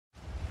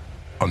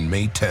On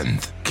May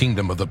 10th,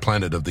 Kingdom of the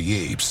Planet of the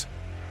Apes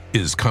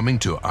is coming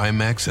to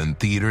IMAX and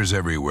theaters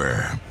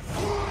everywhere.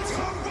 What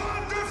a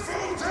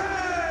wonderful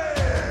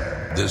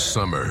day! This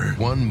summer,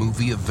 one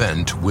movie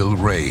event will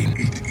reign.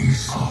 It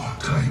is our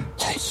time.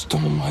 They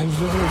stole my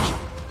village.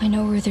 I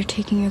know where they're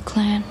taking your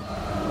clan.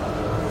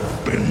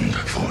 Bend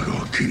for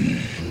your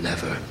king.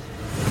 Never.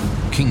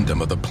 Kingdom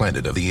of the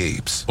Planet of the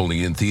Apes.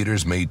 Only in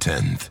theaters May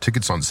 10th.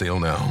 Tickets on sale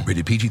now.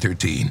 Rated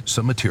PG-13.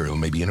 Some material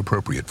may be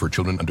inappropriate for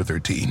children under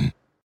 13.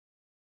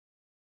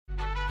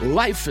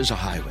 Life is a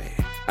highway,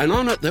 and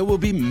on it there will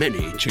be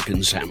many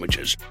chicken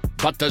sandwiches.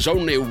 But there's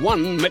only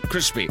one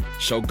McCrispy.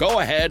 So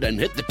go ahead and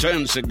hit the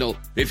turn signal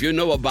if you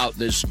know about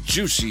this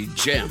juicy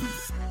gem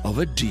of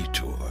a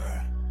detour.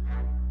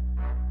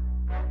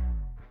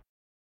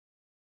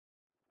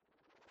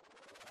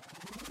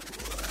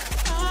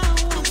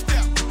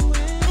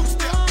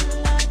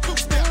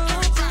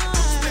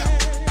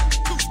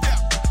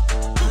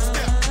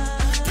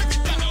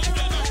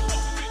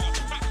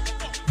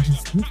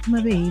 With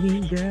my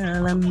baby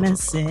girl a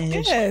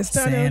message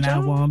saying I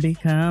Jones. won't be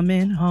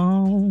coming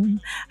home.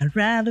 I'd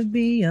rather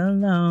be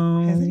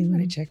alone. Has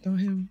anybody checked on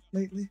him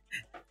lately?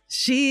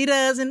 She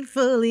doesn't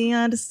fully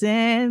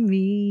understand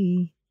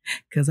me,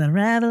 'cause I'd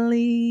rather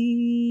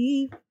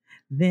leave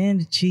than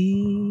to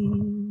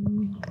cheat.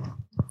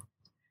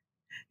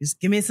 Just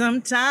give me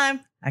some time,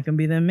 I can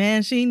be the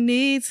man she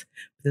needs.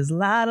 There's a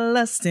lot of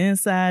lust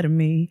inside of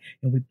me,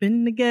 and we've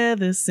been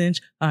together since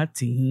our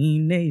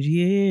teenage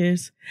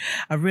years.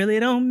 I really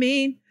don't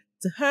mean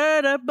to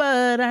hurt her,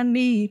 but I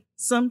need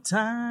some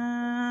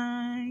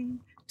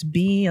time to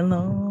be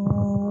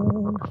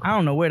alone. I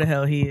don't know where the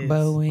hell he is.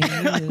 But when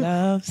you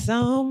love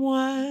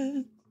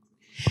someone,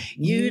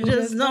 you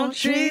just don't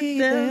treat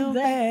them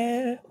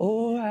bad.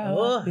 Oh,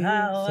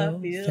 how I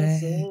feel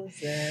so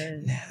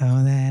sad.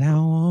 Now that I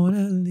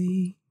wanna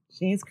leave.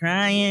 She's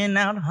crying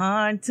out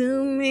hard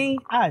to me.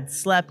 I'd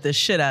slap the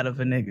shit out of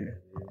a nigga.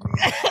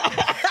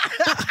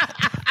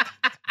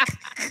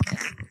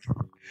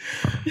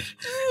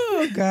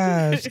 Oh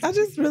gosh. I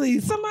just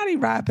really somebody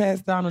ride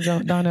past Donnell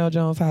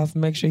Jones' house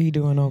and make sure he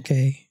doing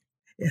okay.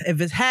 If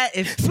his hat,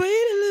 if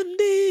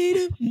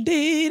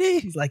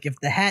he's like,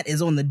 if the hat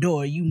is on the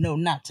door, you know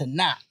not to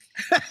knock.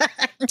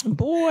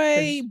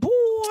 boy,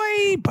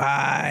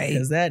 bye.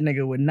 Because that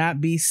nigga would not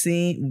be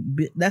seen.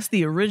 That's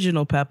the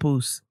original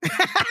papoose.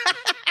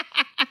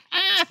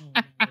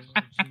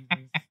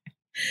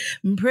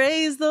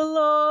 Praise the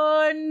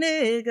Lord,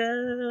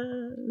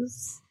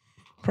 niggas.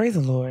 Praise the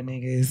Lord,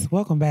 niggas.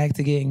 Welcome back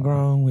to Getting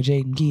Grown with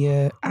Jade and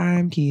Kia.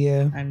 I'm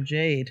Kia. I'm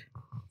Jade.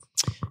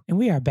 And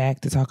we are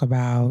back to talk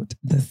about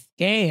the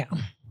scam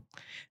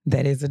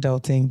that is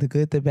adulting. The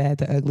good, the bad,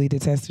 the ugly, the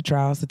test, the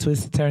trials, the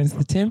twists, the turns,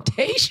 the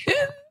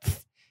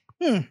temptations,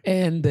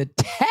 and the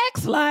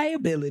tax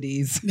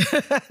liabilities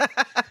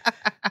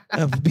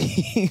of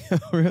being a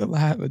real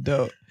live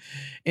adult.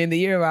 In the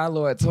year of our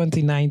Lord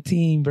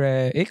 2019,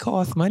 bruh, it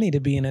costs money to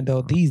be an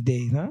adult these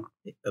days, huh?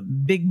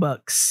 Big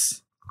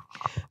bucks.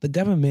 The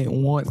government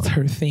wants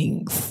her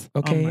things.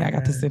 Okay, I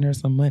got to send her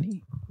some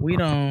money. We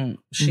don't.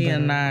 She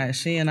and I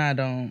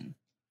don't.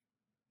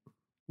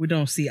 We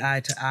don't see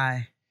eye to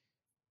eye.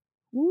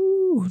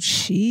 Ooh,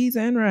 cheese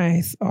and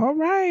rice. All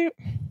right.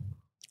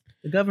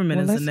 The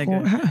government is a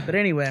nigga. But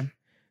anyway,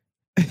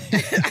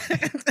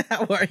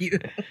 how are you?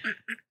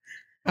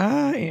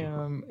 I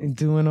am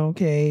doing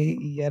okay,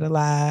 yet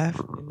alive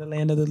in the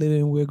land of the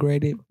living. We're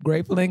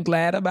grateful and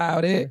glad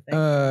about it.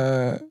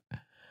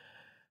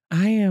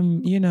 I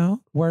am,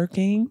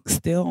 working,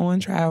 still on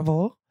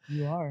travel.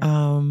 You are.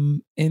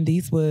 In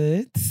these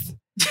woods,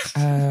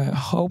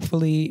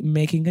 hopefully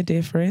making a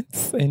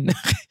difference and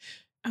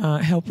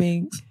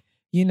helping,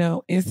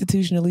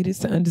 institutional leaders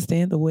to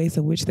understand the ways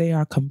in which they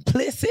are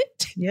complicit.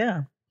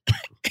 Yeah.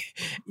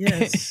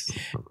 Yes.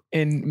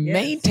 And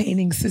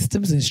maintaining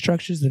systems and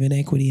structures of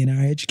inequity in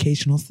our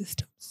educational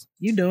systems.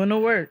 You doing the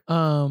work.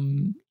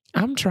 I'm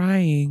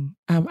trying.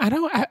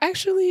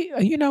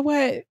 You know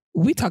what?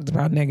 We talked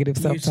about negative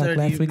self-talk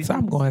last week, so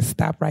I'm going to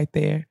stop right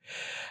there.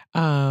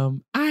 I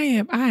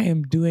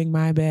am doing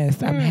my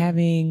best. I'm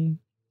having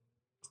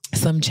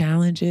some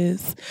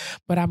challenges,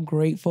 but I'm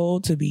grateful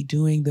to be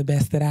doing the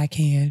best that I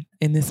can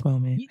in this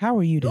moment. How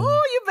are you doing?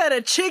 Oh, you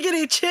better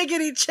chickity check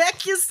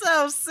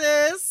yourself,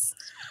 sis.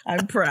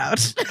 I'm proud.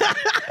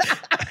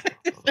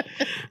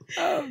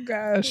 Oh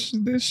gosh,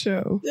 this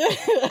show.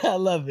 I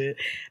love it.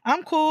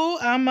 I'm cool.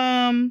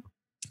 I'm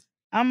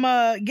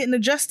getting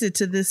adjusted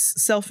to this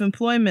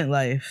self-employment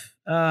life.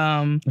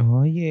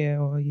 Oh yeah.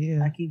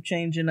 I keep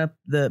changing up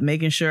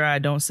making sure I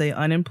don't say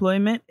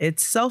unemployment.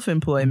 It's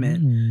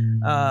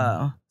self-employment.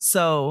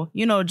 So,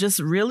 just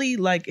really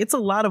it's a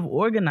lot of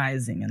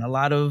organizing and a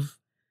lot of,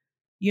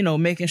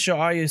 making sure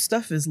all your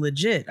stuff is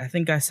legit. I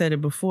think I said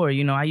it before,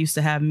 I used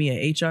to have me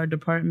an HR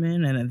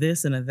department and a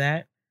this and a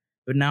that,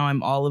 but now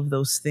I'm all of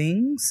those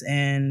things.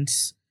 And,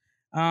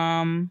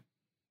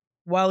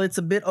 while it's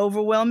a bit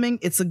overwhelming,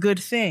 it's a good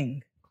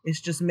thing.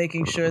 It's just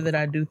making sure that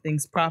I do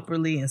things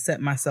properly and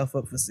set myself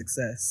up for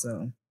success.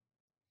 So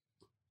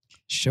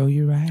Show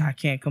you right. I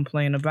can't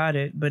complain about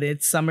it, but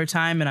it's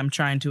summertime and I'm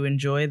trying to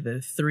enjoy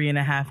the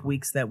 3.5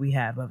 weeks that we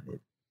have of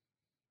it.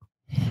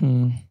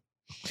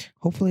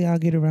 Hopefully I'll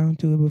get around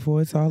to it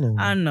before it's all over.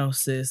 I know,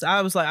 sis.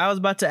 I was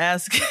about to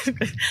ask.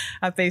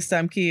 I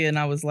FaceTime Kia and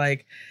I was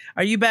like,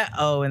 are you back?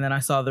 Oh, and then I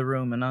saw the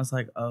room and I was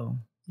like, oh,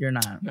 you're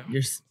not. No,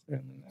 you're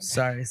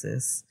sorry,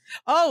 sis.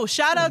 Oh,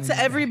 shout out to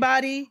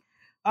everybody.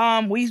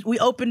 We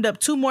opened up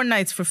 2 more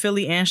nights for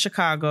Philly and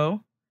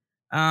Chicago.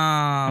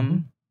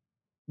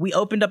 We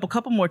opened up a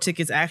couple more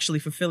tickets actually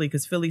for Philly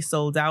because Philly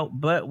sold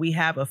out, but we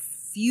have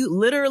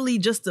literally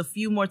just a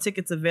few more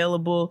tickets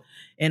available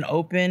and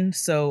open.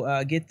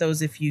 So get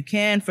those if you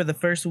can for the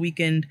first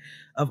weekend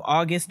of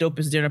August.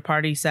 Dopest Dinner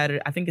Party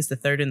Saturday. I think it's the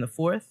 3rd and the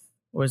 4th,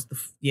 or is the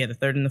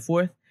 3rd and the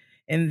 4th.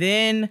 And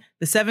then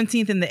the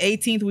 17th and the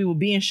 18th, we will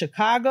be in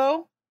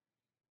Chicago.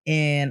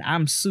 And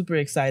I'm super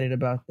excited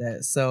about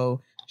that. So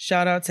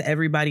shout out to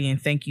everybody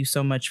and thank you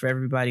so much for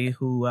everybody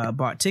who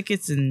bought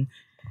tickets, and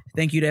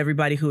thank you to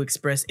everybody who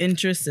expressed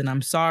interest. And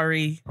I'm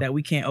sorry that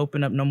we can't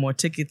open up no more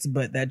tickets,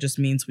 but that just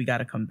means we got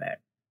to come back.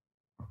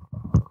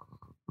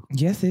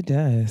 Yes, it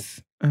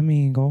does. I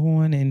mean, go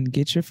on and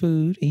get your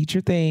food, eat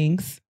your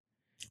things.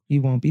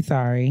 You won't be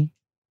sorry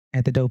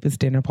at the Dopest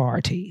Dinner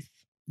Parties.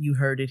 You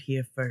heard it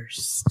here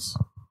first.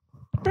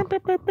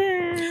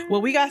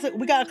 Well, we got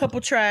a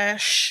couple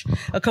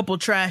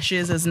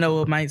trashes, as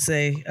Noah might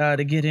say,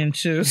 to get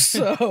into.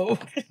 So,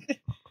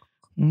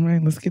 all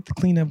right, let's get the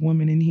cleanup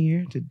woman in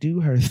here to do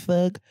her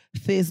thug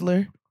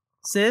fizzler.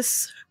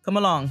 Sis, come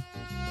along.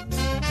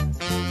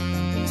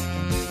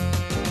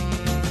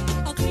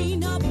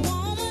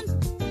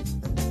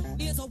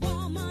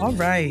 All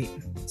right,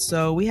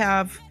 so we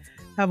have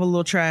a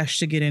little trash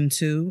to get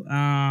into,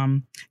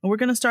 and we're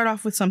gonna start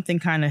off with something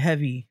kind of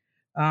heavy.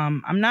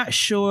 I'm not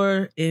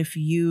sure if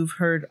you've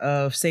heard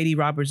of Sadie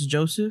Roberts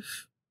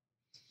Joseph.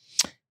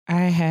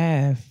 I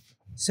have.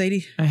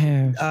 Sadie? I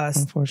have,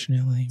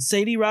 unfortunately.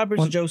 Sadie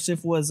Roberts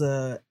Joseph was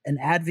an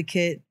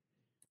advocate.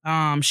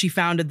 She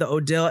founded the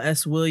Odell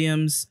S.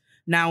 Williams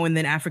Now and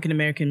Then African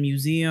American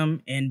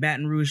Museum in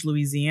Baton Rouge,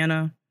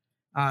 Louisiana.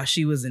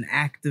 She was an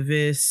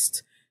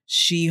activist.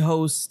 She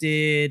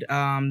hosted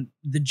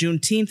the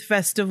Juneteenth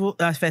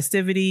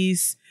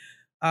festivities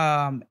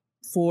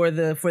for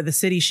the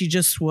city. She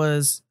just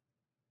was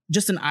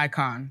just an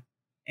icon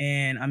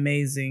and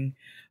amazing.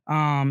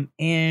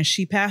 And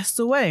she passed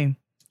away.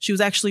 She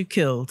was actually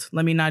killed.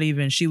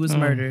 She was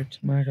murdered.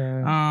 My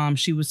God.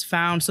 She was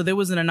found. So there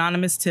was an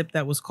anonymous tip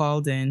that was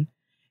called in,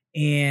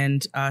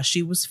 and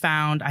she was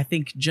found, I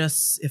think,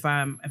 just if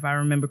I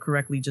remember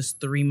correctly, just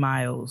 3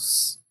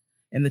 miles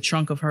in the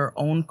trunk of her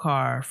own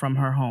car from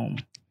her home.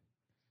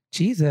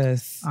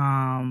 Jesus.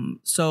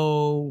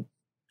 So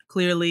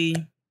clearly,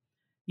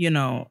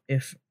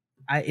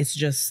 it's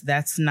just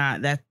that's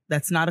not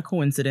a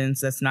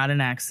coincidence. That's not an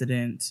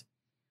accident.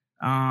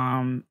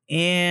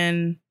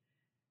 And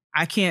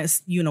I can't,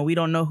 we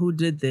don't know who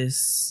did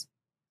this,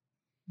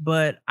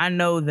 but I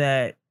know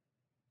that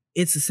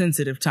it's a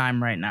sensitive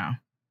time right now.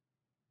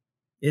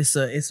 It's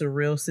a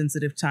real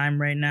sensitive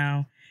time right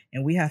now.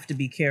 And we have to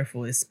be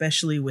careful,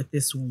 especially with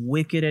this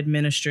wicked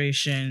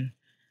administration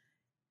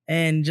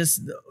and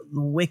just the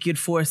wicked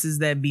forces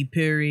that be,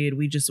 period.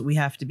 We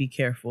have to be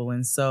careful.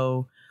 And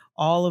so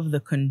all of the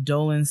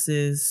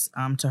condolences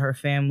to her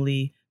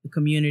family. The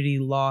community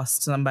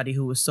lost somebody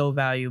who was so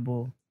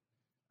valuable.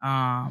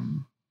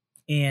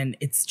 And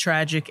it's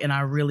tragic, and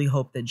I really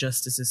hope that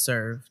justice is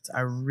served.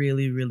 I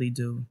really, really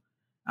do.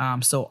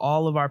 So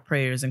all of our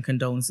prayers and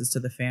condolences to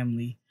the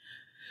family.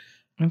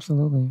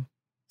 Absolutely.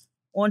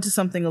 On to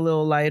something a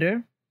little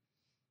lighter.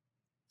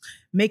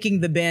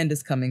 Making the Band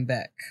is coming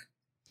back.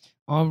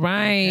 All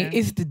right. Okay.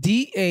 It's the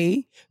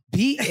DABAND.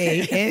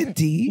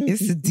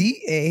 It's the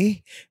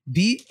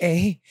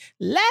DABA.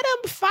 Let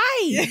them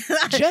fight.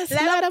 Just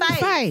let them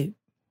fight.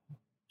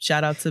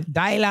 Shout out to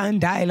Dylan,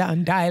 and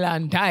Dylan.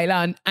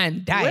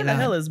 Where the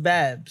hell is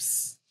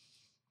Babs?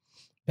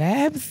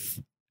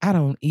 Babs? I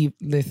don't even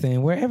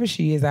listen. Wherever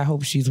she is, I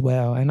hope she's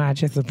well, and I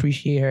just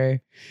appreciate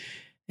her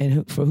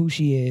and for who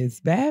she is.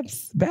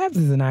 Babs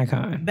is an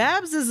icon.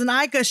 Babs is an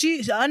icon.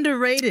 She's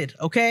underrated,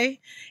 okay?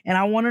 And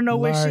I want to know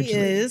where she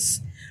is.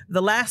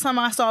 The last time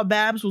I saw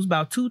Babs was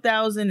about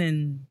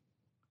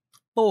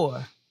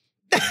 2004.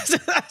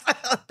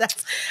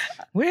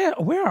 Where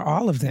are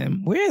all of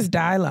them? Where is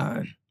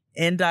Dylan?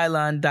 And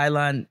Dylan.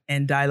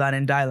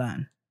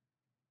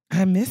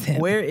 I miss him.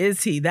 Where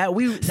is he?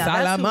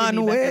 Salaman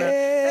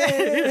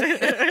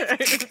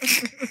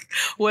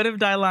What if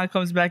Dylan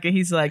comes back and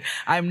he's like,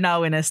 I'm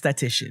now an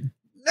esthetician?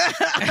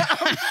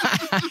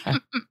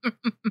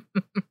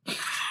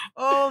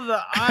 Oh,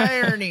 the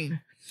irony.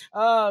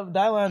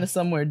 Dylan is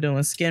somewhere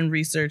doing skin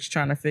research,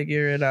 trying to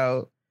figure it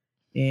out.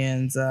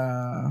 And,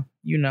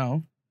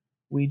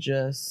 we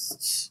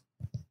just...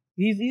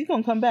 He's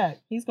going to come back.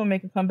 He's going to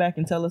make a comeback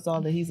and tell us all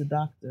that he's a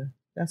doctor.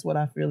 That's what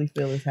I really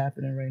feel is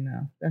happening right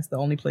now. That's the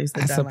only place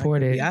that I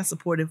support it. I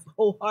support it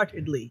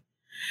wholeheartedly.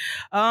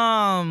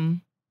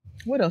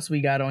 What else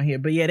we got on here?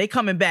 But yeah, they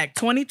coming back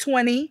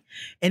 2020,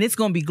 and it's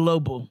going to be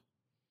global.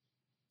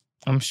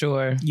 I'm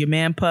sure. Your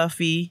man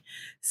Puffy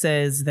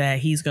says that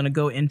he's going to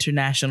go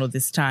international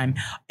this time.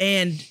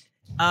 And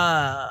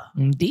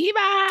Diva.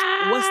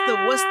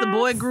 What's the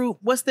boy group?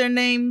 What's their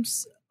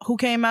names? Who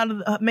came out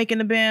of making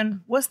the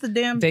band? What's the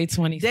damn Day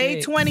 26?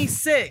 Day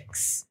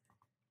 26.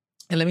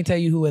 And let me tell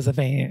you who was a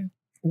fan.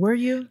 Were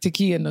you?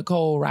 Takia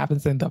Nicole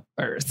Robinson the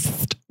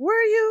first. Were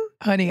you?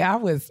 Honey, I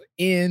was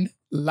in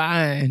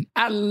line.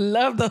 I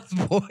love those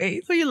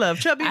boys. Who you love?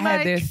 Chubby Mike? I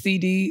had their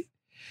CD.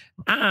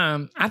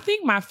 I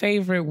think my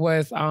favorite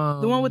was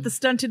the one with the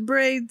stunted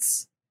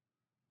braids.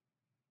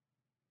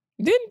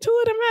 Didn't two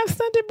of them have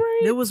stunted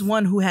braids? There was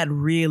one who had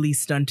really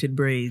stunted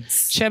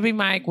braids. Chubby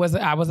Mike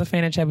I was a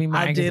fan of Chubby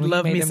Mike. I did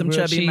love me some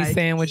Chubby Mike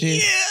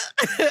sandwiches.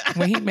 Yeah.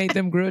 When he made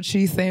them grilled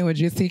cheese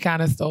sandwiches, he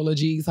kind of stole a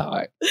G's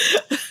heart.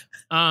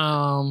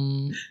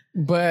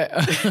 But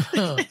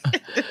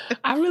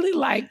I really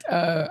liked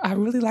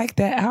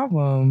that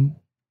album.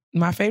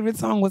 My favorite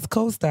song was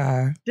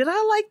Co-Star. Did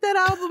I like that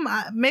album?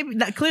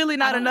 Clearly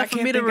not enough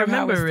for me to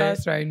remember it.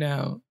 Right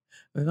now.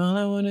 But all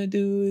I want to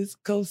do is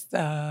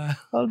co-star.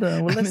 Hold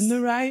on. I'm in the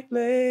right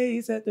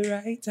place at the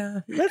right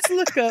time. Let's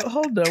look up.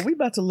 Hold on. We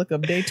about to look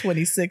up Day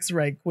 26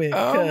 right quick.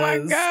 Oh my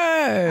gosh.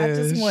 I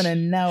just want to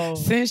know.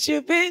 Since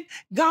you've been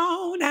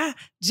gone, I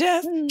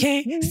just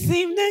can't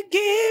seem to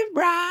get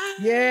right.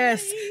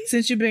 Yes.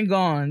 Since you've been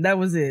gone. That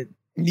was it.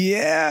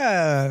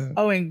 Yeah.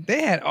 Oh, and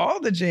they had all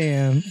the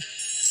jams.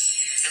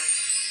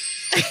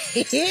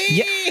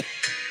 Yeah.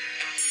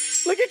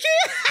 Look at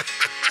you.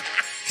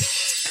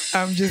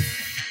 I'm just...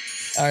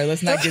 All right,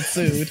 let's not get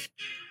sued.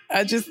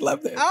 I just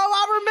love it. Oh,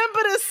 I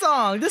remember this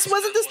song.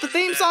 Wasn't this the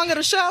theme song of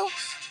the show?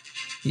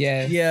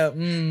 Yes. Yeah.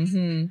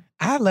 Mm-hmm.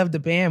 I love the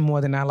band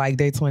more than I like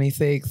Day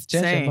 26.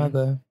 Just your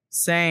mother.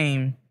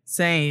 Same.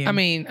 I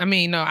mean,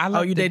 no. I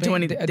love you did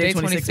Day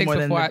 26 more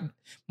than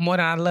more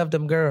than I love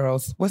them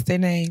girls. What's their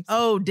names?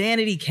 Oh,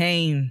 Danity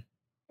Kane.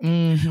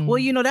 Mm-hmm.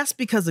 Well, that's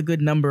because a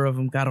good number of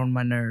them got on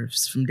my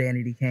nerves from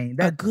Danity Kane.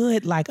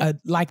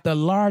 Like the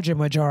larger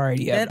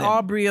majority of them. That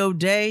Aubrey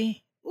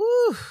O'Day.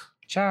 Ooh.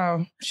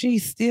 Child,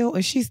 she's still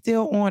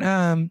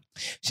on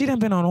she done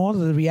been on all of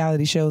the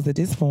reality shows at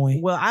this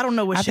point. Well, I don't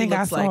know what she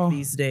looks like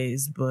these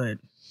days, but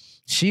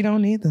she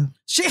don't either.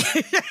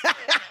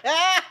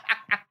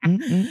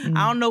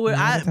 I don't know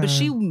but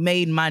she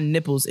made my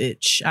nipples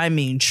itch. I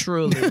mean,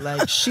 truly.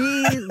 Like she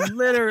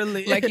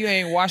literally like you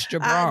ain't washed your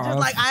bra.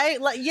 I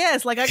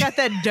got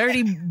that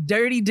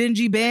dirty,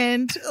 dingy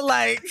band.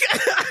 Like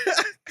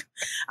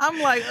I'm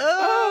like,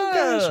 oh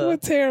gosh,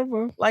 what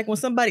terrible. Like when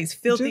somebody's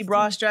filthy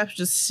bra straps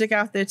just stick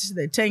out there to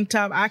their tank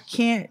top, I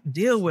can't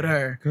deal with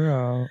her.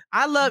 Girl.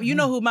 I love, you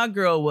know who my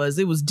girl was?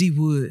 It was D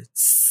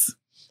Woods.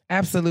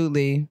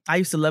 Absolutely. I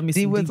used to love me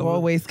some D Woods.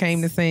 Always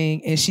came to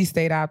sing and she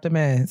stayed out the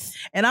mess.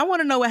 And I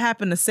want to know what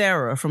happened to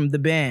Sarah from the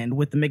band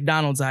with the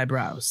McDonald's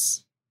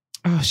eyebrows.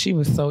 Oh, she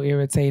was so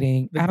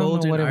irritating. I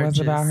don't know what it was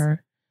about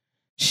her.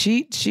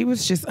 She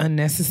was just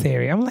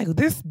unnecessary. I'm like,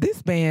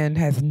 this band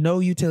has no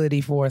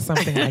utility for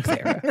something like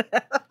Sarah.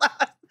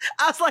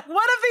 I was like, one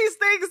of these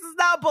things does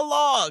not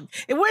belong.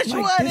 And which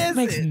one is it?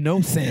 Makes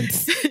no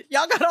sense.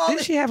 Y'all got all.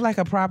 Did she have like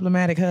a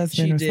problematic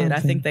husband? She or did. Something? I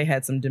think they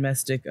had some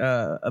domestic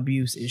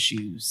abuse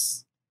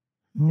issues.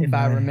 If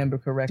I remember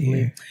correctly.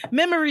 Dear.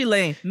 Memory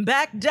lane.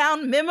 Back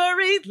down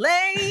memory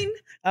lane.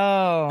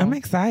 Oh. I'm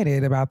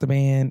excited about the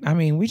band. I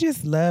mean, we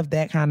just love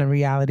that kind of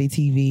reality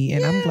TV.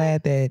 And I'm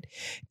glad that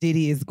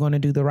Diddy is going to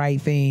do the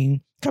right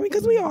thing. I mean,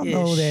 because we all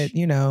know that,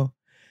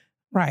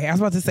 right. I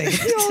was about to say,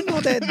 we all know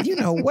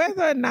that,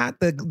 whether or not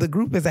the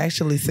group is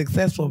actually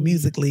successful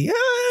musically.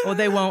 Well,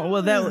 they won't.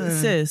 Well,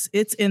 sis,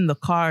 it's in the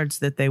cards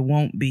that they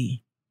won't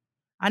be.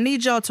 I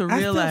need y'all to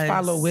realize. I still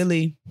follow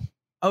Willie.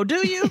 Oh,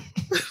 do you?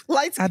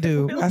 I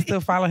do. Willie. I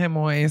still follow him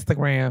on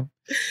Instagram.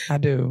 I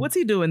do. What's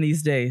he doing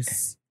these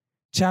days?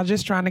 Child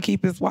just trying to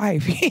keep his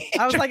wife.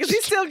 I was like, is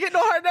he still getting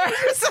on her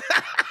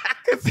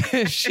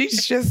nerves?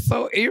 She's just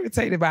so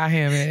irritated by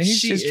him and he's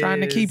just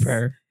trying to keep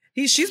her.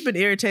 She's been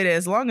irritated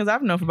as long as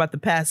I've known for about the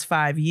past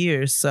 5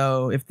 years.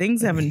 So if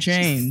things haven't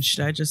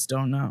changed, I just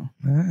don't know.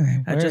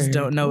 I just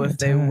don't know if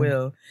they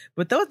will.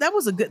 But that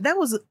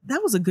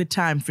was a good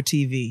time for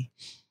TV.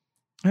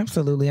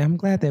 Absolutely. I'm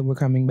glad that we're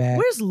coming back.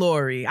 Where's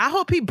Lori? I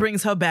hope he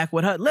brings her back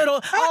with her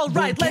little, all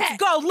right, let's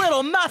go,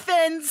 little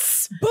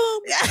muffins.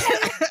 Boom.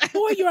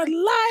 For your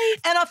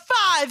life. And a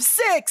 5,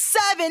 6,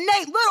 7,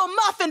 8 little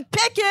muffin,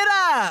 pick it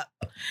up.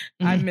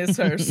 I miss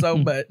her so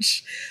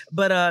much.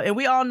 But, and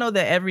we all know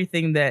that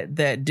everything that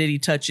Diddy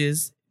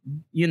touches,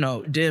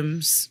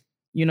 dims.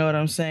 You know what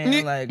I'm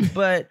saying?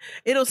 But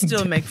it'll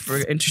still make for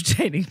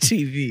entertaining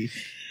TV.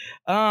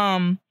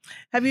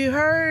 Have you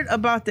heard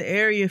about the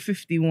Area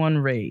 51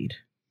 raid?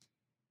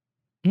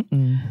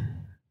 Mm-mm.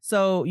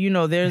 So,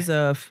 there's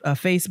a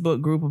Facebook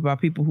group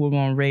about people who are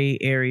going to raid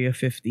Area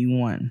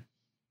 51.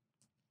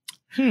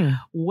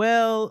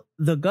 Well,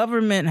 the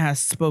government has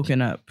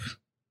spoken up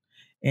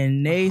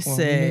and they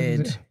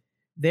said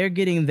they're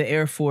getting the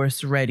Air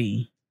Force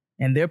ready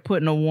and they're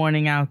putting a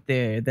warning out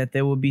there that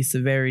there will be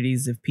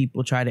severities if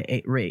people try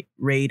to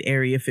raid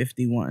Area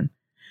 51.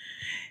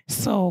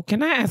 So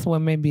can I ask what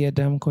may be a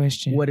dumb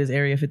question? What is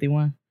Area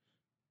 51?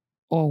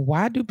 Or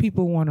why do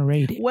people want to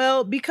raid it?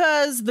 Well,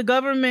 because the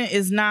government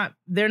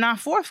they're not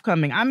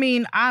forthcoming. I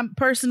mean, I'm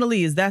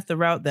personally, is that the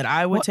route that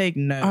I would take?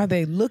 No. Are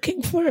they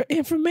looking for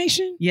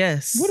information?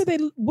 Yes.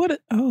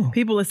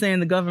 People are saying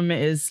the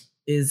government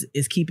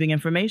is keeping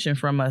information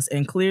from us.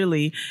 And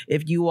clearly,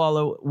 if you all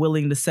are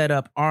willing to set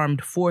up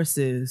armed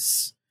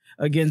forces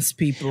against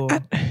people.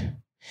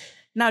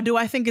 Now, do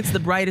I think it's the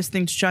brightest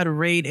thing to try to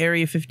raid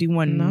Area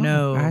 51?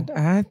 No.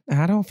 I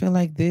don't feel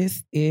like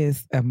this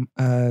is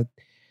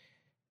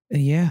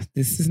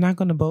this is not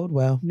going to bode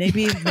well.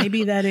 Maybe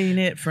that ain't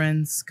it,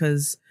 friends,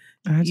 because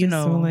I just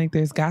feel like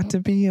there's got to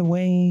be a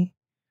way.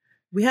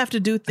 We have to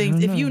do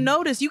things. If you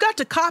notice, you got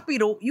to copy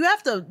you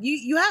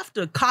have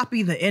to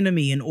copy the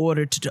enemy in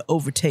order to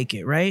overtake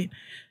it, right?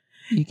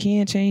 You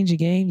can't change a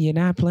game you're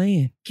not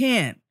playing.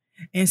 Can't.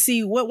 And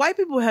see, what white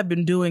people have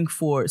been doing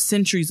for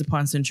centuries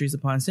upon centuries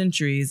upon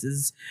centuries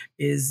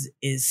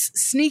is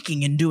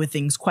sneaking and doing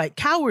things quite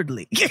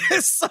cowardly.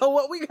 So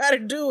what we got to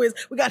do is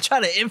we got to try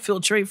to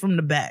infiltrate from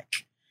the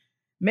back.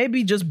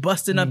 Maybe just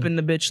busting up in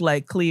the bitch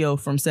like Cleo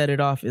from Set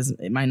It Off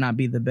it might not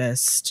be the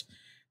best.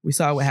 We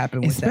saw what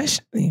happened with that.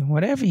 Especially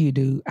whatever you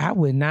do, I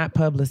would not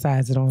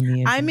publicize it on the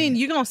internet. I mean,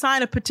 you're going to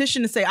sign a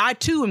petition to say, I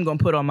too am going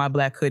to put on my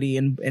black hoodie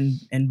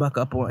and buck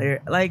up on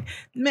air. Like,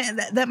 man,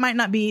 that might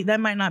not be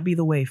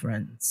the way,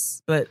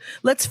 friends. But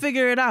let's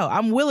figure it out.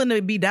 I'm willing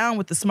to be down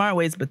with the smart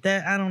ways, but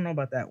I don't know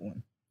about that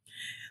one.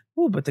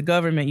 Ooh, but the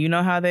government, you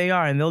know how they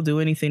are, and they'll do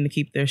anything to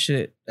keep their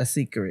shit a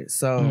secret.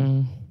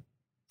 So,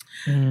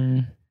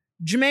 Jermaine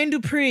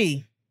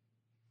Dupri.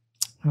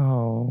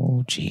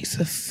 Oh,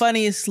 Jesus.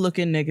 Funniest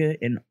looking nigga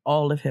in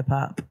all of hip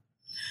hop.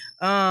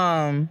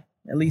 At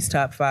least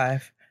top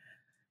 5.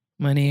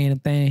 Money ain't a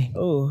thing.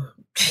 Oh,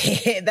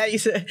 that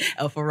used to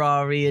a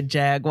Ferrari, a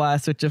Jaguar,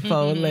 switch your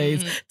 4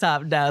 lanes,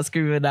 top down,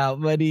 screaming out,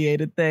 money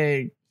ain't a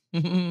thing.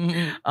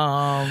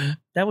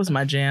 That was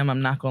my jam.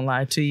 I'm not gonna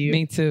lie to you.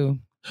 Me too.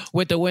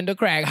 With the window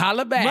crack,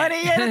 holla back. Money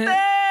ain't a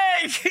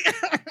thing.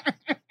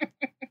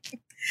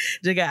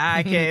 Jigga,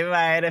 I can't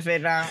fight if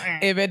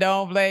it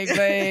don't play.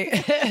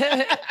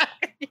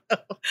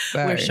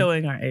 We're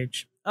showing our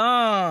age.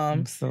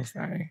 I'm so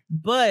sorry.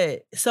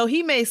 But so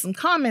he made some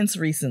comments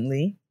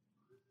recently.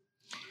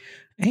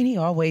 Ain't he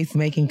always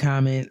making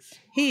comments?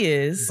 He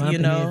is,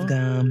 bumping his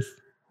gums.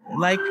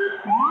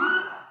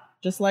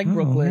 Just like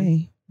Brooklyn.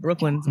 Hey.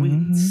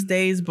 Brooklyn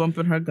stays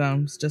bumping her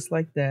gums just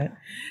like that.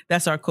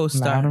 That's our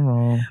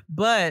co-star.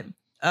 But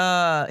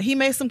he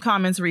made some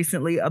comments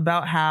recently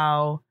about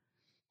how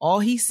all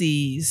he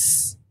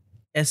sees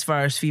as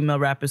far as female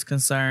rappers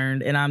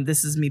concerned, and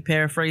this is me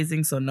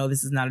paraphrasing, so no,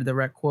 this is not a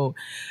direct quote,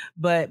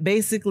 but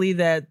basically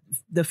that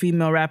the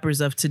female rappers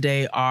of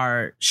today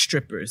are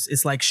strippers.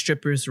 It's like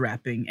strippers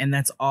rapping, and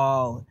that's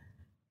all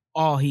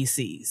he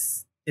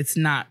sees. It's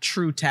not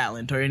true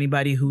talent or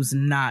anybody who's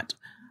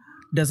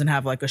doesn't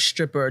have like a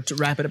stripper to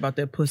rap it about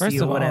their pussy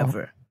or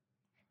whatever.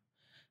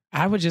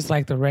 I would just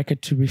like the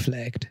record to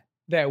reflect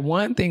that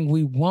one thing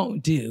we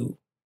won't do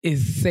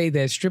is say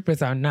that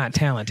strippers are not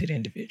talented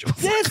individuals.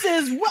 This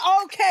is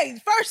okay.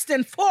 First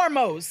and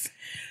foremost,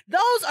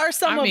 those are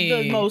some of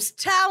the most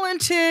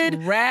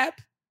talented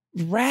rap,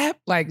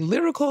 like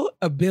lyrical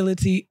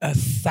ability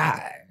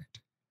aside.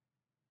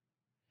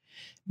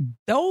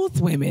 Those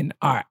women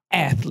are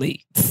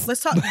athletes.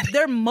 Let's talk.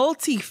 They're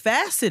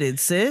multifaceted,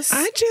 sis.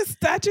 I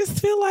just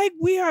feel like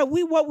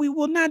what we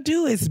will not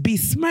do is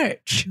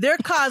besmirch. They're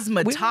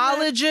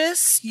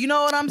cosmetologists. You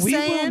know what I'm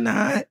saying?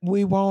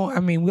 We won't. I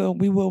mean,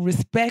 we will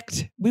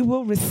respect. We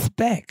will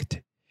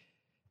respect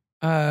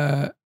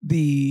the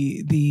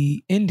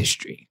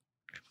industry.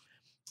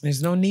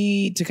 There's no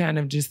need to kind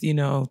of just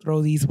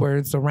throw these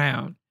words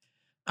around.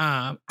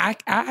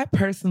 I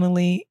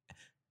personally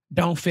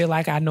don't feel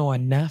like I know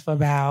enough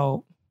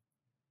about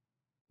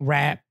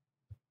rap,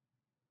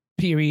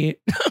 period.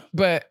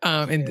 But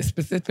and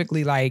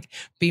specifically like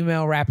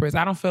female rappers,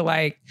 I don't feel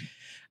like,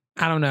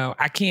 I don't know,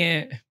 I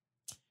can't,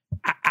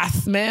 I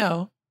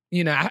smell,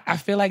 I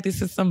feel like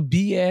this is some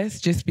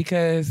BS just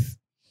because,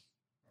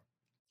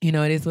 it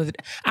is what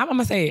I'm going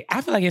to say, I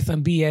feel like it's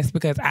some BS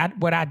because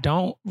what I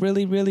don't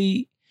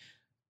really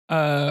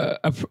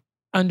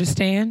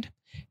understand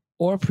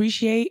or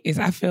appreciate is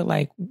I feel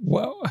like,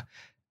 whoa,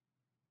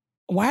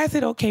 why is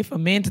it okay for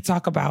men to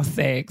talk about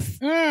sex?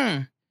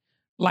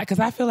 Like, because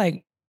I feel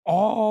like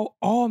all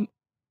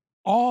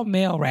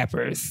male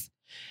rappers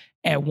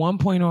at one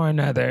point or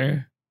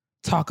another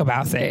talk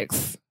about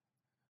sex.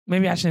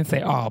 Maybe I shouldn't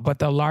say all, but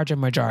the larger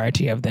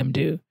majority of them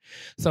do.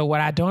 So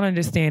what I don't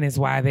understand is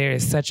why there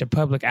is such a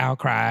public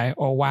outcry,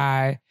 or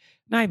why,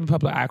 not even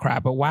public outcry,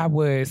 but why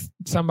would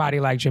somebody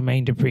like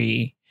Jermaine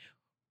Dupri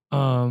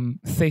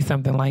say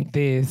something like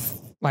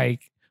this? Like,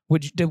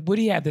 would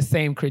he have the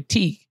same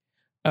critique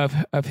of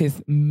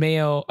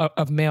male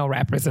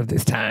rappers of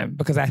this time?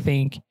 Because I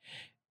think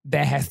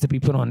that has to be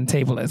put on the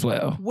table as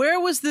well. Where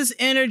was this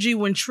energy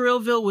when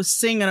Trillville was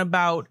singing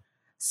about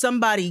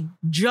somebody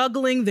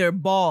juggling their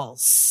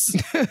balls?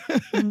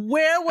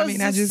 Where was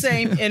the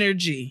same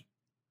energy?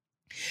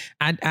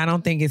 I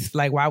don't think it's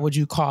like, why would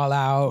you call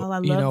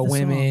out,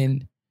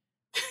 women?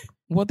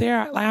 Well, there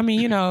are, I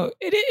mean,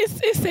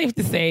 it's safe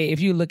to say if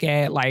you look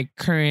at like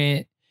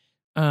current,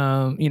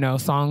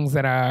 songs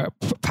that are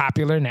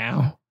popular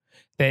now,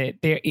 that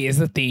there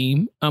is a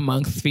theme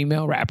amongst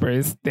female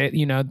rappers that,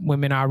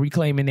 women are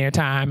reclaiming their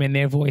time and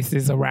their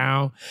voices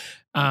around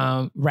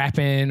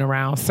rapping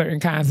around certain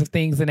kinds of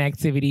things and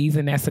activities,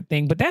 and that's a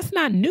thing. But that's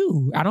not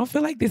new. I don't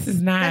feel like this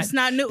is not. That's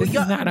not new. This is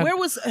not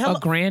a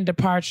grand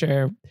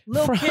departure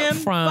Lil' Kim,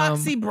 from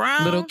Foxy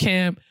Brown, Little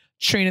Kim,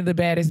 Trina the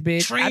baddest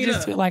bitch. Trina. I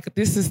just feel like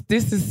this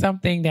is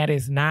something that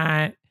is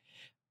not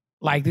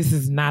like, this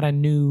is not a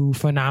new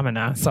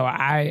phenomenon. So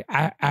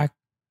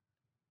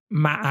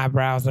my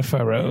eyebrows are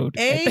furrowed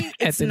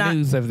at the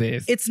news of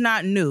this. It's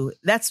not new.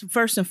 That's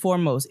first and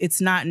foremost.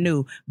 It's not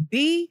new.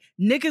 B,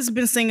 niggas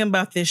been singing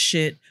about this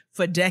shit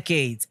for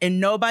decades and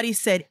nobody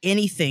said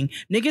anything.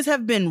 Niggas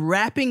have been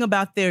rapping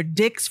about their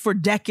dicks for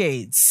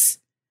decades.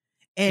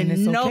 And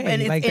it's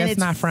okay. That's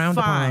not frowned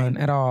upon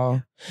at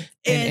all.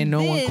 And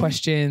no one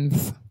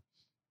questions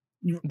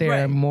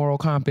their moral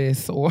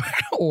compass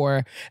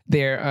or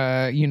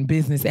their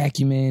business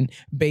acumen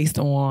based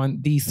on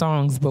these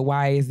songs. But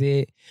why is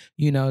it,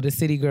 the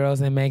City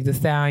Girls and Meg Thee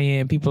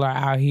Stallion, people are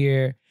out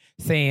here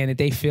saying that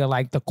they feel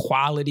like the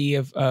quality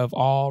of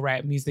all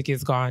rap music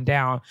has gone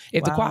down.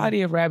 If the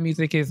quality of rap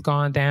music has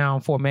gone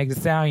down for Meg Thee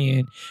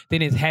Stallion,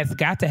 then it has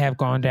got to have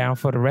gone down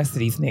for the rest of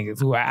these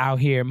niggas who are out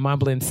here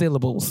mumbling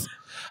syllables.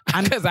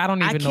 Because I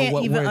don't even know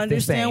what words they're saying. I can't even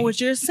understand what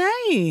you're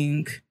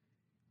saying.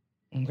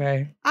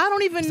 Okay. I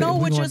don't even know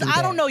what yours.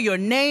 I don't know your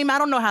name. I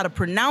don't know how to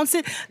pronounce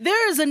it.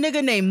 There is a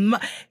nigga named.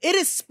 It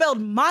is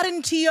spelled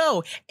Modern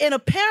To, and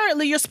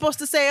apparently you're supposed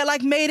to say it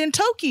like Made in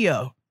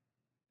Tokyo.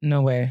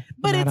 No way.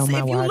 But if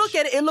you look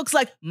at it, it looks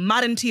like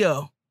Modern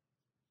To.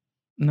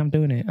 And I'm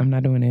doing it. I'm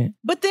not doing it.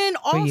 But then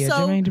also,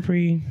 Jermaine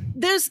Dupri.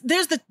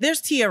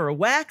 There's Tierra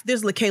Whack.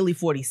 There's LaKaylee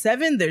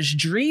 47. There's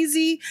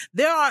Dreezy.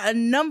 There are a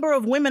number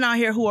of women out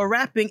here who are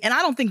rapping, and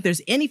I don't think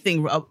there's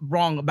anything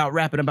wrong about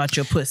rapping about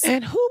your pussy.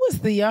 And who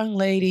was the young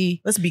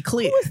lady? Let's be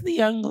clear. Who was the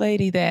young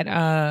lady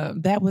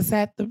that was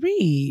at the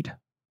Read?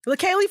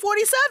 LaKaylee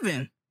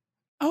 47.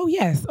 Oh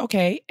yes.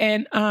 Okay.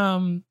 And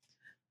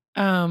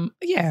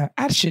yeah,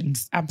 I shouldn't.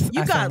 I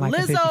got sound like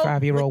Lizzo, a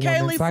 55-year-old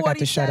woman, so I got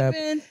to shut up.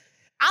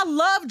 I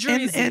love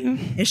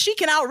Dreezy, and she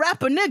can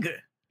out-rap a nigga.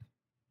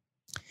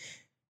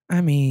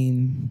 I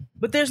mean...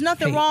 But there's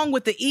nothing wrong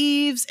with the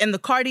Eves and the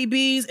Cardi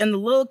B's and the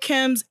Lil'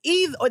 Kims,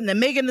 and the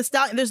Megan Thee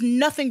Stallion. There's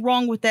nothing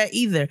wrong with that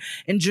either.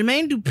 And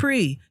Jermaine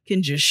Dupri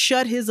can just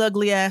shut his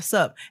ugly ass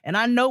up. And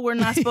I know we're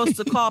not supposed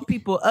to call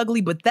people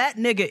ugly, but that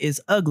nigga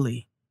is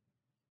ugly.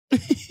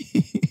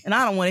 And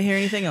I don't want to hear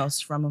anything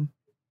else from him.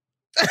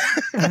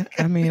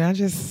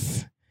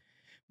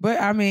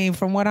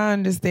 From what I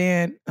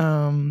understand,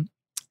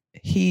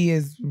 he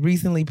has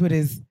recently put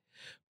his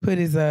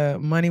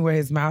money where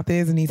his mouth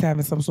is, and he's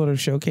having some sort of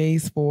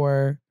showcase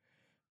for.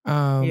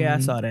 Yeah,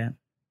 I saw that.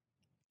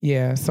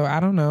 Yeah, so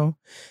I don't know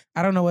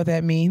what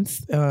that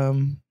means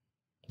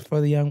for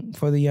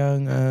the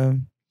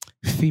young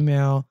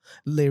female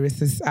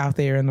lyricists out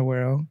there in the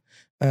world.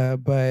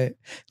 But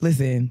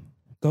listen,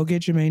 go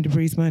get Jermaine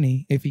Dupri's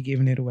money if you're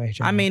giving it away.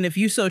 Jermaine. I mean, if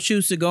you so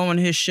choose to go on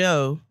his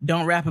show,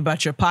 don't rap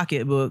about your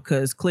pocketbook,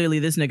 because clearly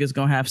this nigga's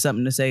gonna have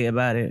something to say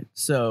about it.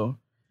 So.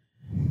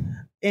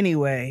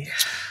 Anyway,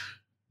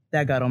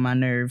 that got on my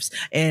nerves.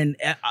 And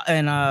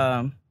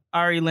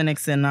Ari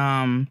Lennox and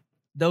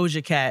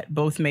Doja Cat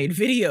both made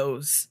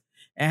videos.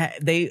 And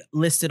they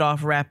listed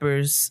off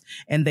rappers,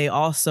 and they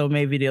also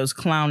made videos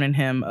clowning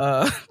him.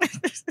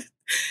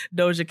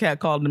 Doja Cat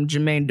called him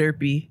Jermaine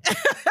Derpy.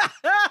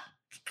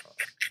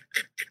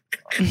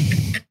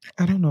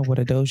 I don't know what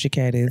a Doja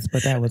Cat is,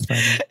 but that was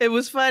funny. It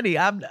was funny.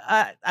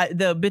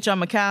 The bitch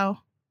I'm a cow.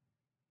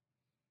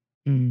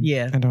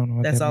 Yeah, I don't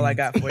know. That's all I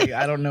got for you.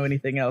 I don't know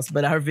anything else,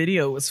 but our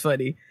video was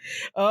funny.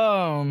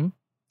 And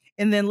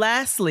then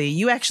lastly,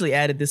 you actually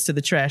added this to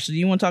the trash. Do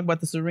you want to talk about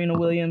the Serena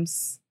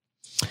Williams?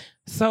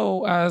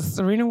 So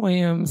Serena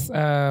Williams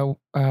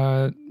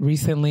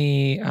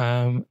recently,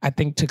 I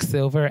think, took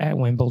silver at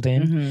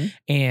Wimbledon,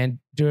 and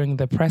during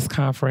the press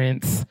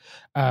conference,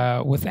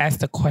 was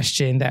asked a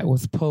question that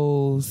was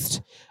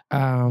posed.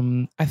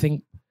 I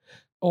think,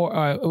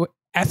 or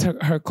asked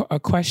her a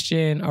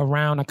question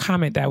around a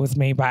comment that was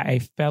made by a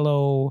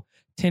fellow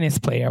tennis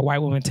player, a white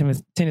woman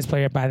tennis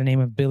player by the name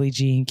of Billie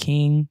Jean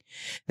King,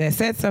 that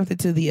said something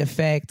to the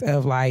effect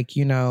of like,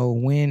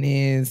 when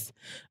is,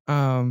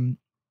 that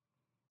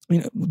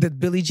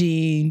Billie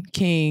Jean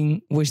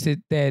King wished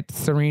that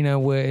Serena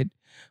would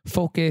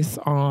focus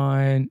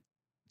on,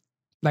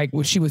 like,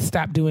 when she would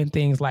stop doing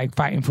things like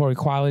fighting for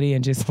equality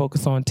and just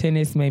focus on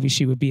tennis. Maybe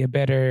she would be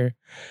or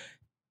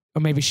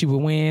maybe she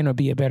would win or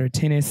be a better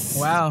tennis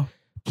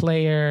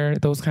player,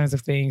 those kinds of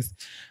things.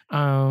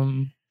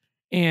 And,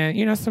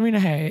 Serena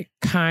had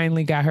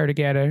kindly got her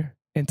together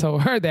and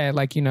told her that,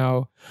 like,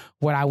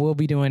 what I will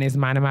be doing is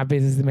minding my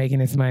business and making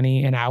this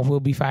money, and I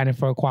will be fighting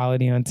for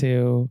equality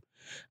until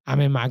I'm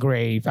in my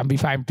grave. I'm be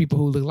fighting people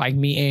who look like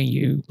me and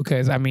you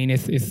because I mean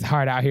it's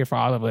hard out here for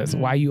all of us.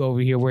 Why you over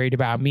here worried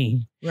about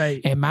me?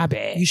 Right. And my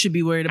bad. You should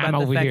be worried about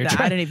the fact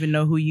that I didn't even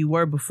know who you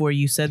were before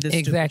you said this.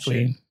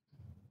 Exactly.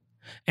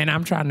 And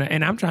I'm trying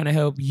to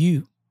help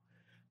you.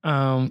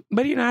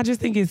 But you know, I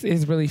just think it's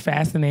really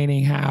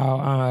fascinating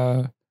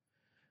how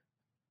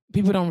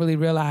people don't really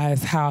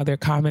realize how their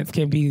comments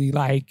can be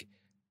like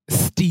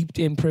steeped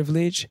in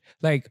privilege,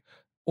 like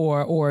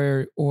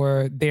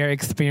or their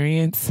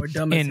experience or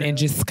dumb and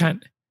just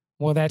kind of,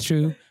 well, that's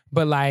true.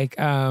 But like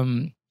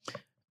her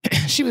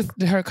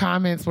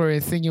comments were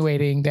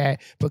insinuating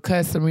that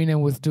because Serena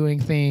was doing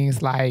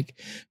things like,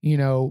 you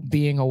know,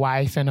 being a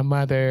wife and a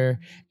mother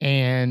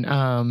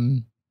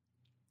and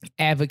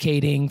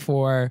advocating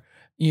for,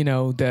 you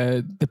know,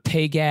 the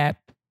pay gap,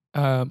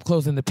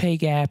 closing the pay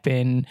gap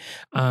and,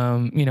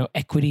 you know,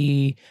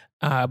 equity,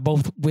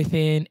 both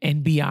within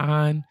and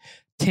beyond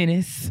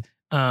tennis,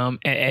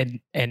 at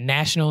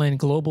national and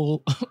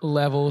global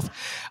levels.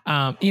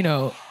 You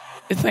know,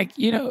 it's like,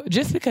 you know,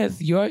 just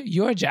because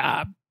your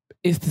job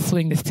is to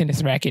swing this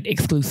tennis racket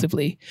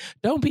exclusively,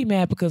 don't be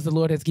mad because the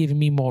Lord has given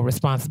me more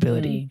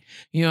responsibility.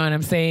 You know what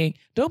I'm saying?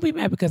 Don't be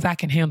mad because I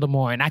can handle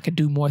more and I can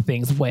do more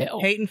things well.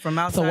 Hating from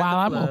outside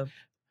the club.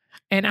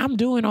 And I'm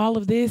doing all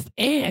of this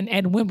and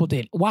at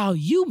Wimbledon while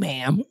you,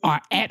 ma'am,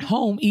 are at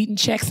home eating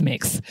Chex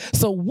Mix.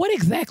 So what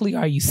exactly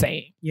are you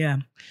saying? Yeah.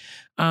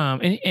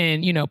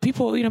 And you know,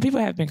 people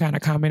have been kind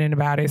of commenting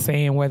about it,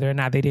 saying whether or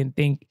not they didn't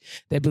think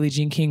that Billie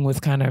Jean King was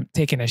kind of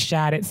taking a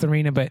shot at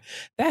Serena, but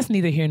that's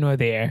neither here nor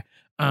there.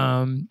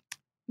 The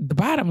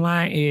bottom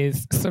line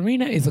is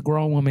Serena is a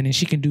grown woman and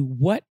she can do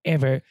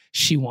whatever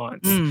she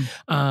wants.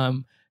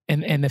 And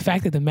the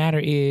fact of the matter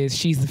is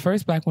she's the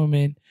first Black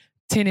woman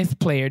tennis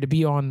player to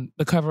be on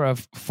the cover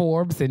of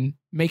Forbes and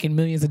making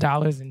millions of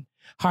dollars and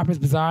Harper's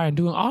Bazaar and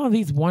doing all of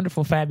these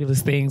wonderful,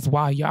 fabulous things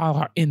while y'all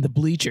are in the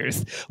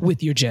bleachers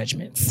with your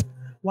judgments.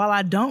 While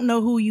I don't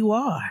know who you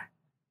are.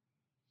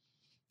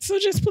 So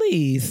just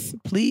please,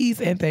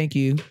 and thank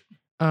you.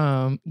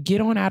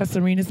 Get on out of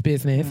Serena's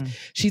business.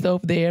 She's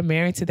over there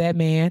married to that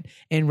man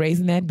and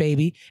raising that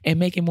baby and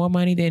making more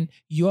money than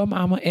your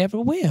mama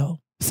ever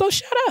will. So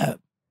shut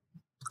up.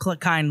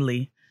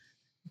 Kindly.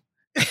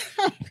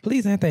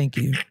 Please and thank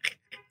you.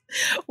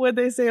 What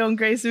they say on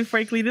Grace and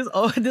Frankly, this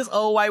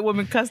old white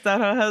woman cussed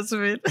out her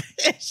husband.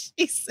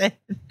 She said,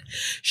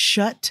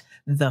 shut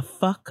the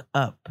fuck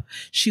up.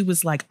 She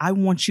was like, I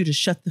want you to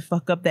shut the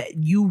fuck up, that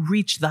you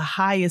reach the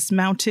highest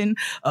mountain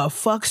of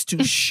fucks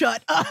to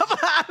shut up.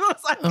 I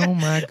was like, oh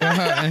my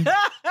God.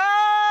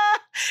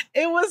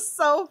 It was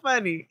so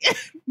funny.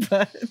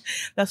 But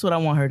that's what I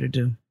want her to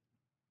do.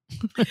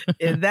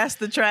 And that's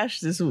the trash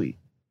this week.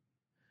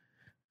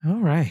 All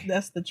right.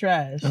 That's the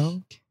trash.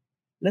 Okay.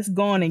 Let's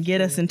go on and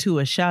get us into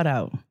a shout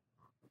out.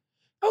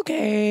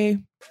 Okay.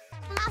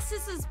 My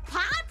sister's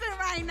popping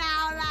right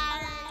now.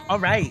 All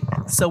right.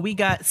 So we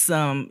got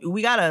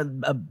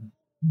a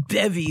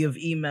bevy of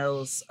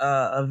emails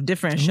of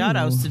different shout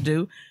outs to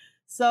do.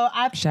 So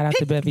shout out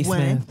to Bevy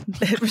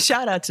Smith.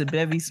 Shout out to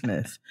Bevy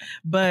Smith.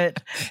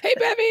 But hey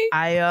Bevy.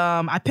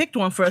 I picked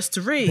one for us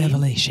to read.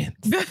 Revelations.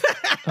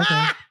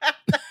 Okay.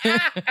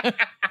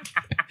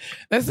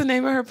 That's the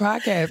name of her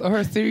podcast or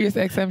her Sirius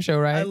XM show,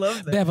 right? I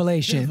love that.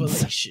 Revelations.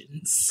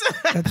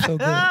 That's so good.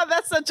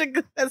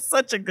 That's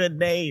such a good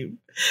name.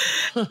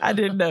 I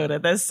didn't know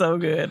that. That's so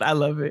good. I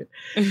love it.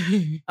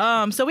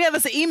 So we have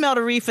us an email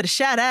to read for the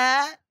shout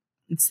out.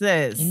 It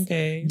says,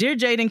 okay. Dear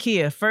Jade and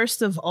Kia,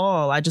 first of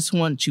all, I just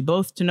want you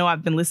both to know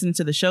I've been listening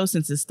to the show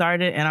since it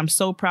started, and I'm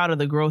so proud of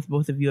the growth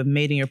both of you have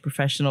made in your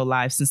professional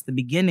lives since the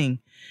beginning.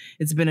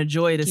 It's been a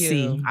joy to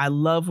see. I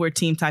love where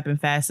Team Typing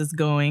Fast is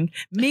going.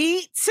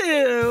 Me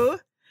too.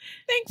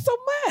 Thanks so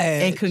much.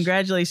 And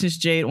congratulations,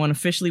 Jade, on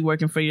officially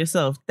working for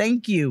yourself.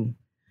 Thank you.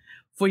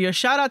 For your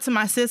shout out to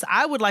my sis,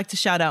 I would like to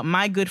shout out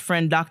my good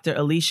friend, Dr.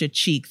 Alicia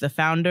Cheek, the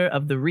founder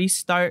of the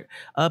Restart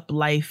Up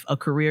Life, a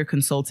career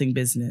consulting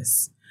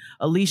business.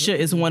 Alicia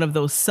is one of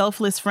those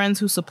selfless friends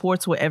who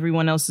supports what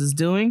everyone else is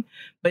doing,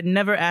 but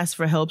never asks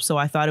for help, so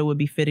I thought it would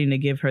be fitting to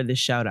give her this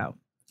shout out.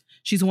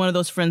 She's one of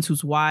those friends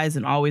who's wise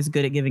and always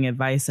good at giving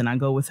advice, and I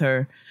go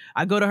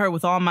to her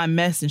with all my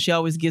mess, and she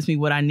always gives me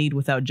what I need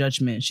without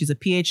judgment. She's a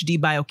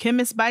PhD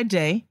biochemist by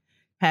day,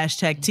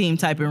 #Team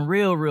Typing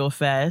real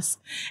fast,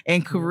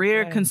 and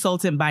career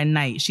consultant by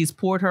night. She's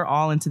poured her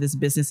all into this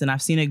business, and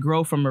I've seen it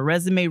grow from a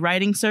resume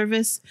writing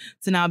service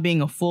to now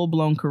being a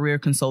full-blown career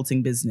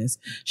consulting business.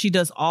 She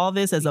does all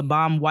this as a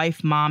bomb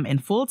wife, mom,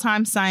 and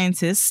full-time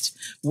scientist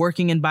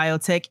working in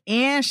biotech,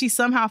 and she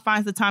somehow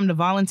finds the time to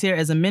volunteer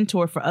as a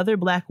mentor for other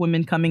Black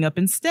women coming up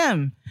in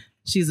STEM.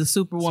 She's a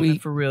superwoman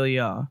for real,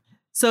 y'all.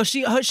 So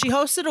she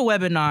hosted a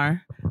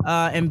webinar,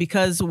 and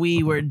because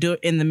we were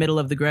in the middle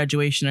of the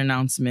graduation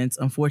announcements,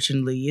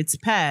 unfortunately, it's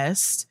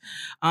passed.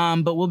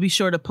 But we'll be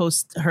sure to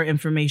post her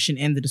information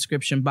in the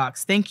description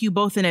box. Thank you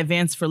both in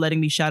advance for letting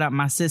me shout out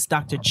my sis,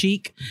 Dr.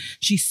 Cheek.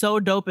 She's so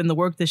dope, and the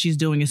work that she's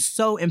doing is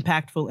so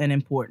impactful and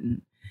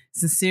important.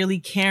 Sincerely,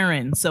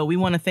 Karen. So we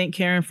want to thank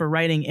Karen for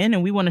writing in,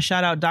 and we want to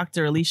shout out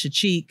Dr. Alicia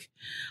Cheek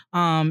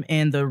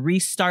and the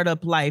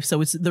Restartup Life.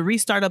 So it's the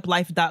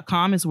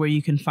restartuplife.com is where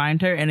you can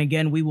find her. And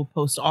again, we will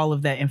post all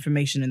of that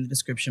information in the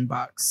description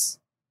box.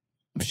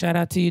 Shout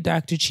out to you,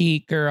 Dr.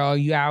 Cheek, girl.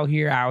 You out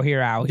here.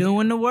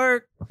 Doing the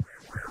work.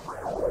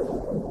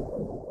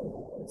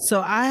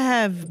 So I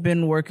have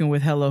been working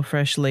with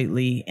HelloFresh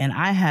lately, and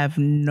I have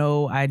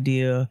no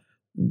idea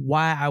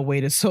why I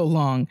waited so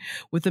long.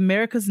 With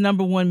America's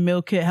 #1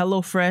 meal kit,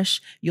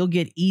 HelloFresh, you'll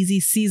get easy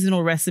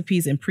seasonal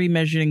recipes and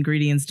pre-measured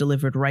ingredients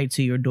delivered right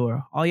to your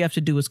door. All you have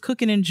to do is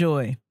cook and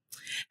enjoy.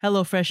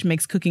 HelloFresh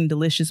makes cooking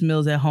delicious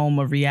meals at home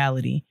a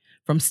reality.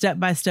 From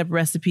step-by-step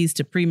recipes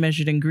to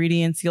pre-measured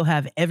ingredients, you'll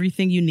have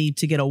everything you need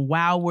to get a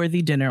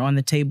wow-worthy dinner on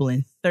the table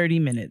in 30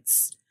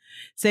 minutes.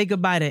 Say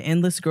goodbye to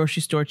endless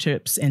grocery store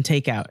trips and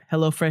takeout.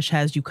 HelloFresh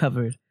has you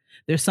covered.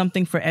 There's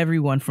something for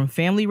everyone, from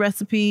family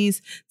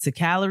recipes to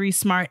calorie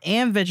smart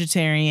and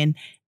vegetarian,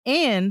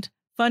 and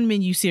fun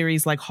menu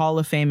series like Hall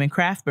of Fame and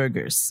Craft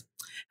Burgers.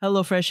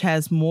 HelloFresh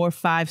has more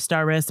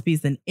 5-star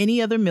recipes than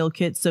any other meal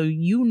kit, so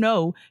you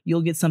know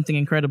you'll get something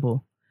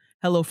incredible.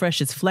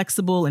 HelloFresh is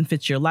flexible and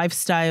fits your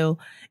lifestyle,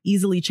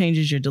 easily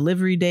changes your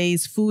delivery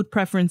days, food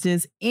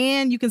preferences,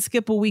 and you can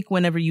skip a week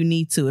whenever you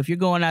need to. If you're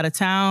going out of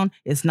town,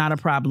 it's not a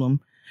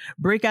problem.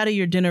 Break out of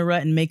your dinner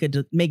rut and make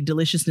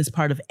deliciousness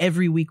part of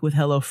every week with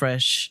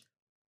HelloFresh.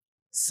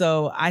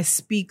 So I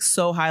speak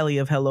so highly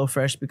of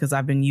HelloFresh because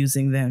I've been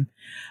using them.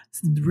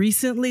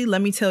 Recently,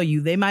 let me tell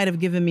you, they might have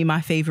given me my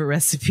favorite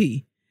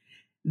recipe.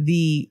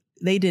 They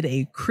did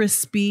a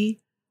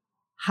crispy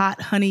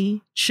hot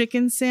honey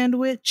chicken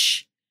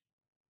sandwich.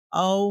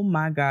 Oh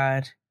my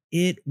God.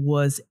 It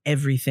was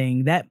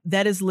everything. That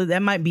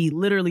might be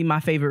literally my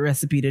favorite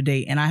recipe to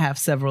date, and I have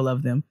several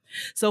of them.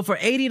 So for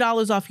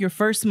 $80 off your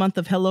first month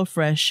of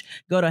HelloFresh,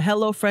 go to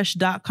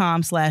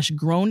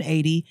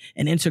HelloFresh.com/grown80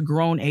 and enter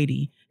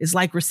grown80. It's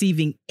like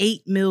receiving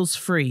 8 meals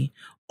free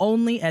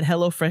only at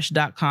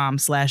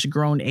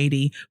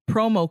HelloFresh.com/grown80,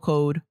 promo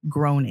code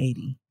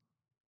grown80.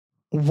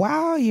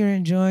 While you're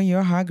enjoying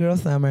your hot girl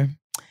summer,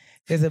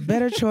 there's a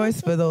better choice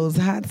for those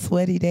hot,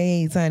 sweaty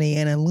days, honey.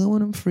 An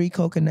aluminum-free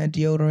coconut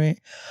deodorant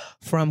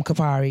from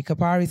Kapari.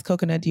 Kapari's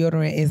coconut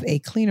deodorant is a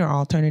cleaner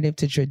alternative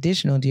to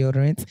traditional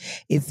deodorants.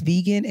 It's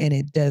vegan and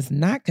it does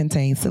not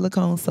contain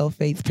silicone,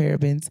 sulfates,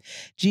 parabens,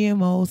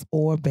 GMOs,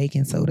 or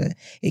baking soda.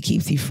 It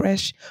keeps you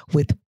fresh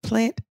with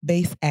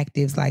plant-based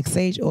actives like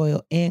sage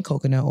oil and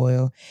coconut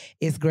oil.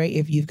 It's great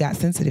if you've got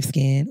sensitive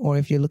skin, or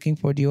if you're looking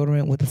for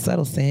deodorant with a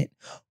subtle scent,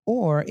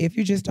 or if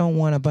you just don't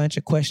want a bunch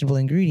of questionable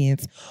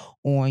ingredients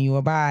on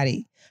your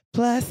body.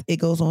 Plus, it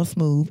goes on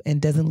smooth and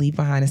doesn't leave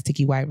behind a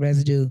sticky white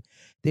residue.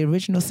 The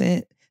original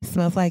scent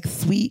smells like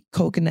sweet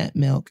coconut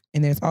milk,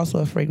 and there's also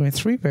a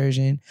fragrance-free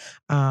version.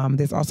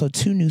 There's also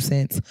 2 new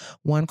scents,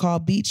 one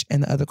called Beach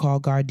and the other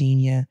called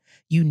Gardenia.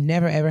 You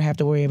never, ever have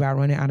to worry about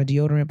running out of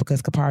deodorant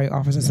because Kapari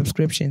offers a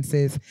subscription.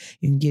 Says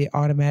you can get it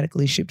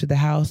automatically shipped to the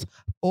house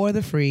or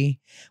the free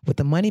with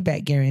the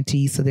money-back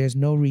guarantee, so there's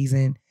no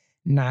reason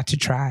not to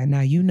try.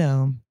 Now, you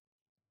know,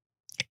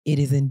 it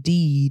is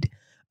indeed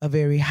a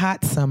very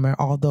hot summer,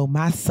 although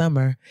my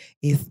summer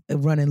is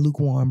running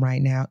lukewarm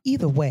right now.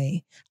 Either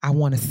way, I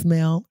want to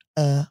smell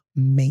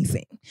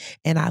amazing.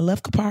 And I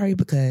love Kapari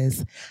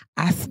because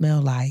I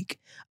smell like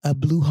a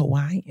blue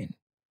Hawaiian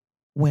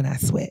when I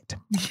sweat.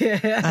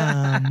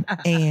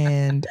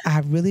 And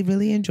I really,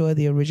 really enjoy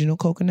the original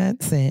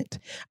coconut scent.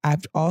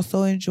 I've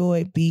also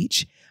enjoyed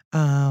Beach.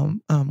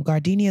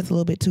 Gardenia is a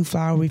little bit too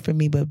flowery for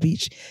me, but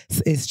Beach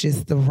is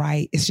just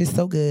it's just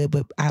so good.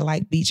 But I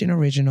like Beach and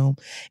original.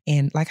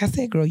 And like I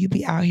said, girl, you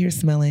be out here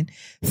smelling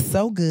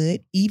so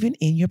good, even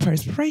in your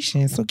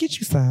perspiration. So get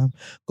you some.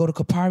 Go to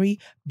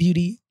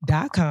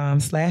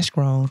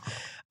KapariBeauty.com/grown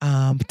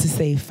to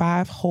save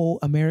 $5 whole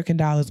American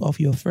dollars off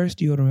your first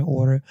deodorant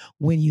order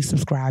when you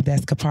subscribe.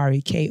 That's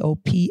Kapari,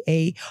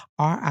 KOPARI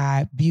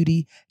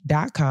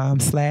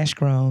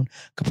beauty.com/grown,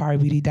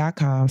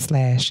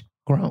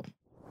 KapariBeauty.com/grown.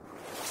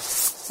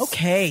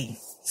 Okay,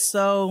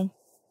 so,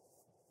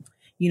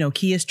 you know,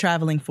 Kia's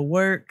traveling for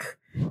work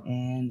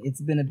and it's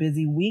been a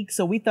busy week.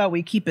 So we thought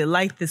we'd keep it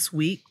light this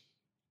week.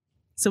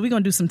 So we're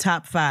going to do some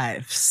top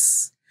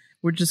 5s.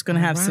 We're just going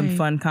to have some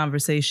fun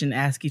conversation,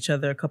 ask each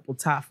other a couple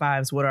top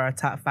 5s. What are our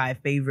top 5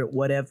 favorite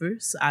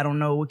whatevers? I don't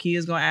know what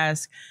Kia's going to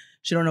ask.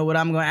 She don't know what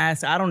I'm going to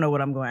ask. I don't know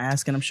what I'm going to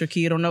ask. And I'm sure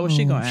Kia don't know what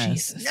she's going to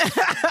ask.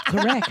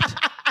 Correct.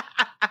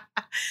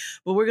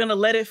 But we're going to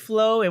let it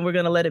flow, and we're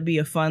going to let it be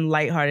a fun,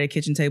 lighthearted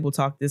kitchen table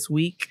talk this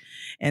week.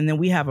 And then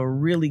we have a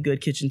really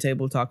good kitchen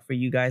table talk for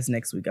you guys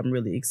next week. I'm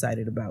really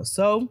excited about.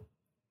 So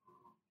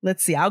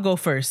let's see. I'll go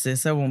first,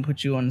 sis. I won't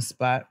put you on the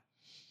spot.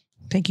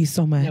 Thank you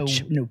so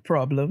much. No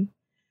problem.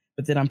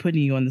 But then I'm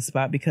putting you on the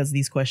spot because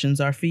these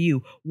questions are for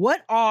you.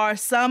 What are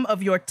some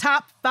of your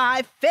top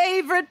 5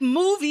 favorite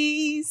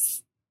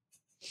movies?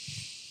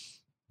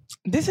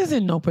 This is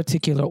in no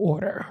particular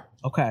order.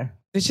 Okay.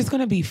 It's just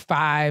going to be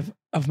 5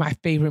 of my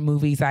favorite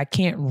movies. I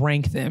can't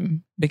rank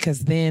them because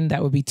then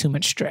that would be too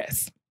much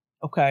stress.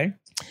 Okay.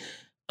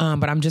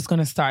 But I'm just going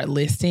to start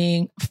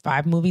listing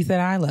 5 movies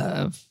that I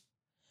love.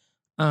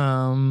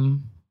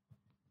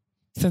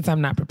 Since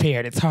I'm not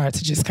prepared, it's hard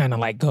to just kind of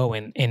like go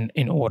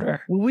in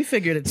order. Well, we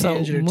figured a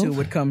tangent or two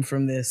would come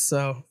from this,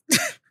 so.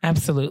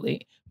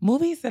 Absolutely.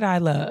 Movies that I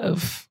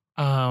love.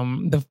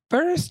 The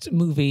first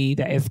movie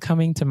that is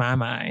coming to my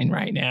mind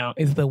right now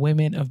is The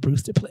Women of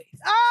Brewster Place.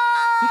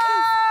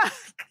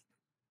 Because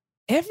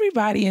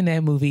everybody in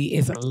that movie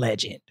is a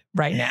legend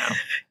right now.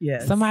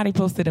 Yes. Somebody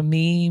posted a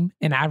meme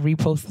and I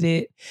reposted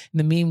it.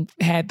 The meme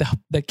had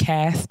the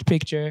cast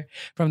picture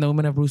from The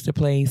Women of Brewster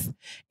Place,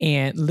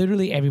 and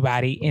literally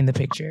everybody in the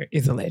picture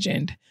is a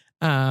legend.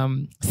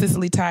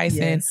 Cicely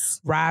Tyson,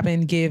 yes.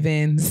 Robin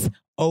Givens,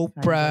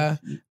 Oprah,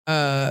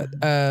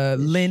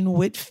 Lynn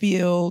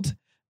Whitfield.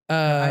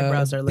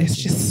 Eyebrows are there's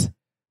just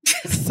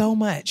so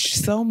much,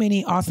 so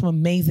many awesome,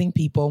 amazing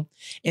people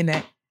in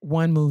that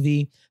one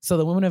movie. So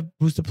The Women of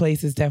Brewster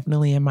Place is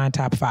definitely in my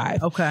top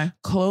 5. Okay.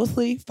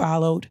 Closely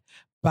followed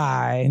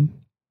by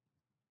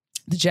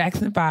The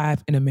Jackson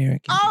 5 and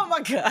American. Oh my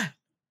God.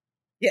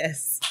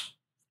 Yes.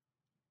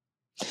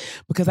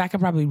 Because I can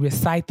probably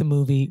recite the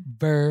movie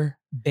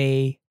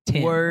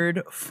verbatim.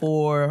 Word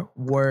for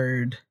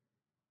word.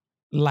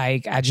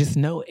 Like, I just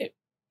know it.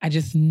 And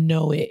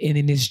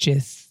it is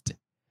just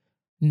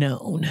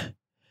known.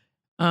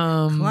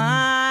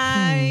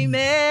 Climb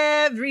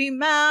every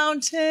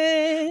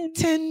mountain.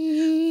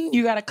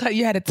 You had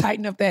to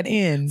tighten up that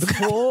end.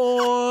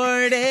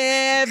 Ford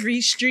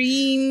every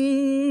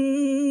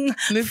stream.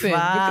 Listen,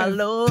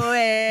 follow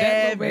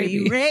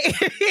every rain.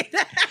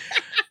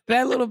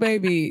 That little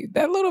baby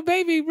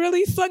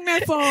really sung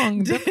that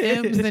song. The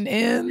M's and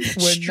N's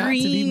were not to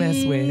be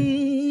messed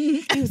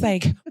with. He was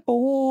like,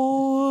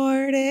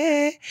 Ford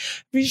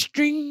every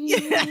stream.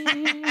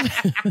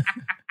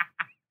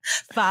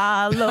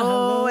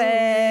 Follow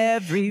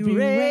every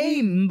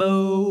rainbow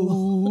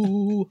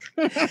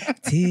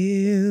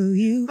till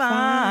you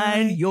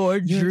find your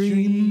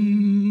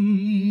dream.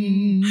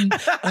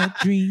 A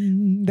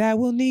dream that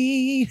will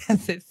need. I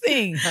said,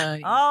 sing,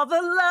 honey. All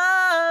the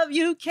love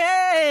you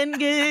can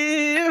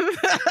give.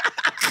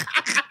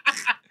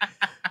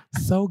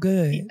 So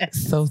good.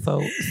 Yes. So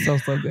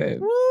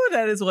good. Woo,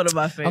 that is one of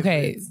my favorites.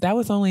 Okay, that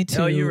was only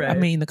 2. Oh, you're right. I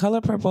mean, the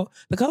color purple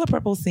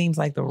seems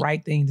like the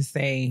right thing to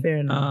say. Fair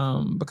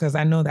enough. Because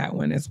I know that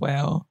one as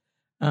well.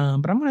 But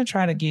I'm going to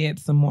try to get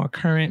some more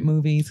current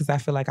movies because I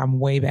feel like I'm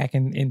way back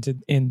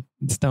in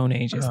Stone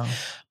Ages.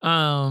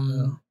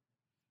 Wow.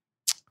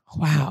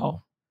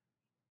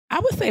 I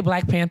would say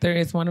Black Panther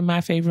is one of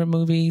my favorite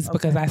movies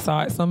because I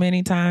saw it so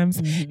many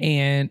times,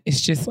 and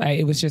it's just like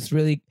it was just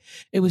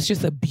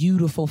a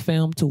beautiful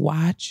film to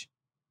watch.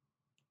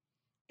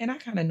 And I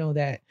kind of know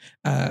that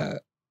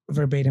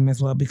verbatim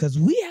as well because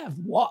we have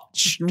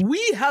watched from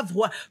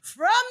the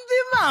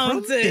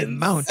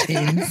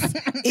mountains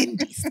in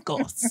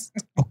disgust.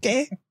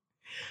 Okay.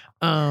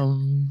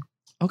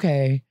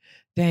 Okay.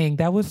 Dang,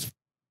 that was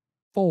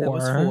 4. That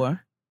was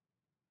 4.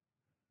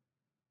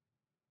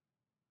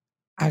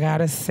 I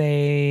gotta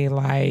say,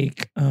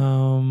 like,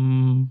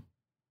 top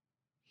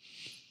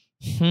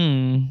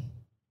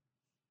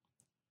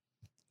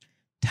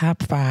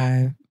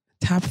 5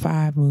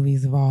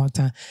 movies of all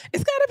time.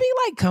 It's gotta be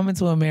like Coming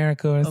to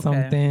America or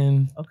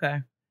something.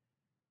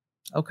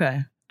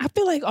 Okay. I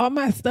feel like all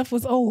my stuff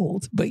was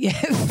old, but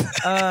yes.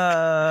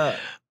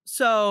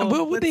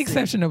 So, with the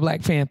exception of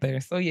Black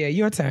Panther. So yeah,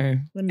 your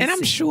turn.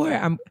 I'm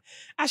sure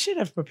I should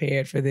have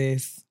prepared for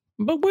this.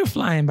 But we're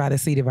flying by the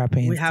seat of our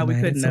pants. We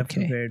couldn't have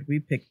prepared.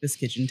 We picked this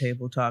kitchen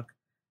table talk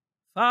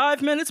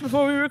 5 minutes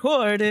before we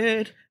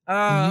recorded.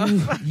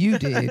 You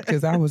did,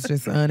 because I was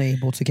just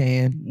unable to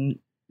can.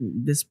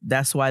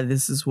 That's why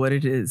this is what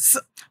it is.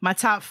 My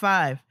top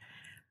 5.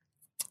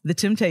 The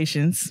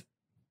Temptations.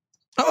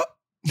 Oh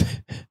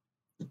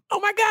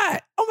my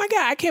God.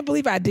 I can't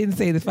believe I didn't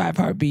say the 5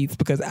 Heartbeats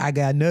because I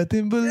got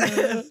nothing but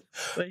love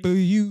for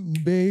you,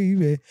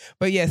 baby.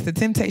 But yes, The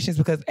Temptations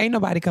because ain't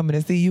nobody coming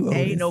to see you, Otis.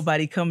 Ain't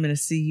nobody coming to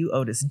see you,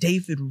 Otis.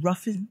 David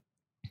Ruffin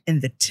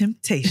and The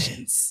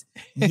Temptations.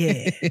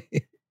 Yeah.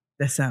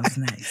 That sounds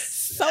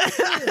nice. So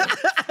good.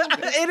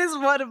 It is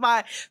one of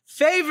my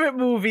favorite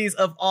movies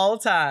of all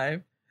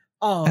time.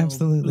 Oh,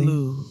 absolutely.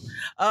 Blue.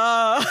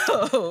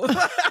 Oh.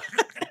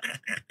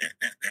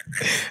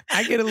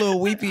 I get a little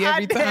weepy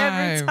every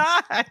time.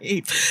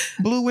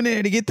 Blue went in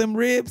there to get them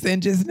ribs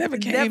and just never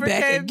came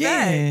back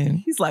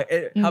again. He's like,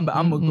 how about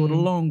I'm gonna go the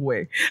long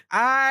way.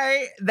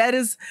 I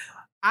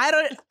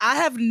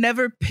have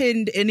never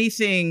pinned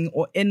anything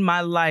in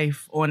my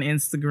life on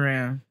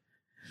Instagram,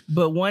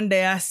 but one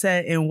day I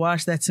sat and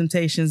watched that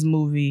Temptations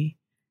movie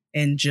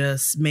and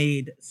just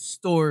made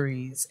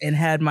stories and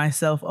had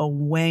myself a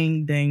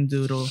wang dang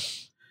doodle.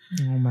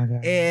 Oh my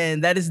God.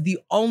 And that is the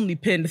only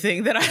pinned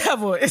thing that I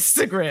have on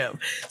Instagram.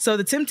 So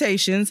The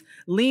Temptations,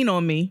 Lean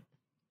on Me.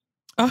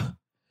 Oh.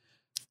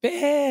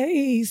 Fair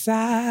East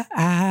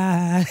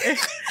Side.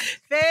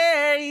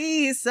 Fair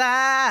East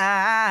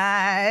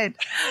Side.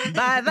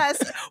 By that,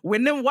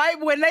 when they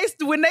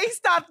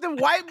stopped the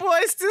white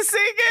boys to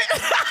sing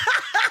it.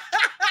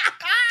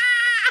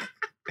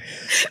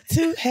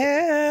 to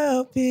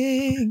help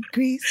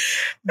increase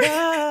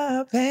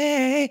the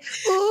pain.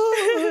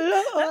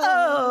 Ooh,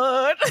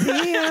 Lord.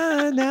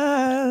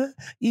 Rihanna.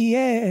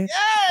 Yeah.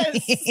 Yes.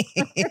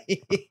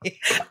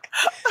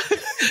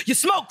 You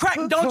smoke crack,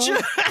 don't you?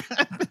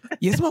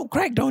 You smoke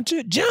crack, don't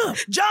you? Jump.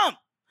 Jump.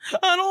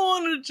 I don't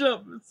want to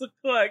jump. It's a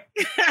crack.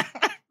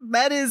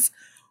 That is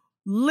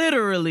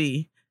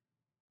literally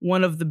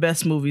one of the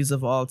best movies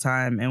of all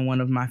time and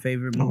one of my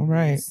favorite movies. All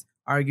right.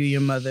 Argue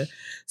Your Mother.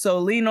 So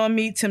Lean on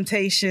Me,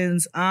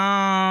 Temptations.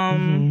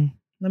 Let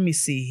me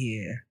see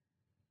here.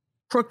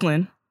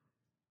 Crooklyn.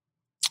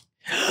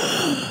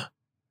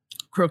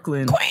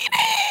 Queenie.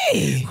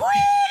 Queenie!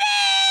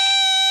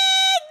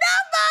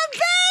 Not my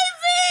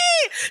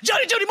baby!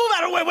 Jody, move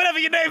out of the way, whatever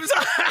your name is.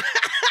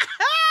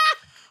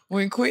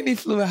 When Queenie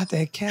flew out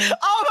that cat.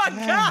 Oh my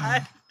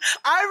God.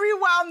 I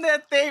rewound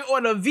that thing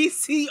on a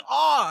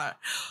VCR.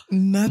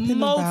 Nothing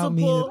about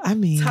me. I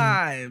mean,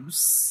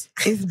 times.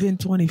 It's been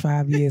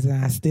 25 years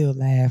and I still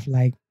laugh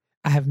like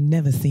I have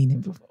never seen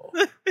it before.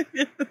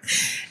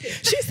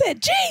 She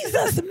said,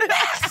 Jesus,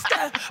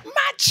 Master,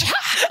 my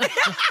child.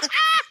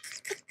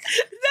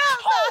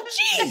 Oh,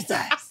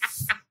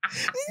 Jesus.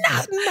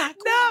 Not my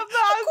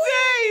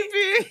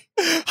baby.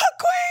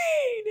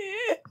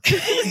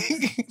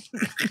 Queenie.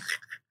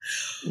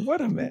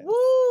 What a mess.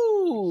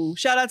 Woo.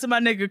 Shout out to my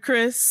nigga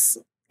Chris.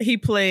 He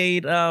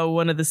played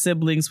one of the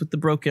siblings with the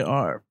broken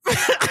arm.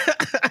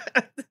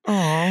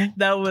 Aw,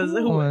 that was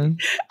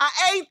I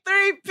ate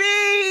 3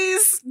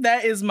 P's.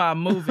 That is my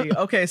movie.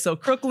 Okay, so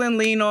Crooklyn,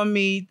 Lean on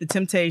Me, The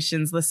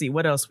Temptations. Let's see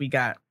what else we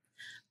got.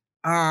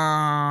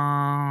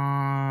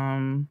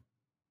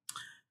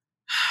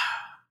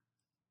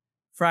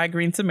 Fried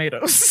green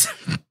tomatoes.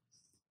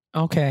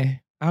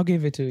 Okay, I'll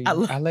give it to you.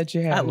 I'll let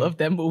you have it. I love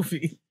that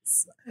movie.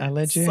 I'll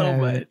let you so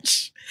have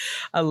much.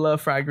 I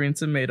love fried green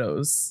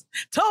tomatoes.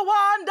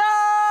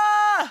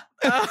 Tawanda!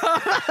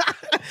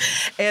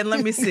 And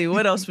let me see,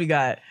 what else we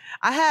got?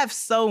 I have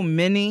so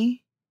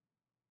many.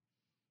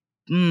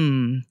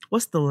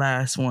 What's the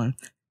last one?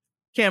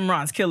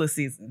 Cameron's Killer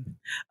Season.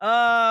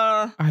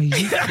 Are you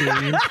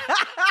serious?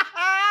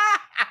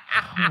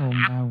 Oh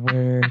my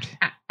word.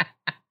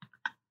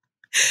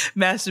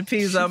 Master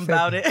P's, I'm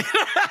about it.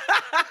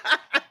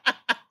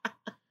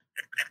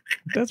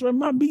 That's where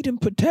my meat and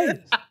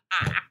potatoes.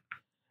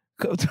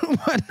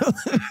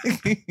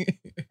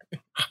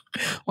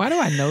 Why do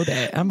I know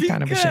that? I'm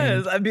kind of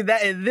ashamed. I mean,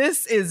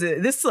 this is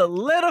it. This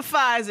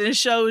solidifies and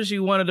shows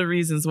you one of the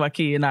reasons why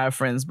Key and I are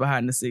friends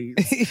behind the scenes.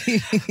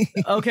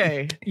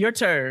 Okay, your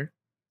turn.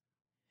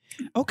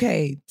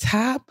 Okay,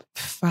 top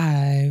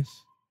 5.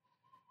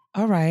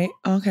 All right.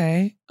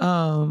 Okay.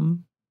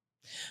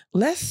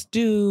 Let's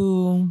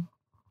do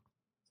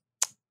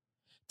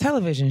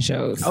television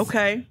shows.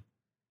 Okay.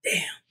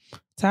 Damn.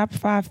 Top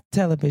 5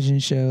 television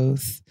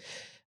shows.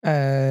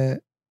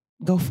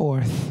 Go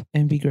forth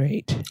and be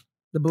great.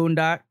 The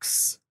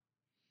Boondocks.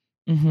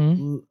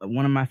 One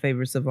of my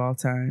favorites of all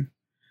time.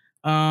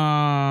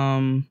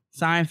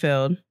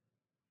 Seinfeld.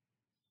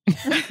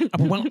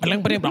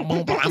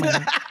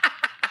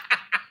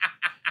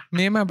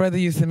 Me and my brother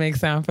used to make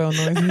Seinfeld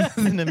noises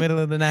in the middle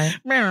of the night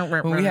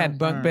when we had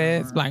bunk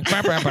beds. Like,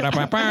 like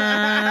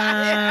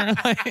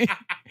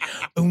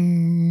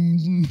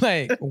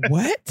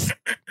what?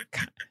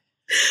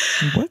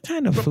 What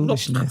kind of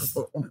foolishness?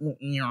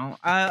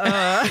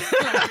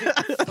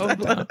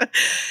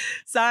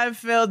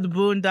 Seinfeld, The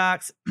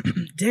Boondocks.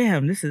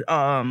 Damn, this is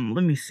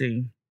let me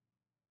see.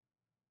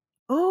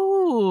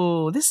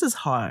 Oh, this is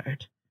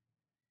hard.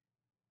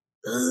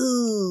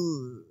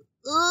 Ooh.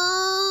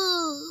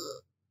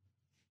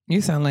 You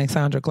sound like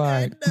Sandra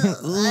Clark.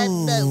 I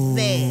know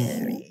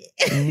very.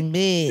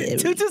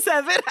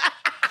 227.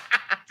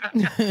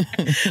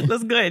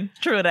 Let's go ahead and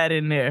throw that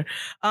in there.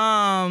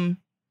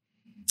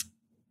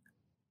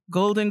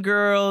 Golden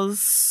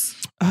Girls.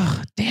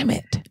 Oh, damn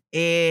it.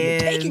 And you're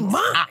taking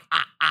mine.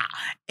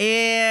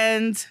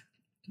 And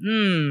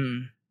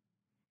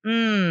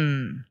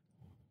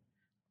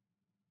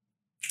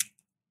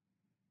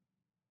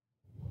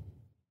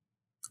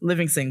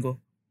Living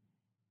Single.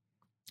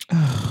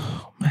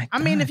 Oh my God. I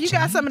mean, if you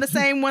got some of the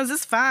same ones,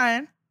 it's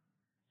fine.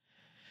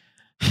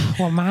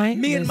 Well, mine.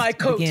 Me and my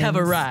coach have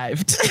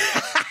arrived.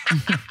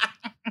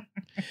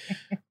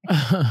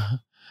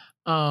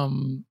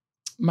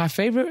 My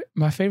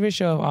favorite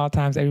show of all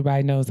times,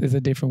 everybody knows, is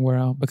A Different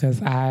World,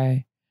 because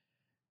I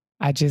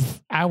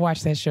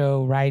watch that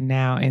show right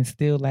now and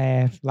still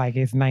laugh like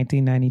it's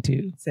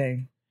 1992.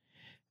 Same.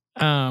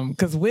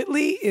 Because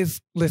Whitley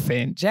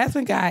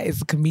Jasmine Guy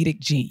is a comedic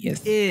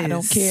genius. I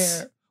don't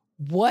care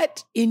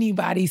what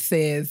anybody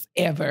says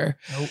ever.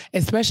 Nope.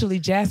 Especially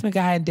Jasmine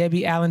Guy and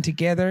Debbie Allen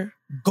together,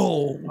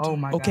 gold. Oh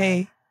my God.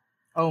 Okay?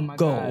 Oh my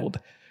gold.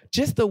 God.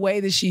 Just the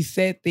way that she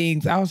said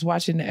things. I was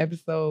watching the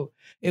episode.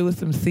 It was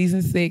from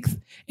season 6,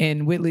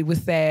 and Whitley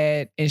was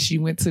sad, and she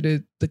went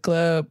to the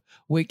club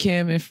with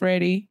Kim and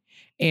Freddie,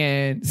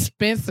 and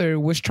Spencer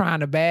was trying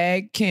to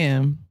bag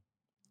Kim,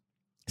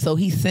 so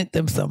he sent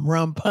them some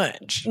rum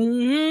punch.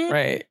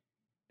 Right?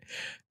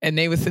 And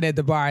they were sitting at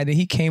the bar, and then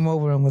he came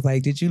over and was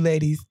like, "Did you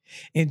ladies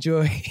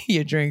enjoy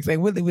your drinks?"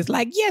 And Whitley was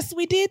like, "Yes,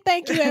 we did.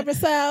 Thank you ever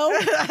so."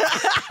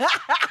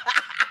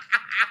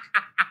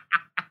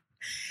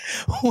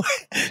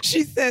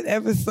 She said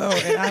ever so,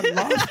 and I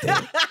lost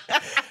it.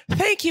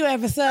 Thank you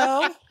ever so.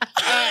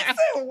 I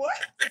said, what?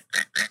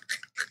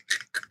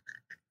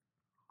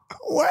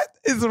 What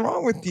is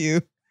wrong with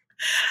you?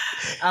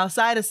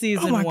 Outside of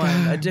season 1,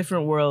 God. A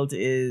Different World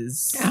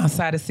is...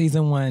 Outside of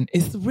season 1.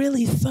 It's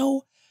really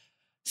so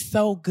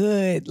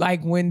good.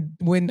 Like when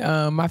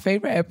my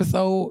favorite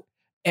episode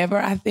ever,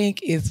 I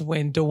think, is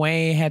when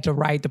Dwayne had to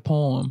write the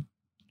poem.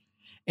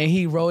 And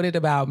he wrote it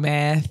about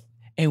math,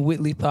 and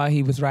Whitley thought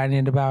he was writing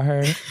it about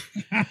her.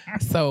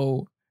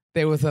 So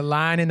there was a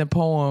line in the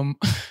poem.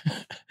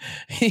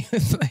 He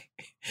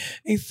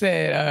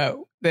said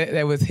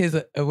that was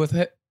his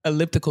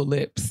elliptical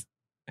lips.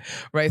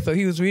 Right, so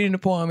he was reading the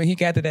poem and he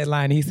got to that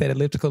line and he said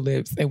elliptical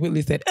lips, and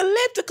Whitley said,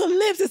 "Elliptical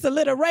lips is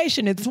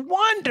alliteration. It's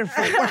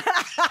wonderful."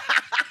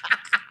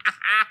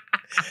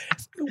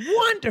 It's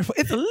wonderful.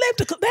 It's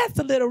elliptical. That's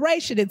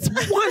alliteration. It's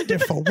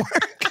wonderful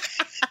work.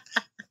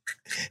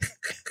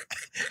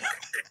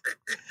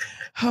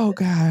 Oh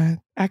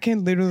God, I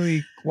can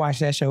literally watch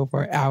that show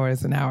for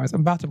hours and hours.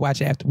 I'm about to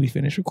watch it after we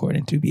finish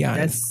recording, to be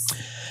honest.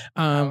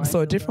 So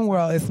A Different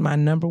World is my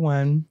number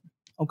 1.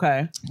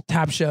 Okay.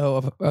 Top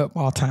show of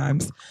all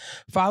times.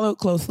 Followed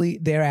closely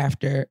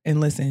thereafter.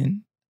 And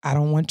listen, I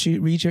don't want you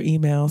to read your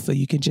email, so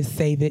you can just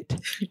save it.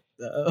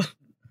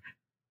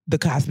 The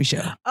Cosby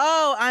Show.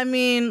 Oh, I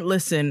mean,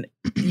 listen,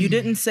 you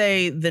didn't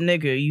say the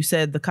nigger. You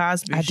said the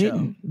Cosby Show. I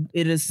didn't.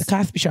 It is the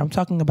Cosby Show. I'm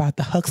talking about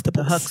the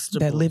Huxtables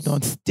that lived on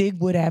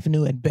Stigwood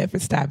Avenue in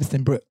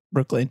Bedford-Stuyvesant,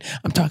 Brooklyn.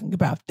 I'm talking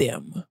about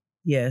them.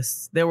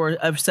 Yes. There were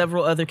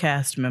several other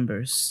cast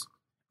members.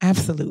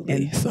 Absolutely.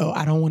 And so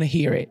I don't want to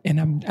hear it.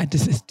 And I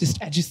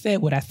just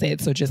said what I said.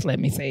 So just let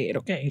me say it.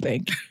 Okay.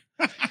 Thank you.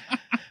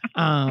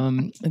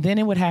 Then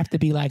it would have to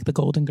be like the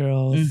Golden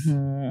Girls.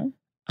 Mm-hmm.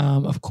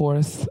 Of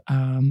course,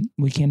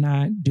 we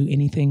cannot do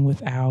anything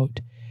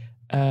without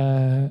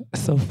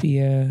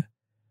Sophia,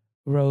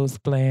 Rose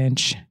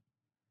Blanche,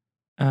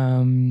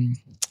 and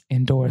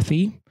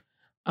Dorothy.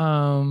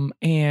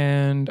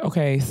 And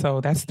okay,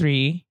 so that's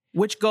 3.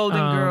 Which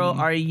Golden Girl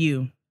are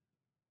you?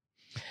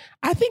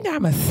 I think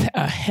I'm a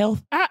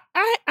health.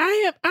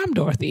 I'm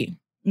Dorothy.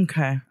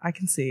 Okay, I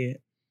can see it.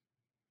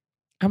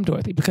 I'm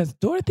Dorothy because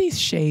Dorothy's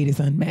shade is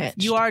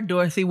unmatched. You are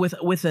Dorothy with a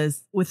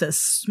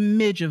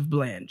smidge of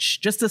Blanche,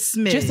 just a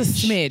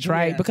smidge,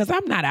 right? Yeah. Because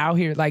I'm not out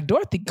here like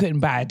Dorothy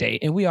couldn't buy a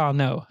date, and we all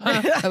know.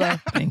 Hello,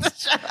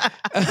 thanks.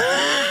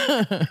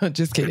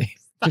 Just kidding.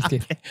 Just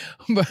kidding.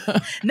 But,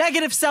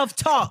 negative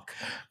self-talk.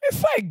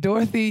 It's like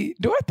Dorothy.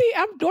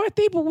 I'm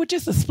Dorothy, but with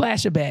just a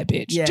splash of bad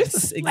bitch. Yes, just a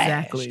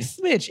splash, exactly.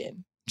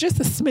 Smidgen. Just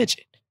a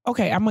smidgen.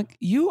 Okay,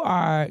 you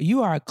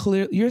are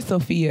clear. You're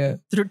Sophia.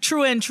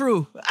 True and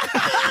true.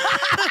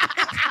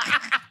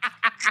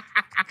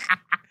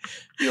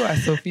 You are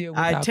Sophia.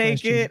 I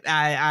take question. It.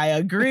 I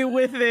agree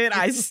with it.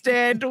 I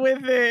stand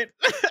with it.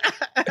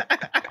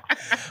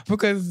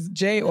 Because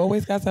Jay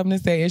always got something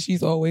to say, and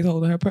she's always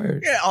holding her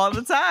purse. Yeah, all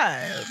the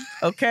time.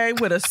 Okay,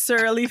 with a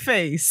surly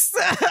face.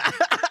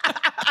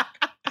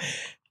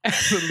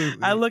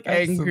 Absolutely. I look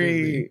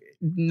angry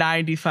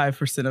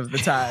 95% of the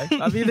time.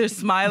 I'm either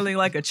smiling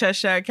like a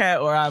Cheshire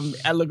cat or I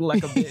look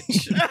like a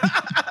bitch.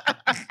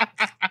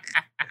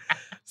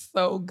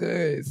 So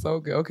good. So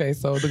good. Okay,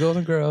 so the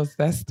Golden Girls,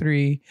 that's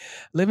 3.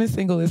 Living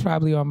Single is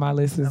probably on my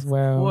list as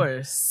well. Of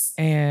course.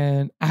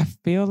 And I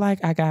feel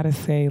like I gotta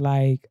say,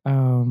 like,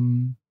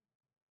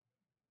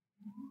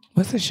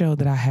 what's a show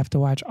that I have to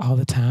watch all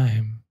the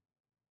time?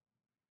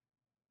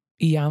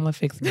 Iyanla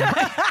Fix Me.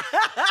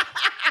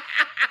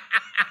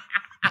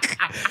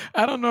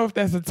 I don't know if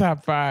that's a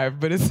top 5,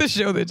 but it's a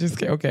show that just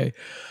came. Okay.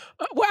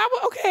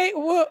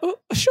 Well,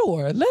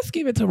 sure. Let's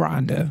give it to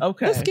Rhonda.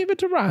 Okay. Let's give it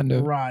to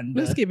Rhonda.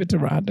 Let's give it to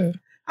Rhonda.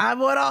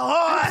 I'm on a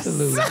horse.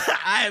 Absolutely.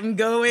 I'm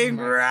going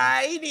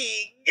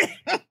riding.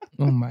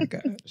 Oh my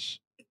gosh.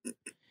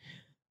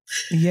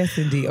 Yes,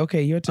 indeed.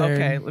 Okay, your turn.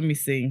 Okay, let me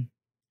see.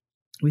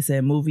 We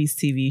said movies,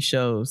 TV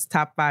shows,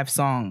 top 5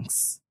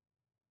 songs.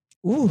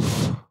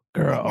 Oof,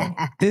 girl.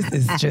 This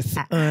is just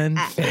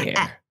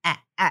unfair.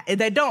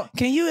 They don't.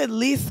 Can you at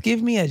least give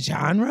me a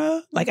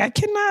genre? Like, I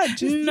cannot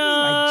just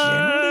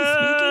generally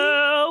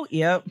speaking.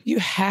 Yep. You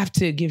have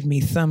to give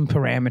me some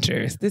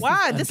parameters.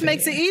 Why? This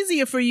makes it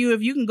easier for you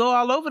if you can go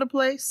all over the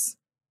place.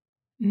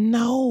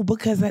 No,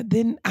 because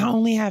then I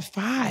only have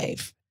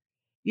 5.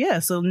 Yeah,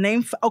 so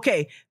name...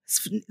 Okay,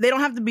 they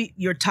don't have to be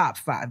your top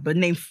 5, but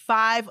name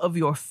 5 of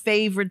your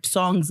favorite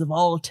songs of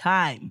all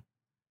time.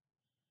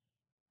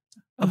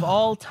 Of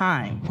all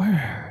time.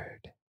 Word.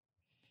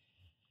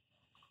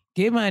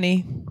 Get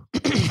Money.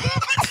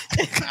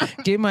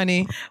 Get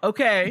Money.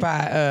 Okay.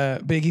 By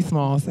Biggie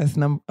Smalls. That's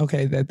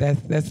okay.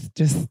 That's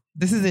just,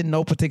 this is in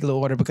no particular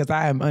order because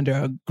I am under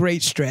a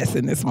great stress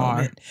in this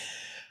moment.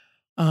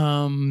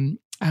 I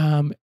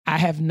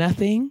Have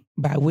Nothing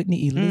by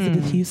Whitney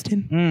Elizabeth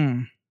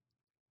Houston.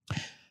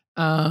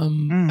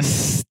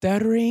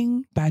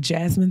 Stuttering by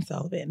Jasmine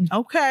Sullivan.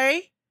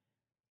 Okay.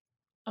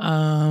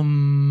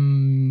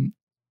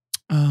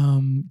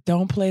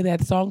 Don't Play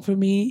That Song for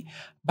Me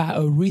by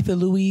Aretha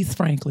Louise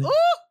Franklin.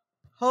 Ooh,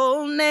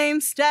 whole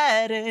name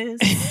status.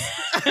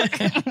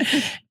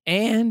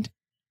 and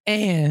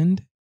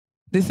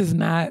this is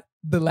not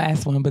the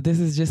last one, but this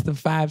is just the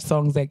 5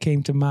 songs that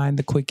came to mind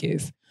the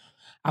quickest.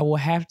 I will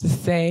have to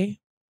say,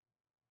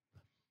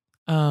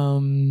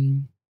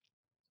 man,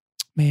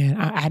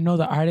 I know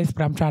the artist,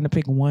 but I'm trying to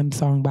pick one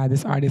song by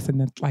this artist,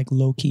 and it's like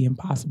low-key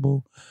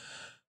impossible.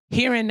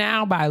 Here and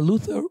Now by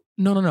Luther.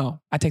 No.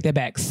 I take that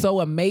back.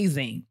 So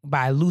Amazing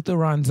by Luther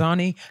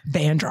Ronzani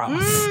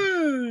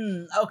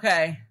Vandross.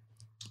 Okay.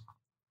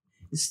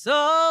 It's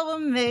so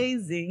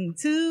amazing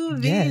to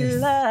be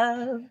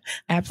loved.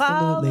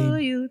 Absolutely. Follow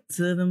you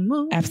to the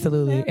moon.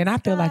 Absolutely. And I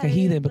feel like a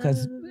heathen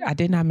because I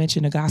did not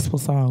mention a gospel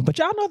song. But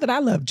y'all know that I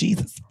love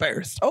Jesus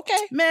first.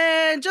 Okay.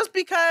 Man, just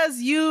because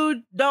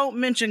you don't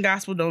mention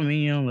gospel don't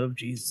mean you don't love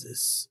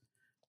Jesus.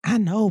 I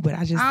know, but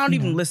I don't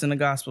even listen to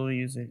gospel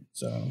music,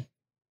 so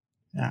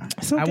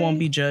okay. I won't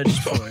be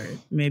judged for it.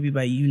 Maybe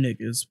by you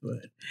niggas,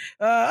 but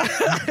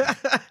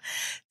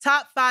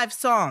top 5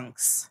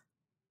 songs.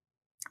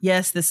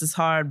 Yes, this is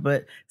hard,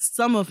 but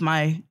some of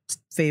my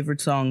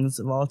favorite songs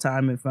of all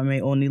time, if I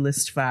may only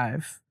list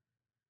 5.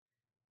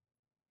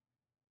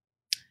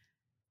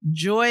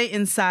 Joy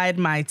Inside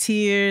My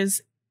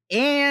Tears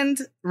and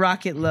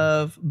Rocket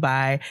Love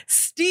by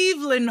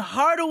Stevlin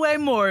Hardaway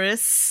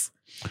Morris.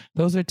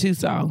 Those are 2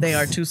 songs. They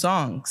are 2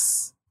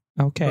 songs.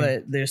 Okay.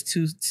 But there's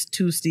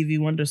two Stevie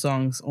Wonder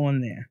songs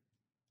on there.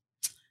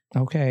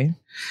 Okay.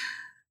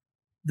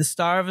 The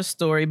Star of a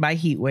Story by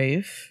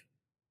Heatwave.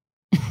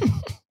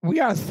 We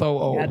are so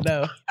old. I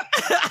know.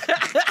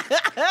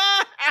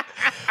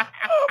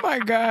 Oh my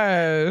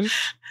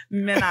gosh.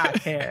 Men I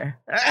care.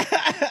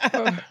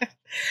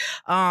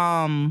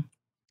 Oh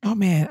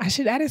man, I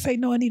didn't say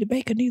no Anita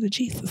Baker, neither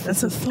Jesus.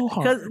 This is so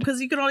hard. Because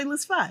you can only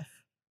list 5.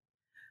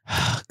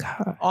 Oh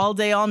God. All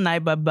Day, All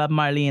Night by Bob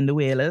Marley and the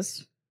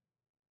Wailers.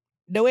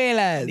 The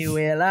Wailers. The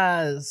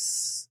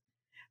Wailers.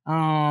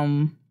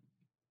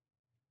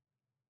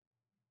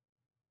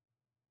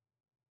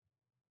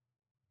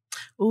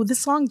 Oh, this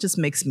song just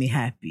makes me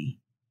happy.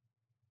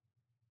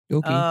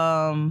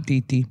 Okay.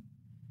 TT.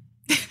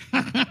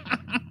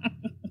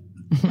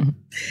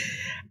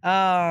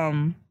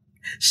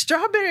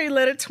 Strawberry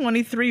Letter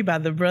 23 by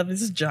the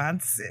Brothers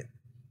Johnson.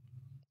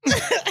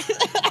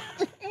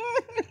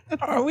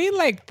 Are we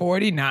like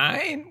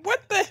 49?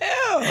 What the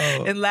hell?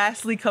 And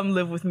lastly, Come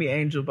Live With Me,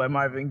 Angel by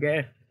Marvin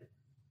Gaye.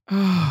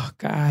 Oh,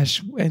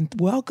 gosh. And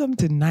welcome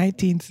to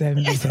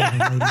 1977, ladies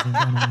and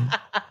gentlemen.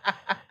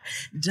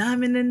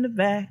 Diamond in the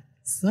back,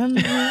 sun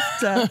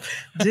rooftop,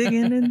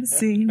 digging in the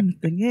scene,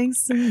 the gang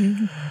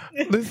singing.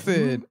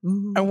 Listen,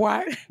 and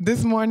why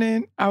this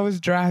morning I was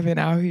driving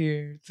out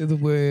here to the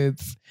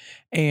woods,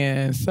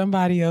 and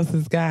somebody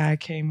else's guy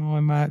came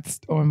on my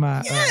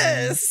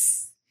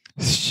yes.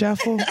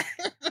 Shuffle.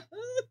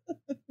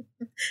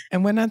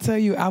 And when I tell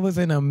you I was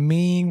in a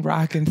mean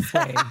rockin'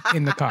 sway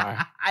in the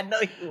car. I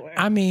know you were.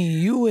 I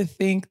mean, you would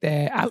think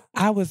that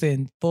I was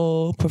in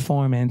full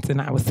performance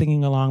and I was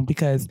singing along,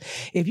 because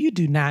if you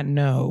do not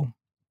know,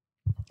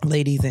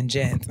 ladies and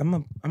gents,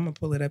 I'm gonna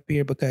pull it up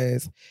here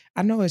because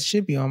I know it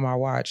should be on my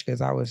watch because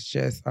I was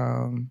just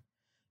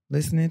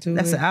listening to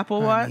That's it. an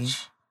Apple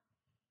Watch?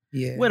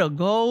 Yeah. With a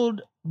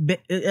gold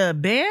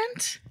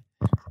band?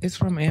 It's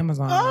from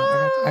Amazon.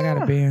 Oh. I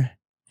got a band.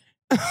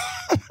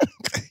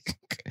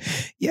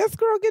 Yes,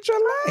 girl, get your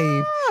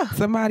life.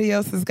 Somebody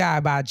Else's Guy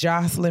by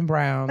Jocelyn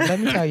Brown.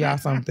 Let me tell y'all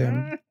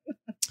something.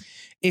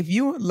 If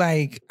you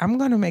like, I'm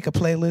going to make a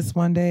playlist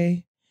one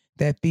day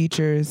that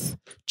features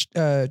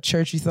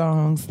churchy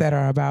songs that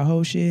are about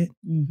whole shit.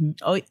 Mm-hmm.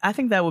 Oh, I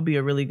think that would be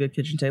a really good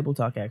kitchen table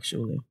talk,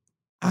 actually.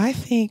 I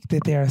think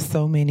that there are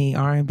so many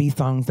R&B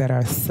songs that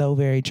are so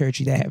very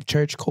churchy, that have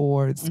church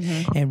chords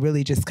and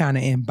really just kind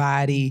of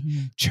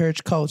embody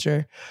church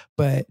culture.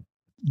 But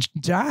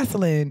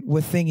Jocelyn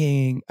was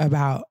singing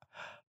about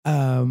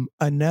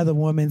another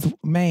woman's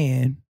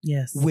man,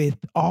 yes, with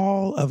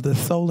all of the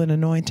soul and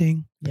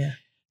anointing. Yeah.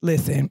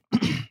 Listen,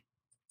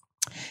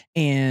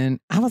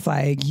 and I was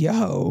like,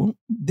 yo,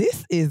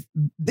 this right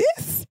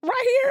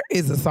here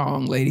is a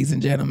song, ladies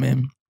and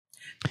gentlemen.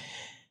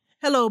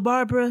 Hello,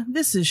 Barbara.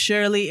 This is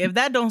Shirley. If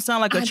that don't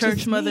sound like a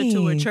church mother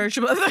to a church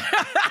mother.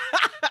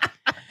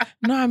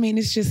 No, I mean,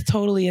 it's just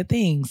totally a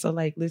thing. So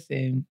like,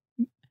 listen,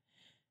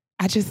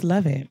 I just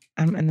love it.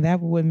 And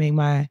that would make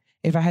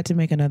if I had to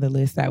make another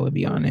list, that would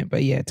be on it.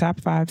 But yeah, top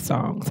 5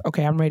 songs.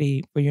 Okay, I'm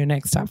ready for your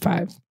next top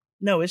 5.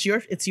 No, it's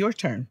your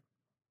turn.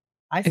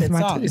 I said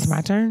songs. It's my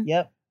turn?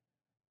 Yep.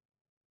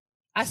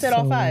 I said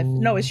all 5.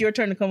 No, it's your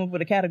turn to come up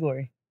with a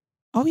category.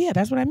 Oh yeah,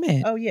 that's what I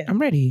meant. Oh yeah. I'm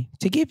ready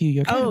to give you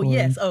your category. Oh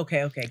yes.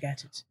 Okay,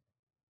 got it.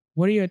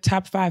 What are your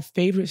top 5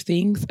 favorite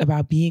things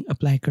about being a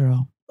Black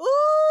girl?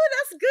 Ooh,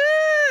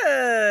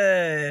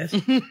 that's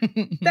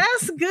good.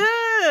 That's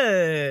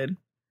good.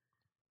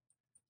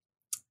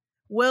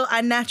 Well,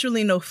 I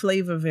naturally know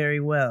flavor very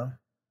well.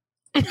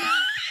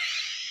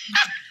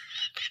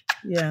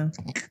 Yeah.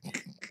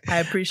 I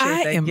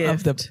appreciate that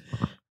gift.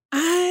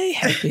 I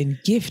have been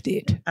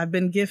gifted. I've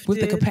been gifted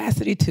with the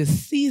capacity to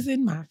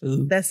season my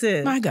food. That's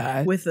it. My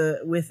God. I've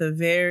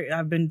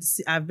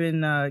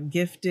been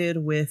gifted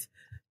with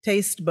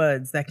taste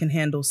buds that can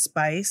handle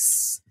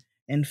spice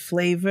and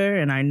flavor,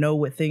 and I know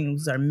what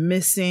things are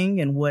missing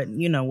and what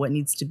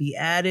needs to be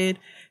added.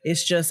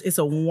 It's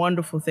a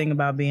wonderful thing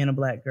about being a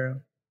Black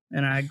girl,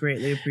 and I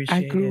greatly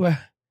appreciate it.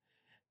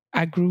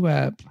 I grew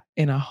up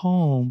in a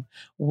home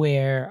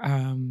where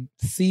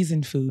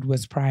seasoned food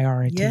was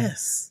priority.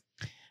 Yes.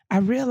 I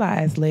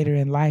realized later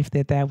in life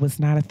that was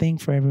not a thing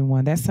for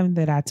everyone. That's something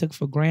that I took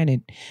for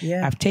granted.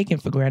 Yeah. I've taken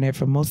for granted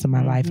for most of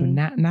my life, and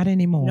not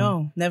anymore.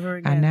 No, never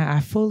again. I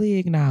fully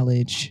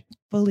acknowledge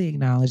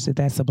that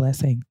that's a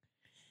blessing.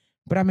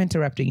 But I'm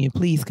interrupting you.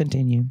 Please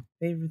continue.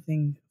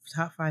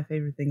 Top 5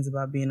 favorite things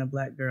about being a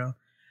Black girl.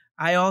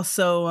 I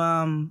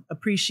also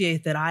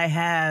appreciate that I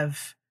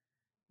have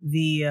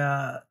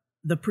the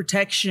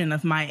protection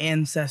of my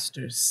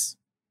ancestors,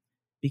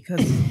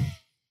 because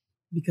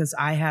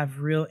I have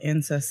real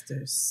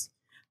ancestors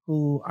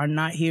who are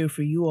not here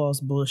for you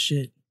all's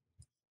bullshit,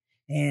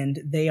 and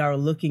they are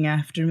looking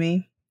after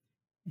me,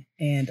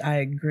 and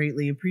I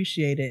greatly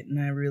appreciate it,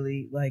 and I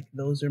really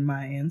those are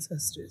my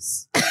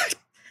ancestors.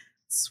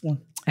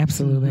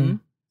 Absolutely. Mm-hmm.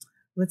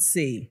 Let's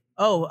see.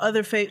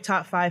 Other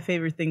top 5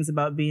 favorite things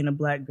about being a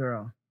Black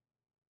girl.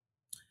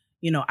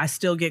 I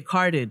still get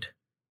carded.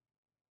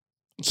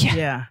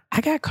 Yeah. I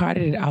got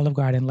carded at Olive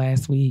Garden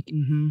last week.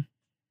 Mm-hmm.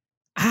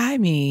 I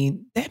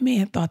mean, that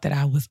man thought that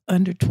I was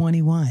under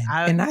 21.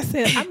 And I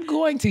said, I'm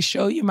going to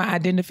show you my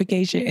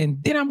identification,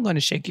 and then I'm going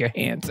to shake your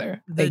hand,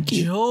 sir. The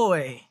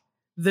joy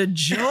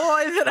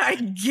that I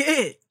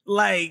get,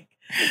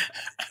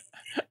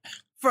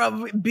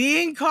 from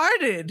being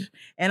carded.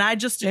 And I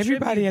just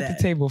everybody at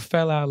the table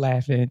fell out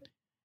laughing.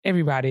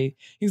 Everybody.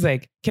 He's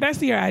like, can I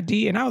see your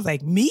ID? And I was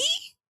like, me?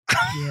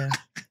 Yeah.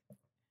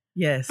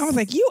 Yes. I was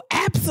like, you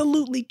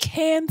absolutely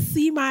can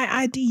see my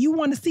ID. You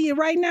want to see it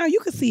right now? You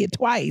can see it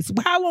twice.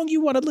 How long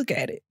you want to look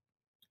at it?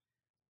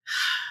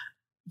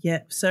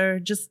 Yeah, sir.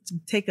 Just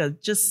take a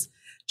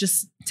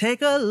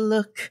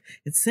look.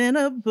 It's in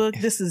a book.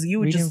 This is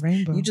you.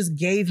 You just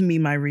gave me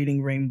my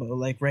reading rainbow.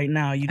 Right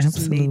now, you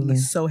just made me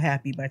so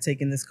happy by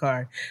taking this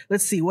card.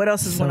 Let's see. What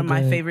else is one of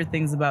my favorite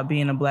things about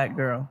being a Black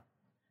girl?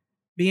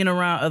 Being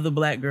around other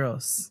Black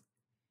girls.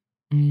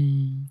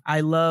 I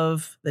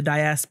love the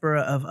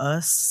diaspora of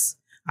us.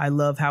 I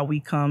love how we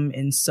come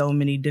in so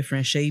many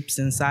different shapes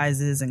and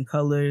sizes and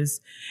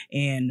colors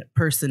and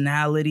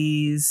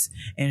personalities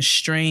and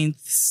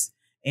strengths,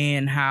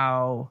 and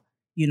how,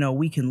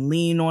 we can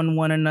lean on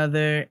one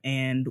another,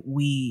 and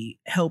we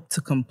help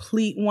to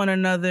complete one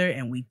another,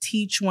 and we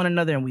teach one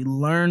another, and we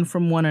learn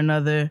from one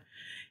another.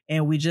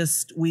 And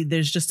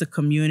there's just a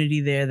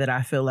community there that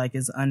I feel like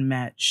is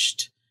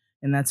unmatched.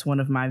 And that's one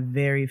of my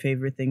very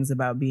favorite things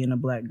about being a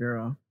Black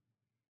girl,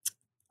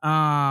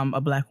 a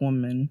Black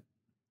woman.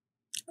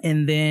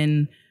 And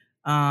then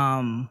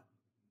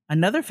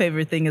another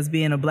favorite thing is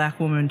being a Black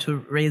woman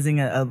to raising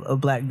a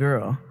Black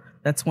girl.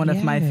 That's one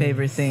of my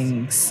favorite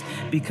things,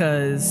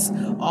 because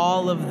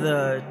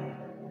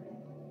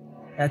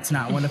that's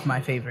not one of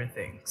my favorite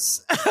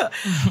things.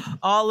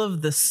 All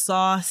of the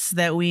sauce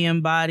that we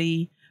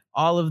embody,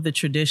 all of the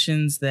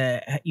traditions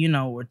that,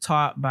 were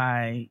taught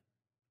by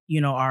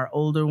our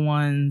older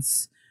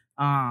ones,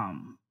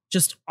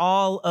 just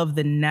all of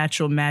the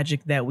natural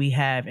magic that we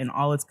have in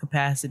all its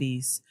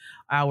capacities,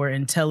 our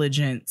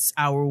intelligence,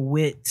 our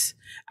wit,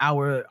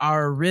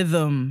 our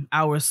rhythm,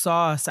 our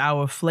sauce,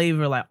 our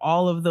flavor,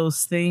 all of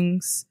those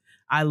things.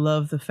 I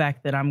love the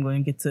fact that I'm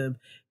going to get to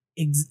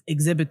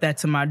exhibit that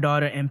to my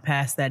daughter and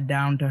pass that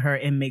down to her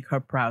and make her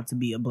proud to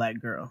be a Black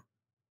girl.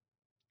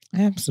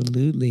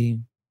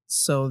 Absolutely.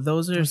 So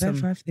those are some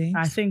 5 things?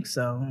 I think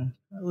so.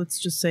 Let's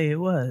just say it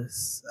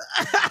was.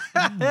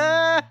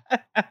 I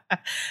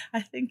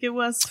think it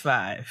was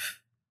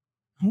 5.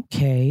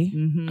 Okay.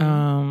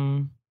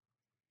 Mm-hmm.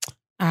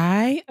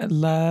 I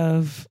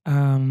love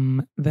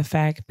the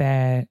fact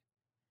that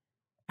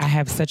I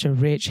have such a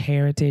rich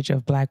heritage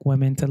of Black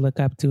women to look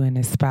up to and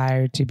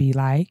aspire to be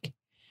like.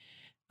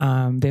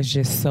 There's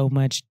just so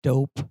much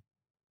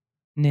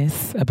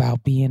dopeness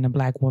about being a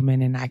Black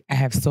woman, and I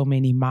have so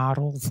many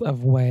models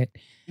of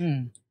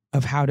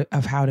of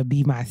how to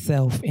be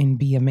myself and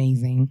be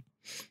amazing.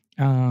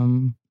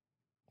 And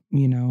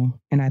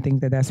I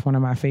think that that's one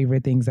of my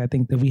favorite things. I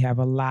think that we have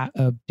a lot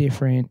of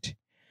different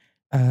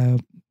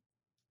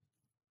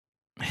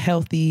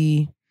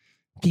healthy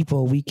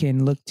people we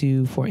can look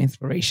to for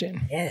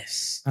inspiration.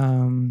 Yes.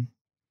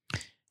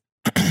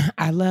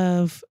 I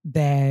love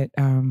that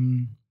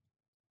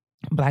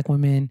Black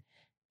women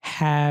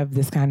have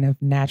this kind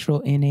of natural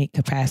innate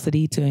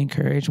capacity to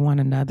encourage one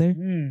another.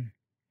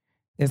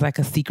 There's like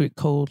a secret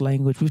code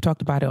language. We've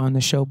talked about it on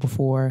the show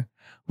before.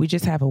 We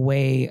just have a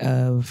way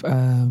of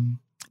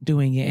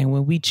doing it. And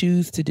when we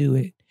choose to do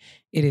it,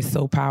 it is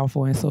so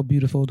powerful and so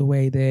beautiful, the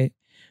way that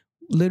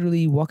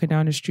literally walking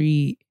down the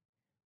street,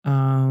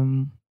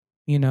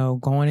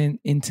 going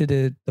into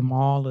the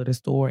mall or the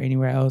store or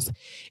anywhere else,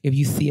 if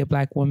you see a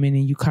Black woman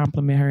and you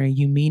compliment her and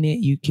you mean it,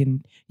 you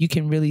can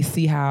really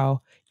see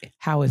how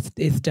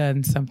it's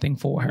done something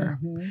for her.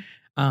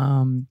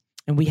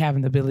 And we have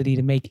an ability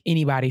to make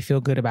anybody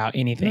feel good about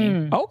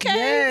anything.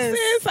 Okay,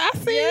 sis, I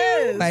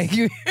see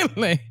you.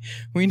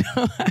 We know.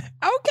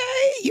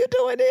 Okay, you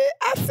doing it.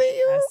 I see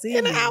you.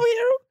 Out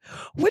here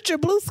with your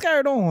blue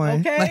skirt on.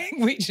 Okay,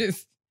 we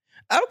just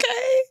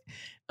okay.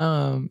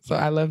 So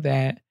I love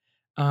that.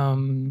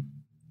 And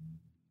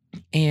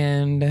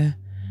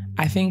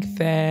I think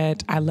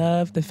that I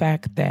love the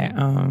fact that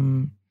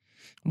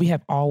we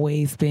have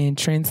always been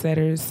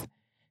trendsetters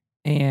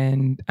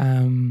and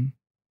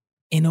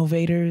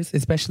innovators,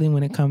 especially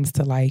when it comes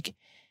to like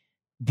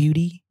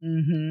beauty.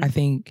 I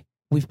think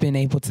we've been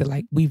able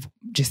to we've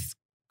just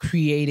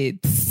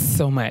created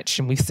so much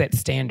and we've set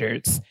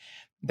standards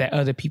that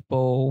other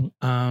people,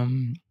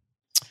 I'll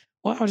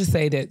just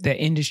say that the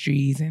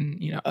industries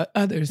and,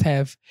 others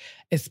have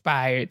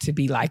aspired to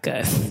be like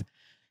us.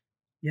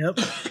 Yep.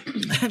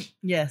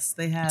 Yes,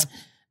 they have.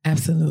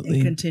 Absolutely.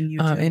 And continue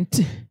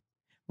to.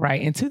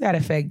 Right. And to that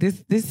effect,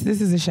 this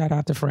is a shout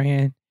out to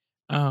Fran.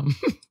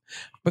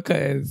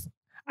 Because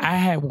I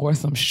had wore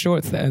some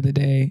shorts the other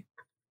day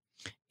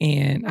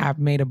and I've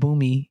made a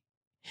boomie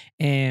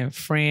and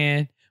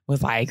Fran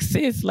was like,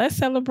 sis, let's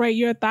celebrate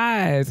your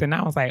thighs. And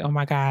I was like, oh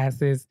my God,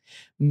 sis,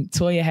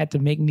 Toya had to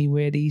make me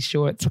wear these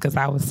shorts because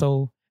I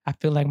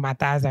feel like my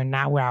thighs are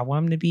not where I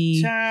want them to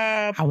be.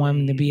 I want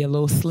them to be a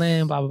little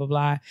slim, blah, blah,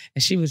 blah.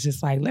 And she was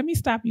just like, let me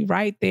stop you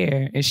right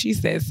there. And she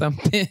said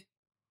something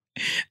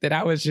that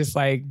I was just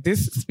like,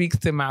 this speaks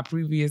to my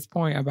previous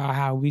point about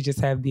how we just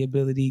have the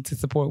ability to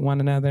support one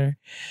another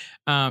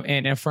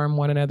and affirm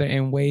one another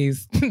in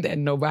ways that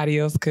nobody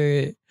else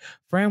could.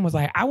 Fran was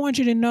like, I want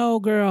you to know,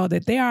 girl,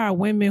 that there are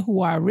women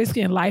who are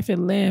risking life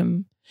and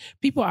limb.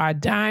 People are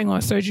dying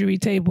on surgery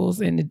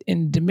tables in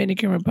the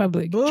Dominican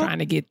Republic trying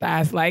to get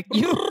thighs like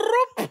you.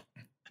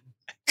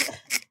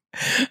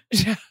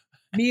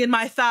 Me and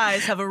my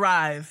thighs have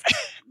arrived.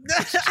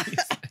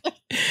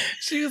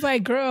 She was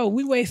like, girl,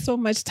 we waste so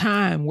much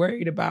time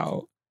worried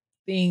about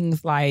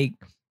things like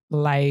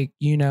cellulite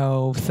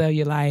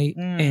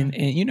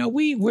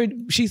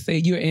and she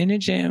said, you're in the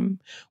gym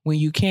when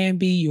you can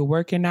be, you're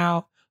working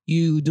out,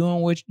 you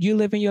doing what you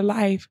living your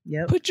life.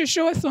 Yep. Put your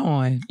shorts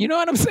on. You know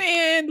what I'm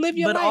saying? Live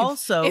your life. But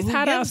also, it's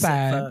hot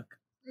outside.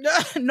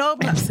 No,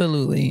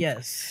 absolutely.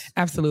 Yes.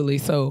 Absolutely.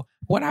 So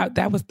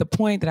that was the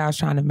point that I was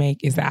trying to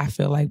make is that I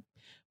feel like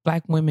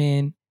Black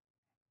women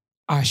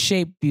are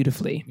shaped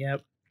beautifully.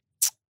 Yep.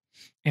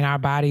 And our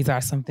bodies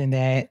are something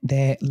that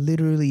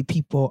literally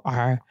people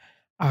are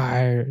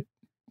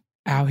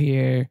out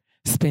here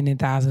spending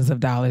thousands of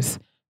dollars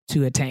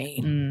to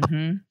attain.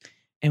 Mm-hmm.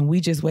 And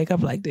we just wake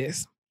up like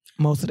this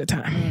most of the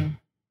time.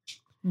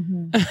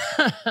 Mm-hmm.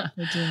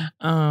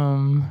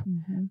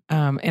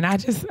 And I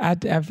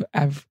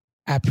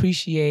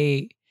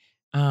appreciate,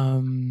 I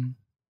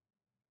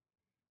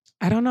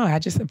don't know, I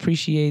just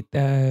appreciate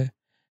the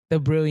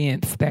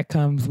brilliance that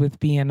comes with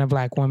being a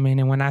Black woman.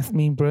 And when I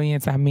mean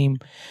brilliance, I mean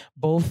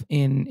both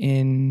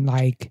in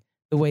like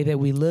the way that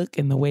we look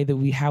and the way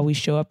that how we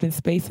show up in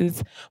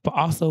spaces, but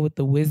also with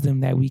the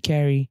wisdom that we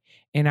carry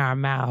in our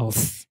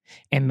mouths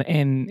and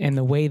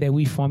the way that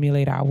we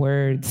formulate our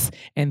words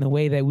and the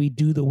way that we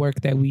do the work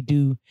that we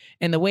do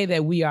and the way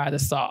that we are the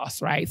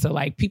sauce, right? So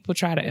like people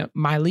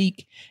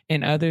Myleik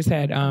and others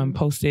had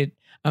posted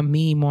a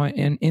meme on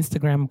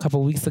Instagram a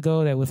couple of weeks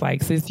ago that was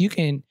like, sis, you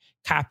can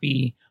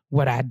copy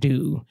what I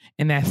do,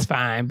 and that's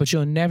fine. But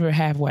you'll never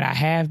have what I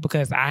have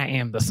because I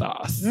am the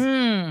sauce.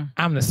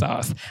 I'm the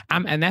sauce.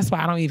 And that's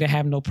why I don't even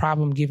have no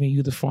problem giving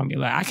you the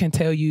formula. I can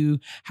tell you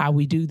how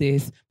we do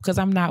this because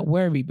I'm not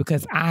worried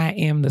because I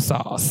am the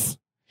sauce.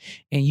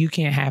 And you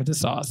can't have the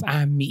sauce.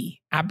 I'm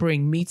me. I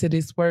bring me to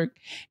this work,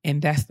 and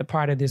that's the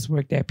part of this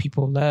work that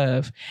people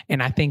love.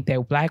 And I think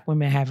that Black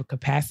women have a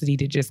capacity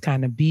to just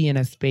kind of be in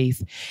a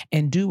space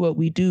and do what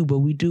we do, but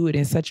we do it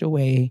in such a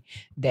way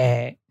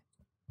that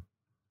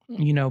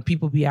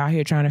people be out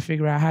here trying to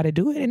figure out how to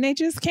do it and they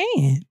just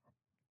can't.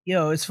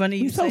 Yo, it's funny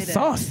you say that. So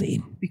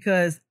saucy.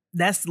 Because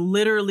that's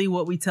literally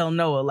what we tell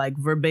Noah, like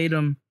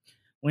verbatim,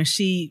 when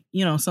she,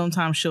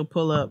 sometimes she'll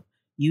pull up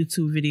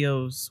YouTube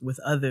videos with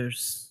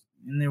others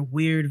and they're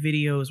weird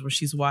videos where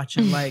she's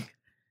watching like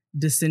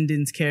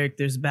Descendants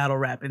characters battle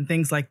rap and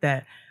things like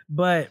that.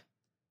 But,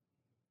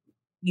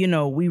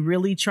 we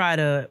really try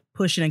to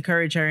push and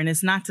encourage her. And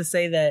it's not to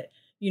say that,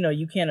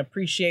 you can't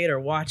appreciate or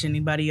watch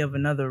anybody of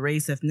another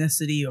race,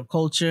 ethnicity, or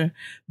culture.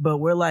 But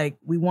we're like,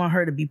 we want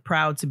her to be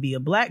proud to be a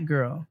Black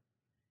girl.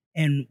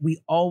 And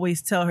we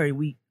always tell her,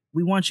 we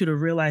want you to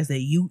realize that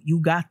you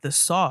got the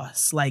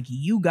sauce. Like,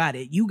 you got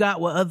it. You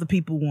got what other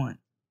people want.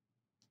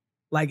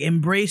 Like,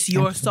 embrace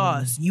your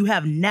sauce. You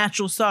have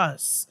natural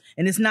sauce.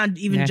 And it's not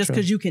even just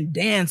because you can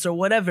dance or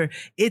whatever.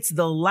 It's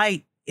the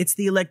light. It's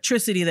the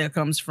electricity that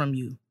comes from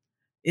you.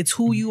 It's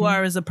who you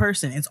are as a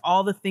person. It's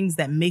all the things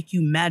that make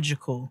you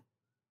magical.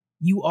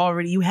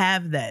 You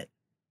have that.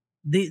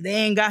 They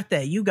ain't got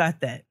that. You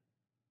got that.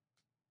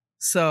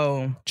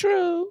 So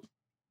true.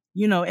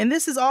 And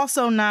this is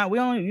also not,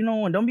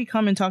 don't be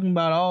coming talking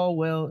about, oh,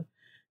 well,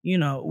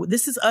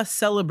 this is us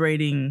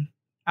celebrating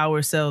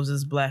ourselves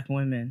as Black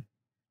women,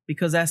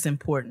 because that's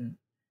important.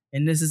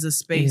 And this is a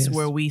space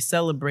where we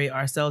celebrate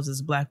ourselves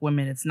as Black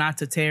women. It's not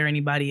to tear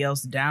anybody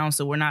else down.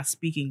 So we're not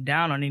speaking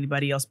down on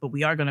anybody else, but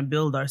we are going to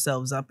build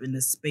ourselves up in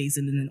this space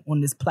and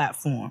on this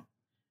platform.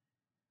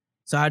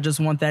 So I just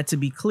want that to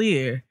be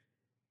clear.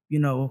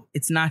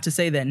 It's not to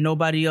say that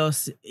nobody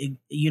else,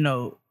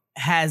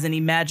 has any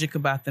magic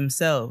about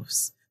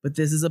themselves, but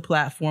this is a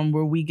platform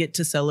where we get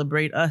to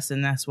celebrate us,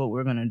 and that's what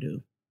we're going to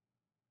do.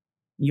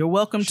 You're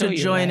welcome to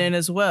join in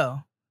as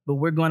well, but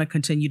we're going to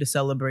continue to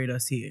celebrate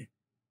us here.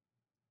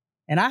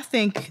 And I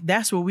think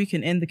that's where we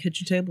can end the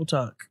kitchen table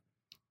talk.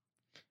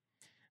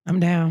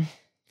 I'm down.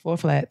 4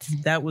 flats.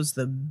 That was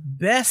the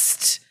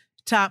best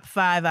top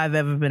 5 I've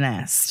ever been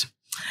asked.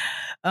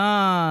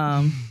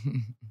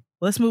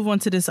 Let's move on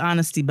to this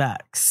honesty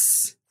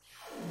box.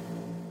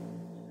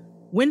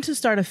 When to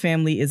start a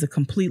family is a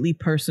completely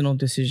personal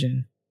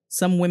decision.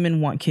 Some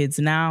women want kids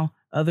now,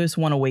 others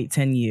want to wait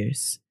 10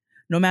 years.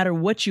 No matter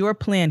what your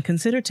plan,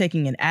 consider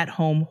taking an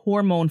at-home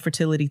hormone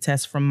fertility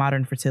test from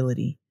Modern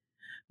Fertility.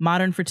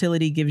 Modern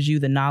Fertility gives you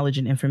the knowledge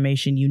and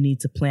information you need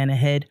to plan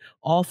ahead,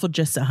 all for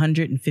just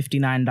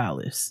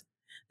 $159.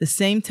 The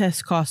same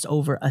test costs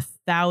over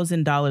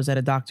 $1,000 at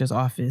a doctor's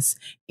office,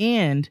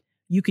 and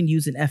you can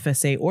use an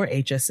FSA or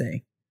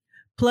HSA.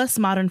 Plus,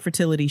 Modern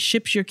Fertility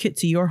ships your kit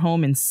to your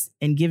home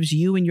and gives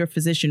you and your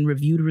physician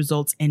reviewed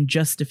results in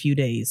just a few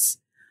days.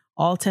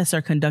 All tests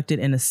are conducted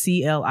in a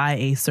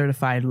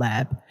CLIA-certified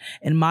lab,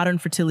 and Modern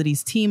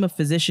Fertility's team of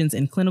physicians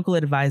and clinical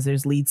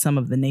advisors lead some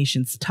of the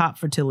nation's top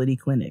fertility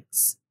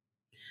clinics.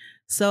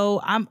 So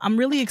I'm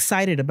really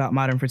excited about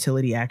Modern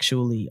Fertility,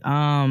 actually.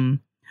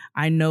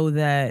 I know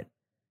that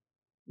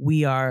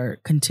we are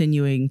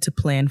continuing to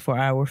plan for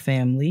our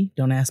family.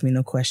 Don't ask me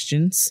no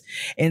questions.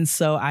 And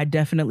so I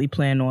definitely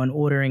plan on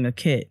ordering a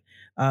kit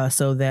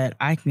so that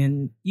I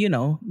can,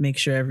 make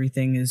sure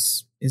everything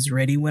is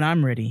ready when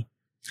I'm ready.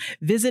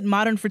 Visit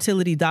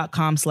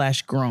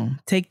modernfertility.com/grown.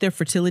 Take their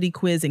fertility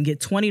quiz and get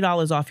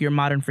 $20 off your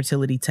Modern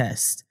Fertility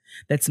test.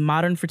 That's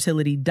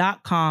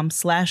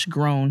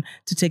modernfertility.com/grown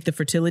to take the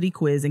fertility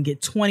quiz and get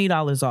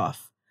 $20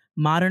 off.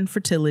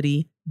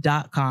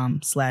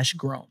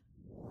 modernfertility.com/grown.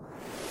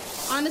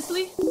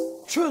 Honestly?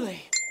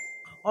 Truly.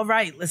 All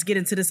right, let's get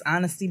into this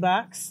honesty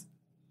box.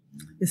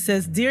 It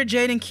says, Dear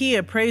Jade and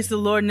Kia, praise the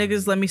Lord,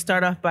 niggas. Let me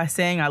start off by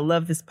saying I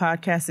love this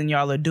podcast and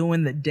y'all are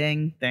doing the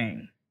dang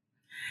thing.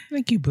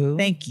 Thank you, boo.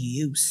 Thank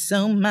you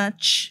so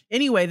much.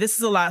 Anyway, this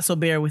is a lot, so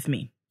bear with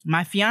me.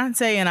 My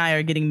fiance and I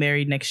are getting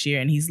married next year,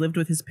 and he's lived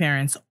with his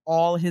parents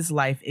all his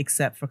life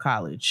except for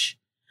college.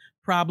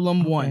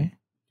 Problem 1.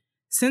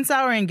 Since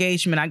our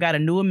engagement, I got a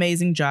new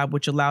amazing job,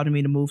 which allowed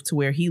me to move to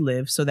where he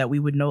lives so that we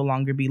would no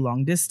longer be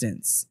long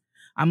distance.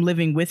 I'm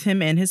living with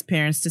him and his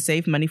parents to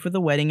save money for the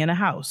wedding and a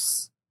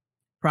house.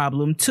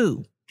 Problem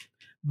 2.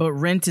 But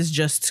rent is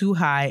just too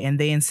high, and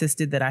they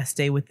insisted that I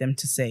stay with them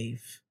to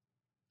save.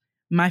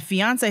 My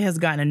fiance has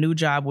gotten a new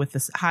job with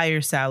a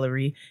higher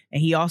salary, and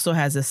he also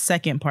has a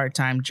second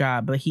part-time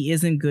job, but he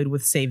isn't good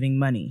with saving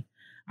money.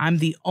 I'm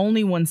the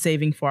only one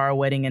saving for our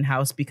wedding and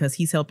house because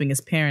he's helping his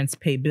parents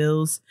pay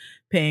bills,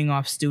 paying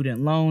off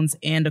student loans,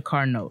 and a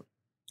car note.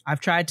 I've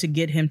tried to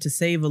get him to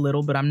save a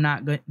little, but I'm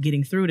not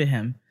getting through to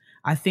him.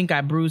 I think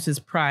I bruise his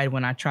pride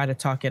when I try to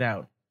talk it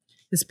out.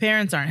 His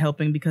parents aren't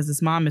helping because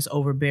his mom is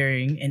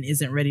overbearing and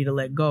isn't ready to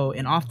let go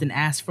and often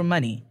asks for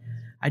money.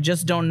 I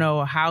just don't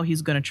know how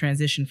he's going to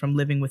transition from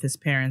living with his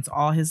parents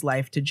all his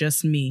life to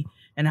just me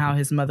and how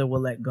his mother will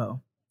let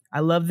go. I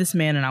love this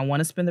man and I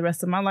want to spend the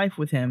rest of my life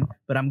with him,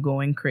 but I'm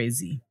going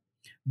crazy.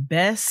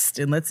 Best,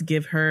 and let's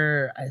give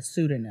her a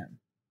pseudonym.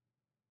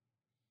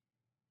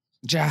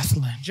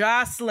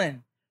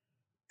 Jocelyn.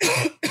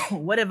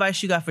 What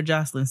advice you got for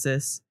Jocelyn,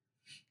 sis?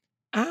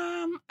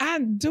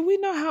 Do we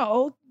know how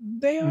old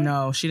they are?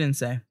 No, she didn't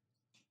say.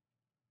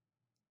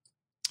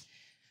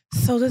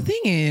 So the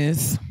thing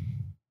is,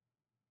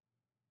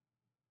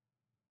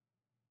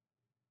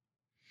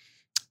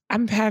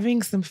 I'm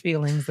having some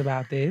feelings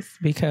about this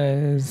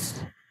because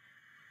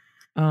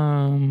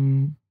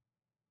I'm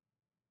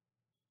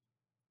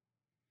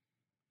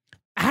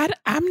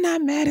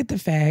not mad at the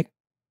fact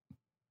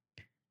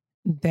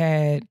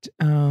that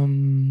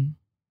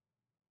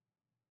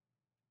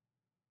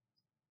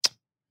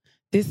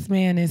this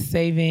man is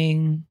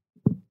saving.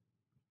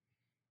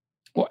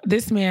 Well,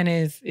 this man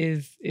is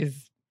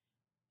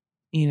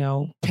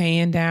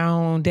paying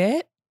down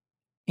debt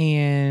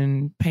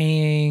and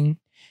paying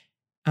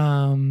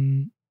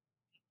and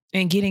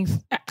getting,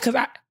 because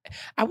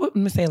I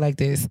wouldn't say it like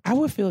this. I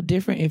would feel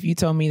different if you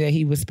told me that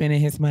he was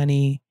spending his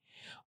money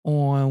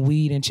on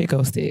weed and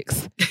Chico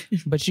sticks.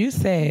 But you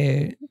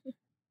said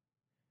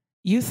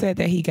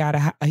that he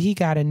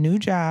got a new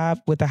job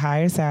with a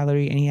higher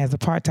salary and he has a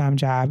part-time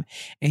job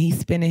and he's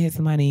spending his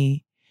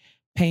money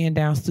paying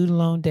down student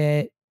loan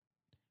debt,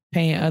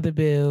 paying other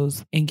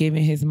bills, and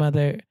giving his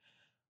mother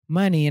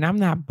money. And I'm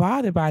not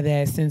bothered by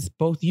that since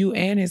both you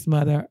and his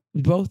mother,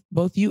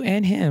 both you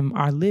and him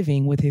are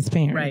living with his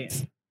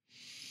parents.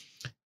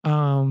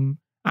 Right.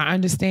 I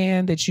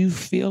understand that you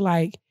feel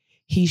like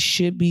he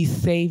should be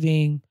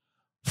saving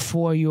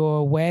for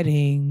your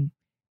wedding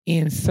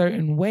in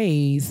certain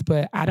ways,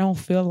 but I don't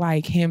feel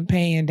like him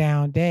paying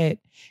down debt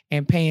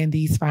and paying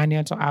these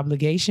financial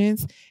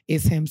obligations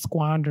is him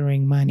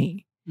squandering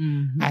money.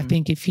 Mm-hmm. I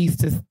think if he's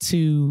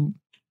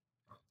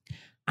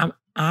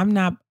I'm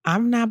not, I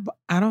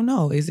don't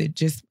know. Is it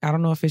just, I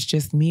don't know if it's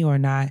just me or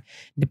not.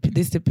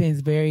 This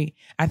depends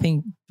I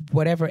think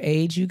whatever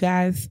age you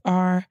guys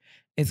are,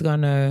 it's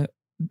gonna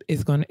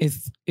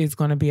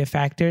be a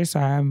factor.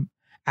 So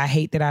I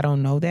hate that I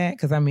don't know that.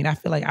 Cause I mean, I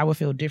feel like I would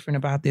feel different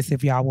about this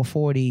if y'all were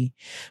 40,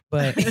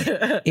 but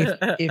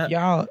if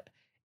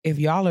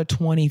y'all are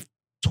 20,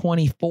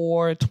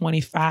 24,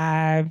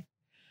 25,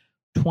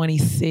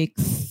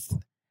 26,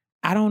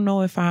 I don't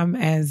know if I'm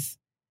as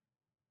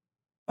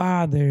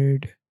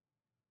bothered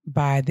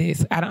by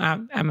this.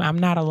 I'm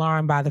not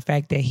alarmed by the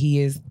fact that he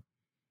is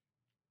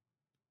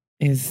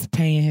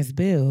paying his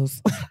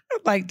bills.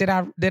 Like, did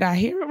I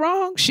hear it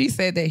wrong? She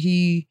said that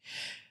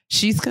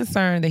she's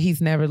concerned that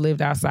he's never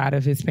lived outside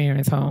of his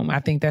parents' home. I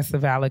think that's a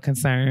valid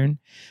concern,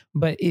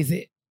 but is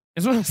it?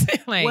 That's what I'm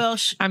saying. Like, well,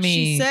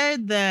 she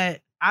said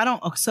that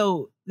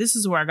so this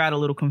is where I got a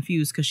little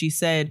confused because she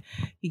said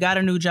he got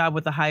a new job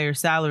with a higher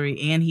salary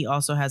and he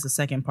also has a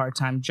second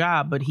part-time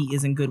job, but he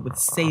isn't good with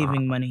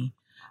saving money.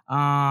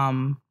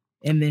 And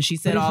then she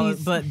said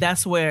but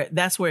that's where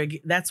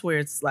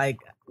it's like,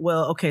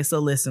 well, okay, so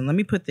listen, let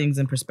me put things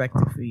in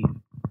perspective for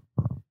you.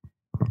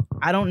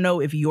 I don't know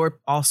if you're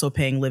also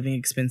paying living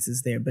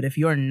expenses there, but if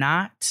you're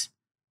not,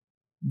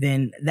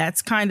 then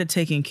that's kind of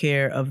taking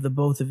care of the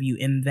both of you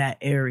in that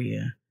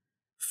area.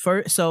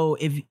 So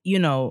if,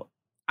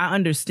 I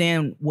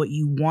understand what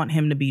you want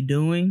him to be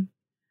doing,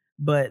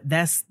 but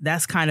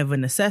that's kind of a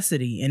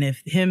necessity. And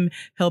if him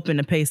helping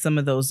to pay some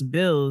of those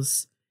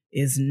bills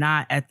is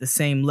not at the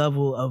same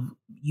level of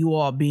you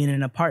all being in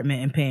an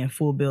apartment and paying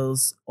full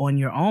bills on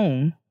your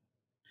own,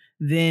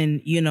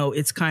 then,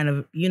 it's kind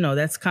of,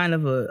 that's kind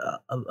of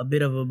a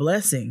bit of a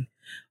blessing.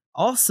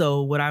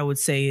 Also, what I would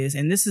say is,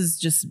 and this is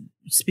just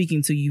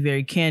speaking to you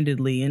very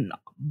candidly,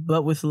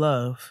 but with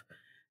love,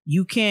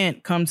 you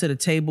can't come to the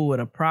table with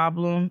a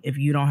problem if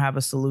you don't have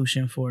a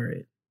solution for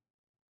it.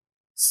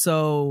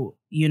 So,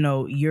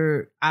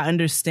 I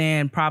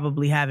understand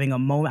probably having a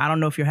moment. I don't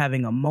know if you're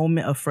having a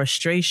moment of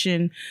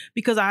frustration,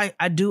 because I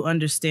do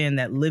understand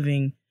that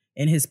living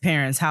in his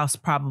parents' house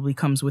probably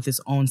comes with its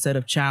own set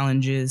of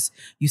challenges.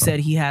 You said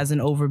he has an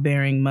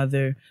overbearing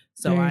mother.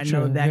 So I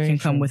know that can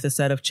come with a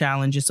set of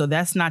challenges. So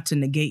that's not to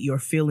negate your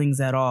feelings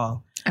at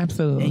all.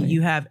 Absolutely. And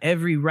you have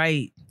every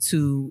right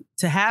to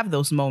have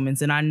those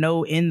moments. And I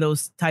know in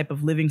those type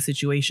of living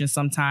situations,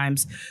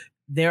 sometimes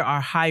there are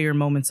higher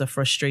moments of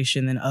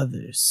frustration than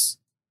others.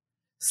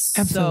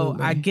 Absolutely.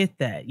 So I get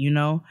that,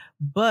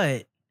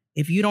 but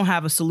if you don't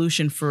have a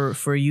solution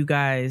for you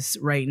guys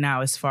right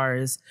now, as far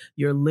as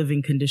your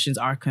living conditions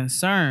are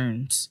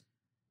concerned,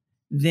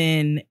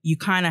 then you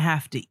kind of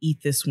have to eat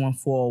this one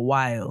for a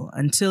while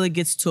until it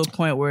gets to a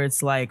point where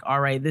it's like, all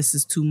right, this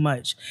is too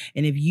much.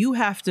 And if you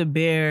have to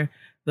bear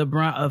the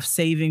brunt of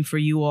saving for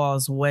you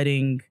all's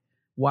wedding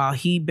while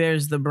he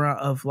bears the brunt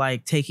of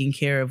like taking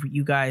care of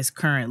you guys'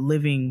 current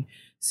living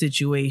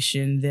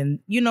situation, then,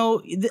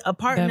 a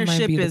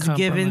partnership is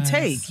give and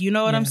take. You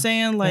know what I'm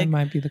saying? Like, that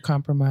might be the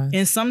compromise.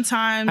 And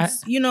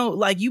sometimes,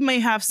 like you may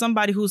have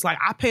somebody who's like,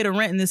 I pay the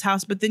rent in this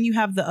house, but then you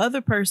have the other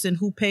person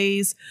who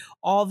pays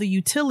all the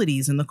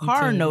utilities and the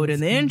car note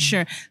and the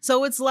insurance.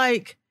 So it's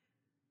like,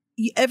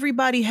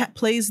 everybody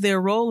plays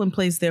their role and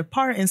plays their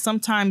part. And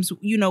sometimes,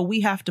 we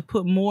have to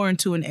put more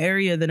into an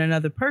area than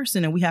another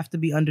person. And we have to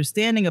be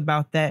understanding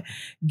about that,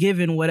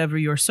 given whatever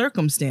your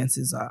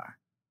circumstances are.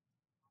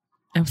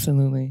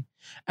 Absolutely.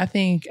 I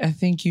think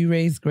you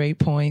raised great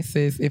points,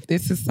 sis. If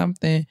this is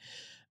something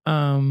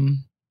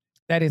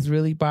that is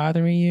really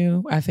bothering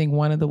you, I think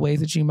one of the ways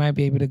that you might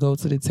be able to go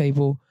to the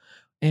table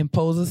and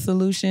pose a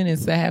solution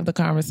is to have the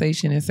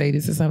conversation and say,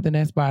 this is something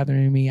that's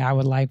bothering me. I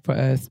would like for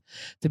us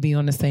to be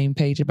on the same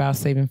page about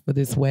saving for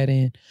this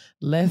wedding.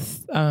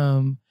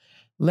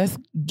 Let's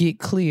get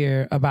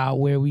clear about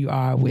where we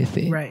are with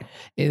it. Right.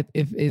 If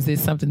is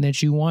this something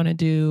that you want to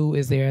do?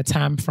 Is there a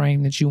time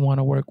frame that you want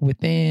to work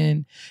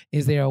within?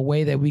 Is there a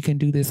way that we can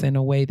do this in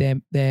a way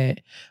that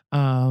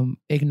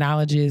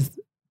acknowledges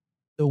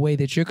the way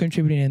that you're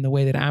contributing and the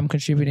way that I'm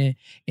contributing?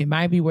 It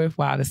might be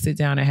worthwhile to sit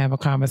down and have a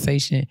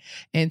conversation.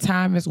 And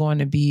time is going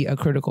to be a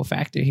critical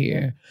factor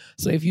here.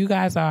 So if you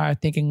guys are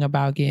thinking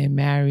about getting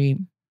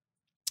married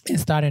and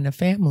starting a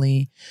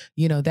family,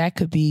 that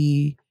could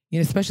be,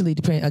 especially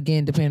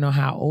depending on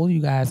how old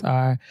you guys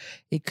are,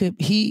 it could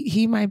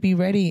he might be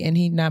ready, and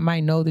he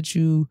might know that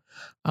you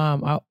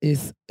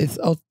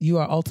you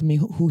are ultimately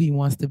who he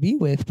wants to be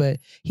with, but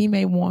he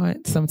may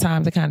want some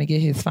time to kind of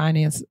get his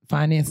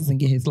finances and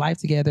get his life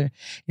together.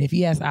 And if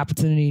he has the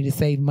opportunity to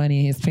save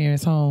money in his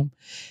parents' home,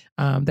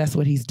 that's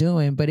what he's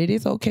doing. But it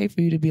is okay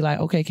for you to be like,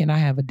 okay, can I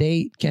have a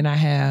date? Can I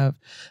have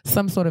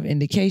some sort of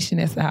indication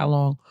as to how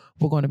long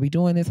we're going to be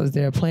doing this? Is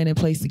there a plan in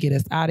place to get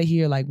us out of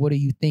here? Like, what are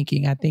you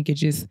thinking? I think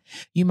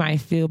you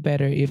might feel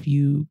better if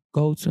you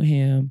go to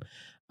him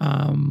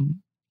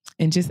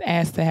and just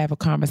ask to have a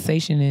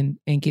conversation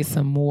and get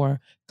some more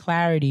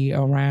clarity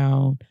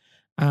around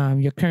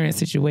your current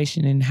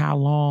situation and how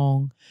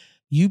long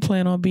you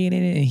plan on being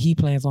in it and he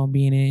plans on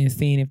being in it, and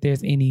seeing if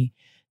there's any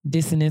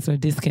dissonance or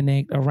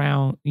disconnect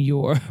around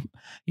your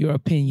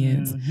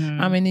opinions.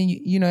 Mm-hmm. And then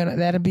you know,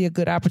 that'll be a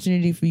good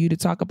opportunity for you to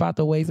talk about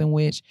the ways in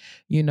which,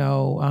 you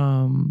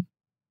know,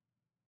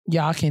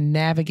 y'all can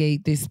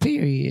navigate this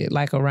period,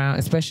 like around,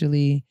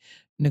 especially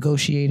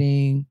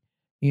negotiating,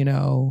 you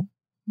know,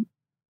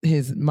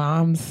 his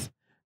mom's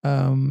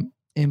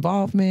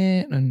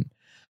involvement and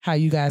how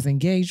you guys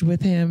engage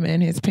with him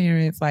and his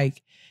parents.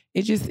 Like,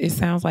 it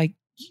sounds like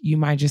you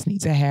might just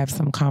need to have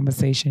some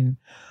conversation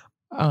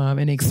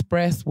and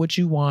express what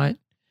you want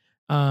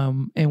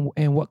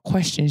and what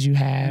questions you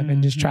have,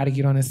 and just try to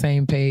get on the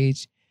same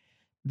page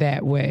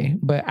that way.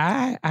 But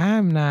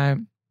I'm not,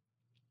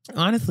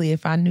 honestly,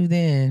 if I knew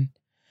then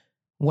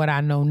what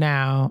I know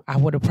now, I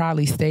would have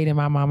probably stayed in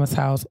my mama's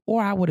house,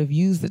 or I would have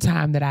used the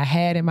time that I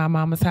had in my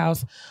mama's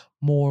house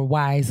more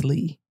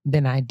wisely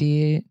than I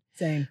did.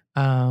 Same.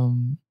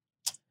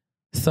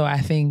 So I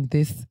think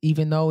this,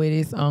 even though it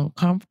is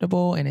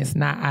uncomfortable and it's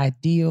not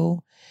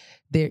ideal,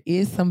 there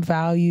is some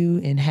value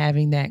in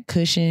having that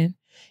cushion.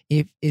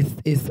 If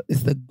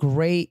it's a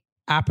great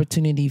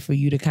opportunity for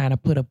you to kind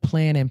of put a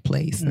plan in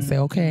place and say,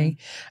 okay,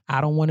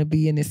 I don't want to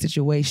be in this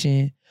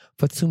situation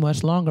for too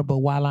much longer, but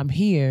while I'm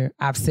here,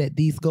 I've set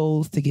these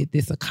goals to get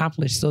this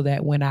accomplished so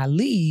that when I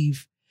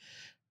leave,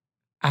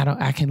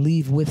 I can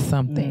leave with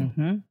something.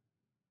 Mm-hmm.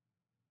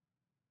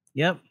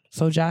 Yep.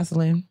 So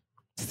Jocelyn,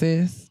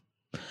 sis,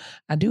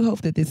 I do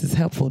hope that this is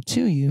helpful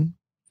to you.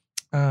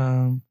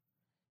 And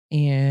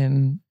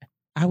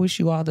I wish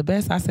you all the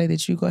best. I say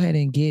that you go ahead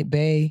and get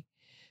Bay.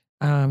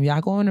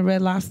 Y'all go on to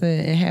Red Lobster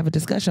and have a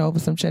discussion over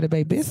some Cheddar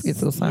Bay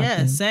biscuits or something.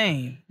 Yeah,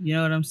 same. You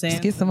know what I'm saying?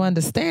 Let's get some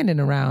understanding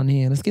around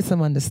here. Let's get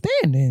some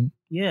understanding.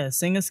 Yeah,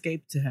 sing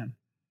Escape to him.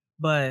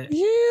 But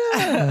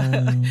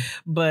yeah.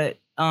 But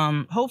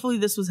hopefully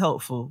this was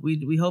helpful.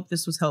 We hope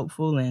this was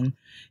helpful, and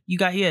you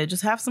got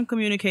just have some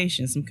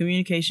communication,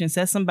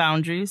 set some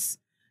boundaries,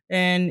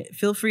 and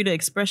feel free to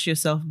express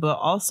yourself, but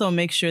also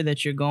make sure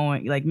that you're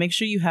going, like, make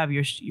sure you have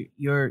your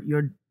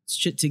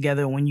shit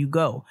together when you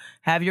go.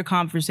 Have your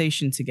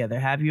conversation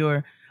together. Have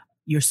your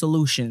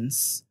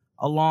solutions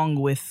along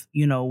with,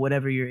 you know,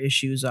 whatever your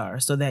issues are,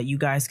 so that you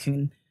guys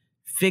can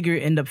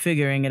end up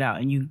figuring it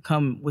out, and you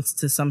come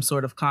to some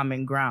sort of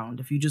common ground.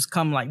 If you just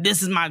come like,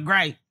 this is my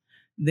gripe,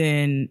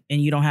 and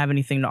you don't have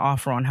anything to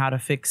offer on how to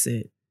fix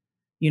it,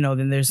 you know,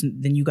 then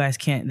you guys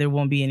there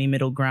won't be any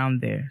middle ground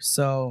there.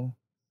 So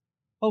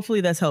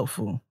hopefully that's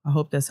helpful. I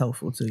hope that's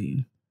helpful to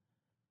you.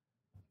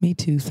 Me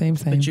too. Same.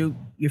 But your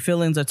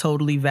feelings are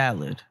totally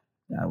valid.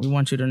 We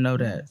want you to know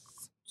that.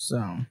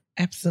 So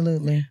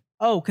absolutely.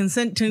 Oh,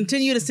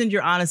 continue to send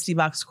your honesty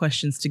box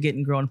questions to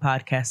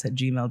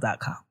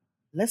gettinggrownpodcast@gmail.com.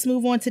 Let's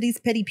move on to these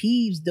petty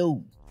peeves,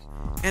 though.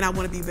 And I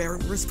want to be very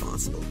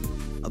responsible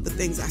of the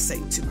things I say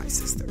to my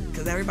sister,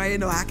 because everybody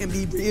know I can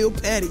be real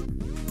petty.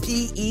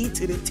 P-E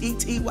to the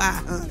T-T-Y,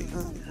 honey.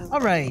 All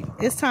right,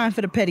 it's time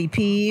for the petty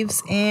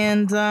peeves,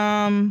 and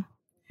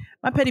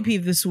my petty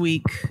peeve this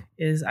week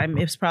is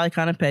it's probably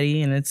kind of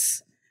petty, and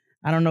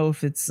I don't know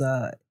if it's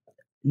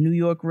New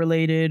York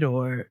related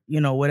or, you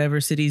know, whatever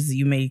cities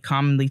you may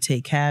commonly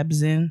take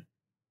cabs in,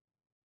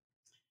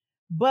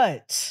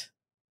 but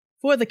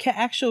for the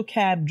actual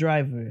cab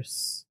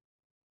drivers,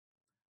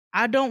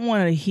 I don't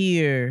want to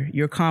hear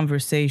your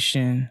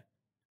conversation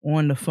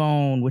on the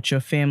phone with your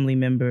family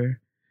member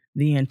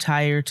the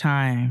entire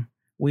time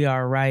we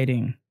are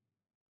riding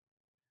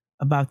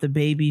about the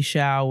baby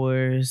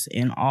showers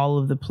and all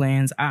of the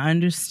plans. I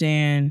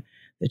understand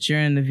that you're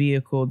in the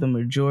vehicle the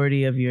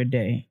majority of your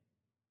day,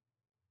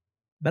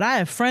 but I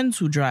have friends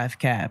who drive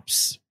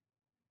cabs.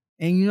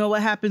 And you know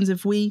what happens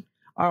if we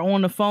are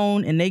on the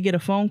phone and they get a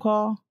phone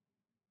call?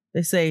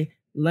 They say,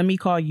 let me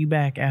call you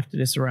back after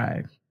this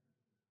ride.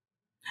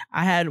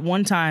 I had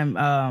one time,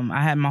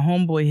 I had my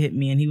homeboy hit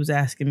me, and he was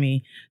asking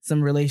me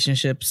some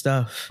relationship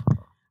stuff,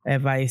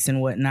 advice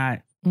and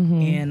whatnot.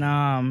 Mm-hmm.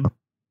 And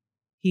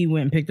he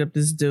went and picked up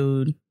this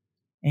dude,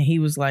 and he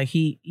was like,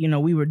 we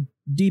were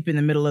deep in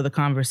the middle of the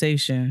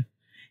conversation,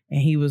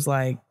 and he was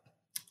like,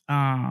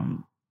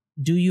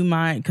 do you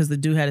mind? Because the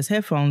dude had his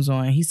headphones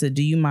on. He said,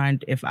 do you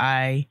mind if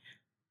I,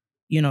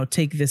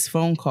 take this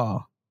phone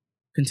call?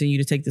 Continue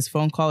to take this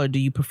phone call, or do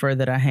you prefer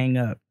that I hang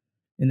up?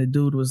 And the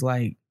dude was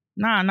like,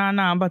 nah,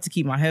 I'm about to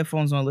keep my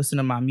headphones on, listen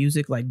to my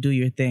music, like, do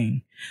your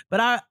thing. But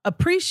I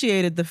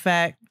appreciated the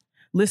fact,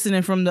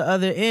 listening from the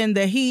other end,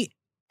 that he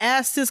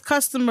asked his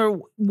customer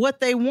what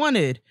they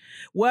wanted.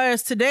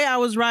 Whereas today I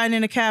was riding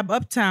in a cab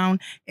uptown,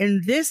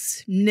 and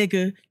this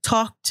nigga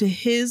talked to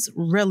his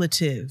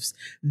relatives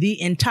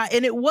and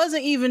it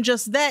wasn't even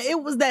just that,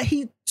 it was that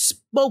he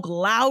spoke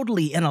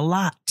loudly and a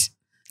lot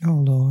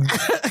Oh, Lord.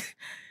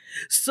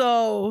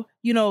 So,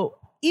 you know,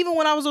 even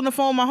when I was on the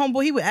phone with my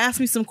homeboy, he would ask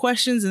me some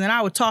questions and then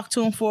I would talk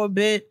to him for a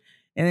bit.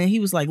 And then he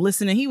was like,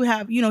 listening. He would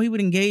have, you know, he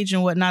would engage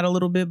and whatnot a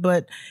little bit,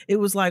 but it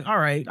was like, all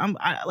right,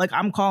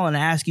 I'm calling to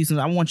ask you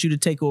something. I want you to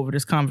take over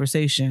this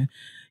conversation,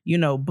 you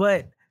know,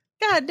 but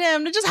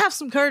goddamn, to just have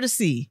some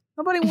courtesy.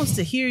 Nobody wants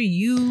to hear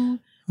you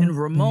and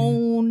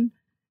Ramon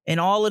and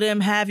all of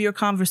them have your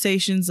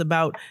conversations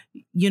about,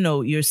 you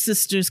know, your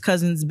sister's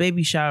cousin's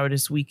baby shower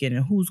this weekend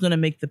and who's going to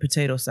make the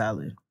potato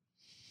salad.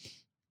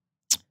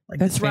 Like,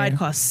 that's this ride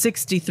costs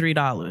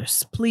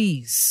 $63.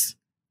 Please.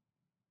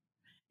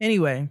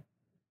 Anyway,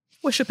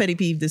 what's your petty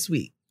peeve this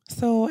week?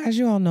 So, as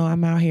you all know,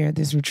 I'm out here at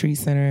this retreat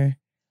center,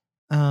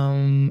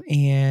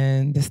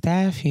 and the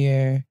staff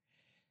here,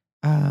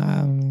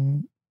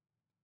 you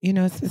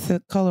know, it's a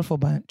colorful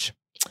bunch.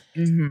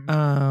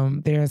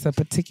 Mm-hmm. There's a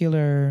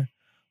particular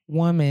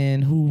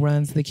woman who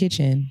runs the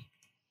kitchen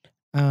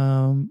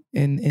in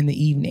the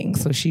evening,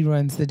 so she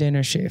runs the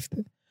dinner shift.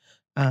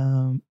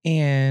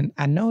 And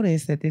I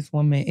noticed that this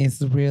woman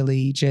is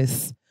really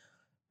just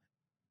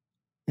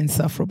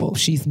insufferable.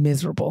 She's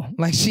miserable.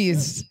 Like she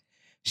is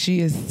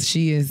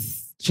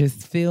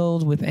just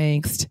filled with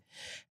angst.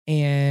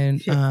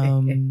 And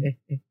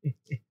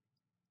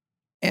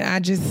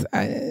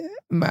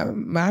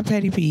my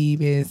petty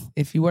peeve is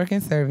if you work in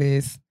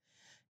service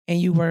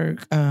and you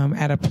work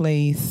at a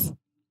place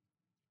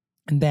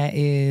that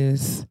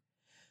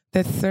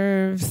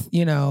serves,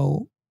 you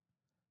know,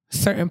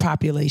 certain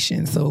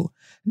populations. So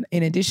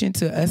in addition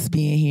to us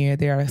being here,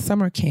 there are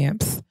summer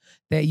camps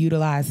that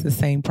utilize the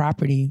same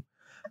property.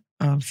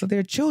 So there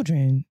are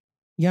children,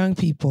 young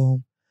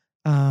people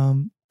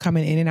coming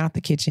in and out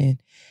the kitchen.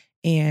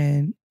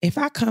 And if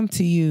I come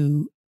to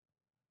you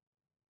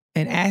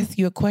and ask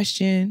you a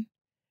question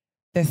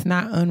that's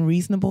not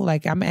unreasonable,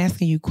 like I'm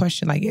asking you a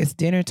question, like it's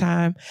dinner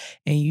time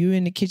and you're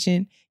in the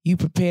kitchen, you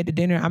prepared the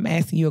dinner, I'm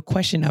asking you a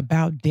question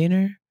about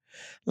dinner.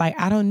 Like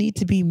I don't need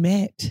to be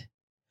met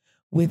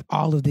with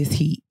all of this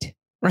heat,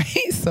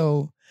 right?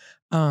 So,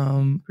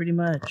 pretty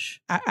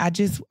much, I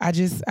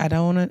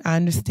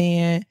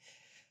understand,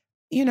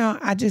 you know,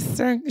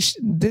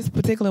 this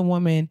particular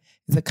woman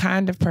is the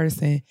kind of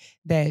person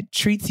that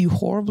treats you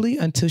horribly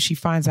until she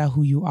finds out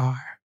who you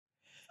are.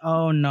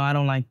 Oh no, I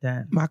don't like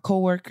that. My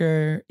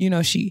coworker, you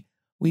know,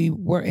 we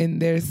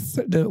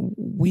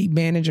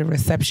manage a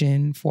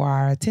reception for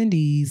our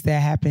attendees that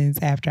happens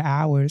after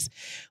hours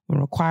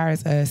and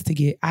requires us to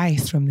get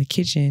ice from the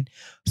kitchen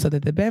so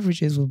that the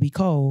beverages will be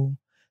cold.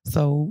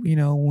 So, you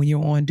know, when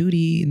you're on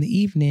duty in the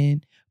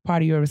evening,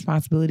 part of your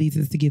responsibilities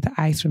is to get the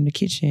ice from the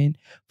kitchen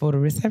for the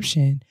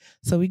reception.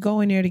 So we go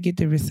in there to get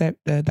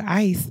the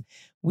ice.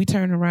 We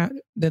turn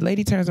around, the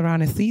lady turns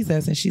around and sees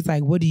us and she's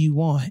like, "What do you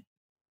want?"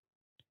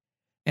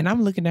 And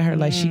I'm looking at her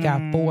like she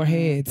got 4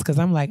 heads because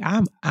I'm like,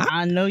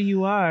 I know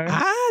you are.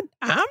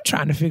 I'm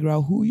trying to figure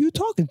out who you're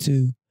talking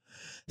to.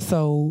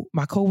 So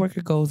my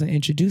coworker goes and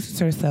introduces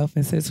herself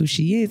and says who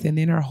she is. And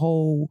then her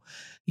whole,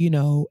 you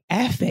know,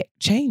 affect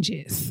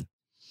changes.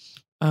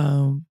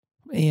 And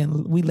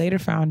we later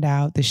found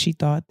out that she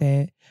thought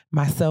that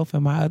myself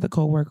and my other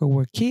coworker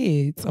were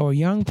kids or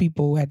young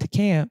people at the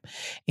camp.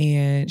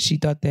 And she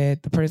thought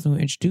that the person who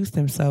introduced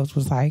themselves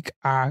was like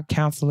our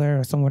counselor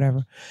or some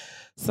whatever.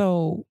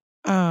 So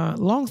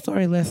long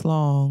story less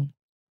long,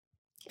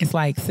 it's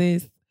like,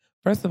 sis,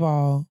 first of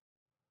all,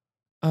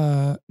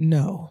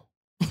 no.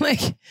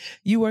 Like,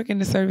 you work in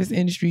the service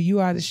industry,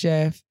 you are the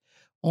chef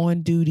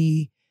on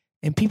duty,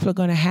 and people are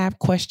going to have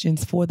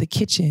questions for the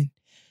kitchen.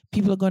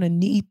 People are going to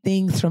need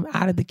things from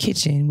out of the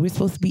kitchen. We're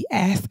supposed to be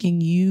asking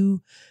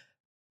you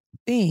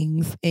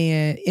things,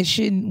 and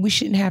we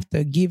shouldn't have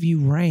to give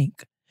you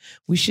rank.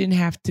 We shouldn't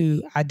have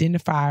to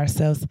identify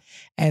ourselves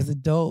as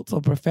adults or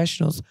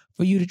professionals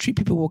for you to treat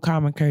people with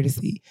common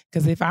courtesy.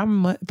 Because if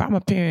I'm a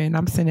parent and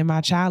I'm sending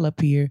my child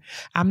up here,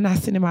 I'm not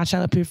sending my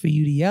child up here for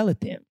you to yell at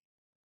them.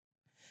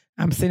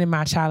 I'm sending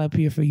my child up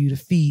here for you to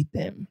feed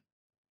them.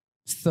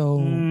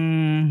 So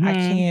I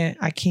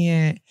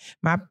can't.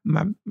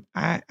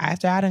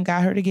 After I done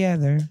got her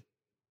together,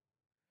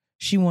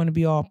 she want to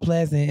be all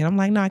pleasant, and I'm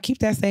like, nah, keep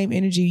that same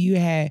energy you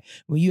had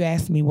when you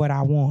asked me what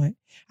I want.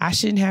 I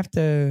shouldn't have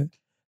to,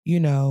 you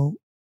know,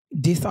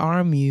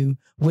 disarm you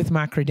with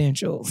my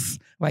credentials.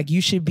 Like,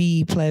 you should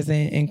be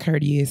pleasant and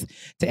courteous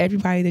to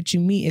everybody that you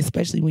meet,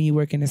 especially when you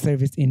work in the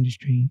service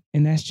industry.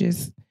 And that's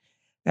just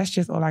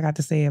all I got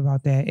to say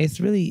about that. It's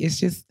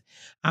just,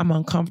 I'm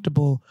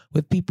uncomfortable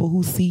with people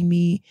who see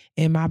me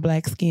in my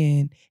black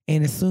skin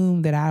and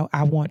assume that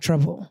I want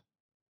trouble.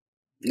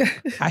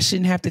 I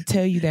shouldn't have to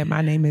tell you that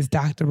my name is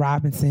Dr.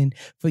 Robinson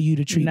for you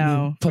to treat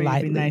me politely. For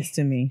you to be nice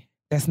to me.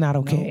 That's not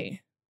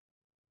okay.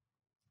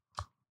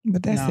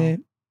 But that's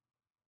it.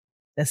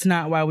 That's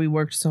not why we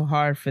worked so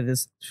hard for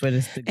this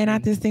degree. And I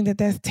just think that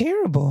that's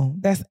terrible.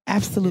 That's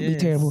absolutely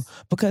terrible.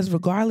 Because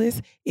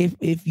regardless,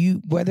 if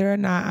you, whether or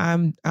not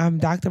I'm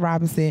Dr.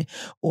 Robinson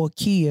or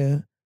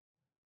Kia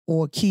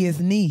or Kia's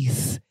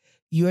niece,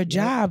 your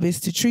job is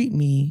to treat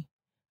me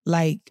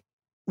like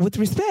with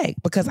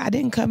respect, because I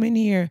didn't come in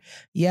here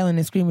yelling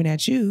and screaming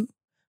at you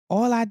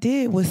all I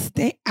did was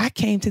I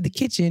came to the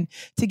kitchen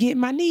to get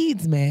my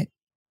needs met.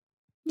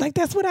 Like,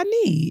 that's what I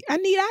need. I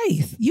need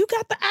ice. You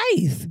got the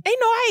ice. Ain't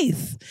no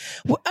ice.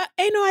 Well,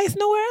 ain't no ice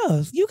nowhere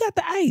else. You got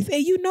the ice,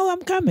 and you know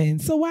I'm coming.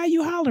 So why are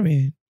you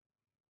hollering?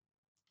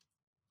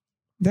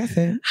 That's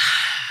it.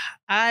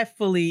 I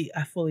fully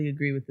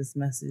agree with this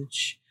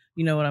message.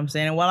 You know what I'm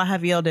saying? And while I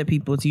have yelled at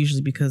people, it's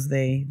usually because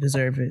they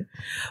deserve it.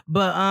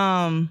 But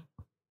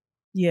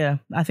yeah,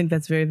 I think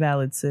that's very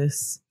valid,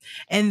 sis.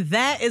 And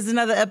that is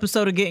another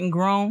episode of Getting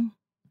Grown.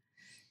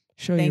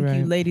 Sure, Thank you're right.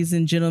 you, ladies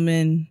and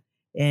gentlemen,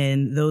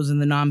 and those in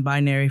the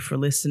non-binary for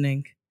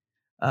listening.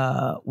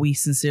 We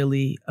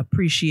sincerely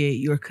appreciate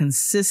your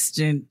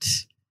consistent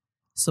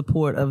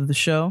support of the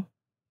show.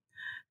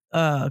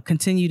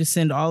 Continue to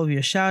send all of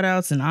your shout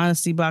outs and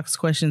honesty box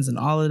questions and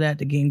all of that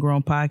to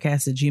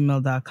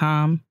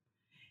gettinggrownpodcast@gmail.com.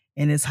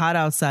 And it's hot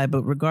outside,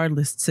 but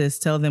regardless, sis,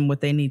 tell them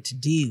what they need to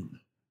do.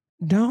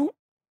 Don't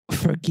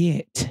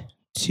forget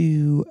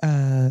to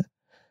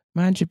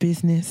mind your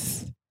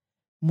business,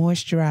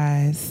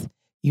 moisturize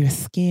your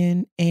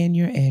skin and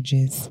your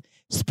edges,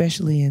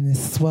 especially in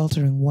this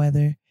sweltering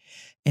weather,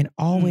 and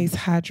always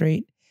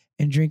hydrate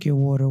and drink your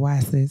water.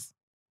 Why, sis?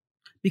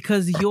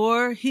 Because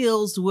your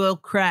heels will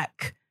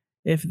crack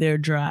if they're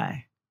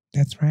dry.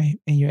 That's right.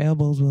 And your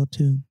elbows will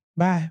too.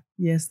 Bye.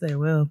 Yes, they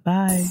will.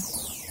 Bye.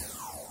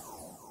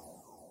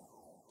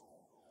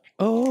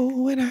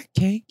 Oh, and I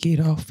can't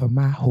get off of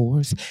my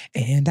horse,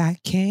 and I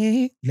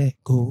can't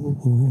let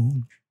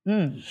go.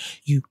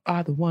 You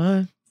are the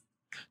one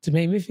to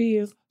make me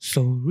feel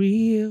so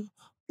real.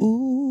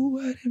 Ooh,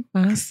 what am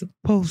I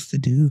supposed to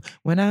do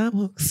when I'm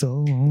hooked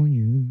so on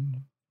you?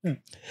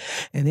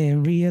 And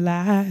then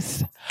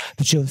realize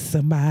that you're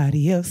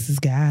somebody else's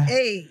guy.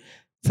 Hey,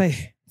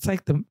 it's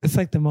like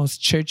the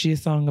most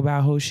churchiest song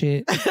about hoe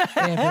shit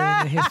ever in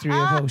the history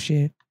of hoe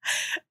shit.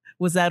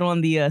 Was that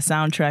on the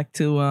soundtrack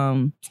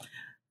to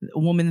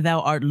Woman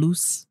Thou Art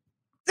Loose?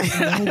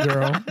 No,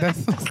 girl.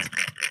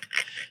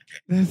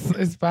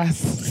 It's by,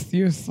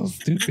 you're so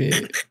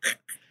stupid.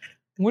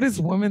 What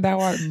is Woman Thou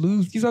Art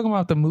Loose? You talking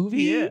about the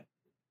movie? Yeah.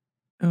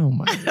 Oh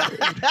my God.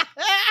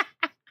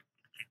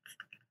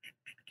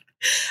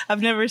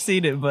 I've never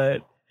seen it,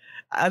 but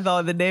I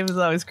thought the name has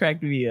always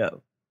cracked me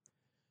up.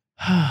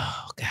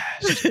 Oh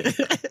gosh.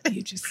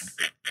 You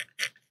just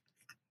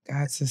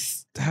got to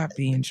stop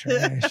being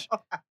trash.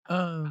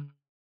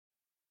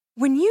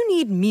 When you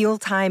need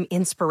mealtime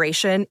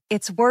inspiration,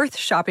 it's worth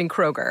shopping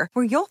Kroger,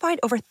 where you'll find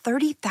over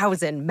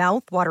 30,000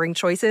 mouth-watering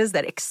choices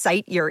that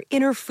excite your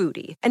inner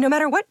foodie. And no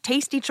matter what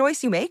tasty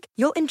choice you make,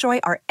 you'll enjoy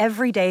our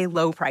everyday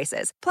low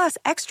prices, plus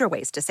extra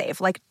ways to save,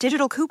 like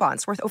digital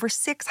coupons worth over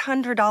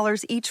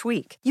 $600 each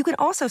week. You can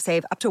also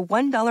save up to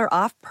 $1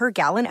 off per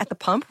gallon at the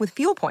pump with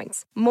fuel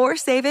points. More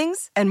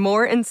savings and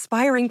more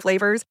inspiring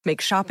flavors make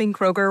shopping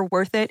Kroger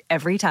worth it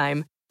every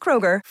time.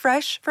 Kroger,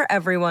 fresh for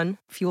everyone.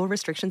 Fuel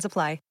restrictions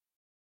apply.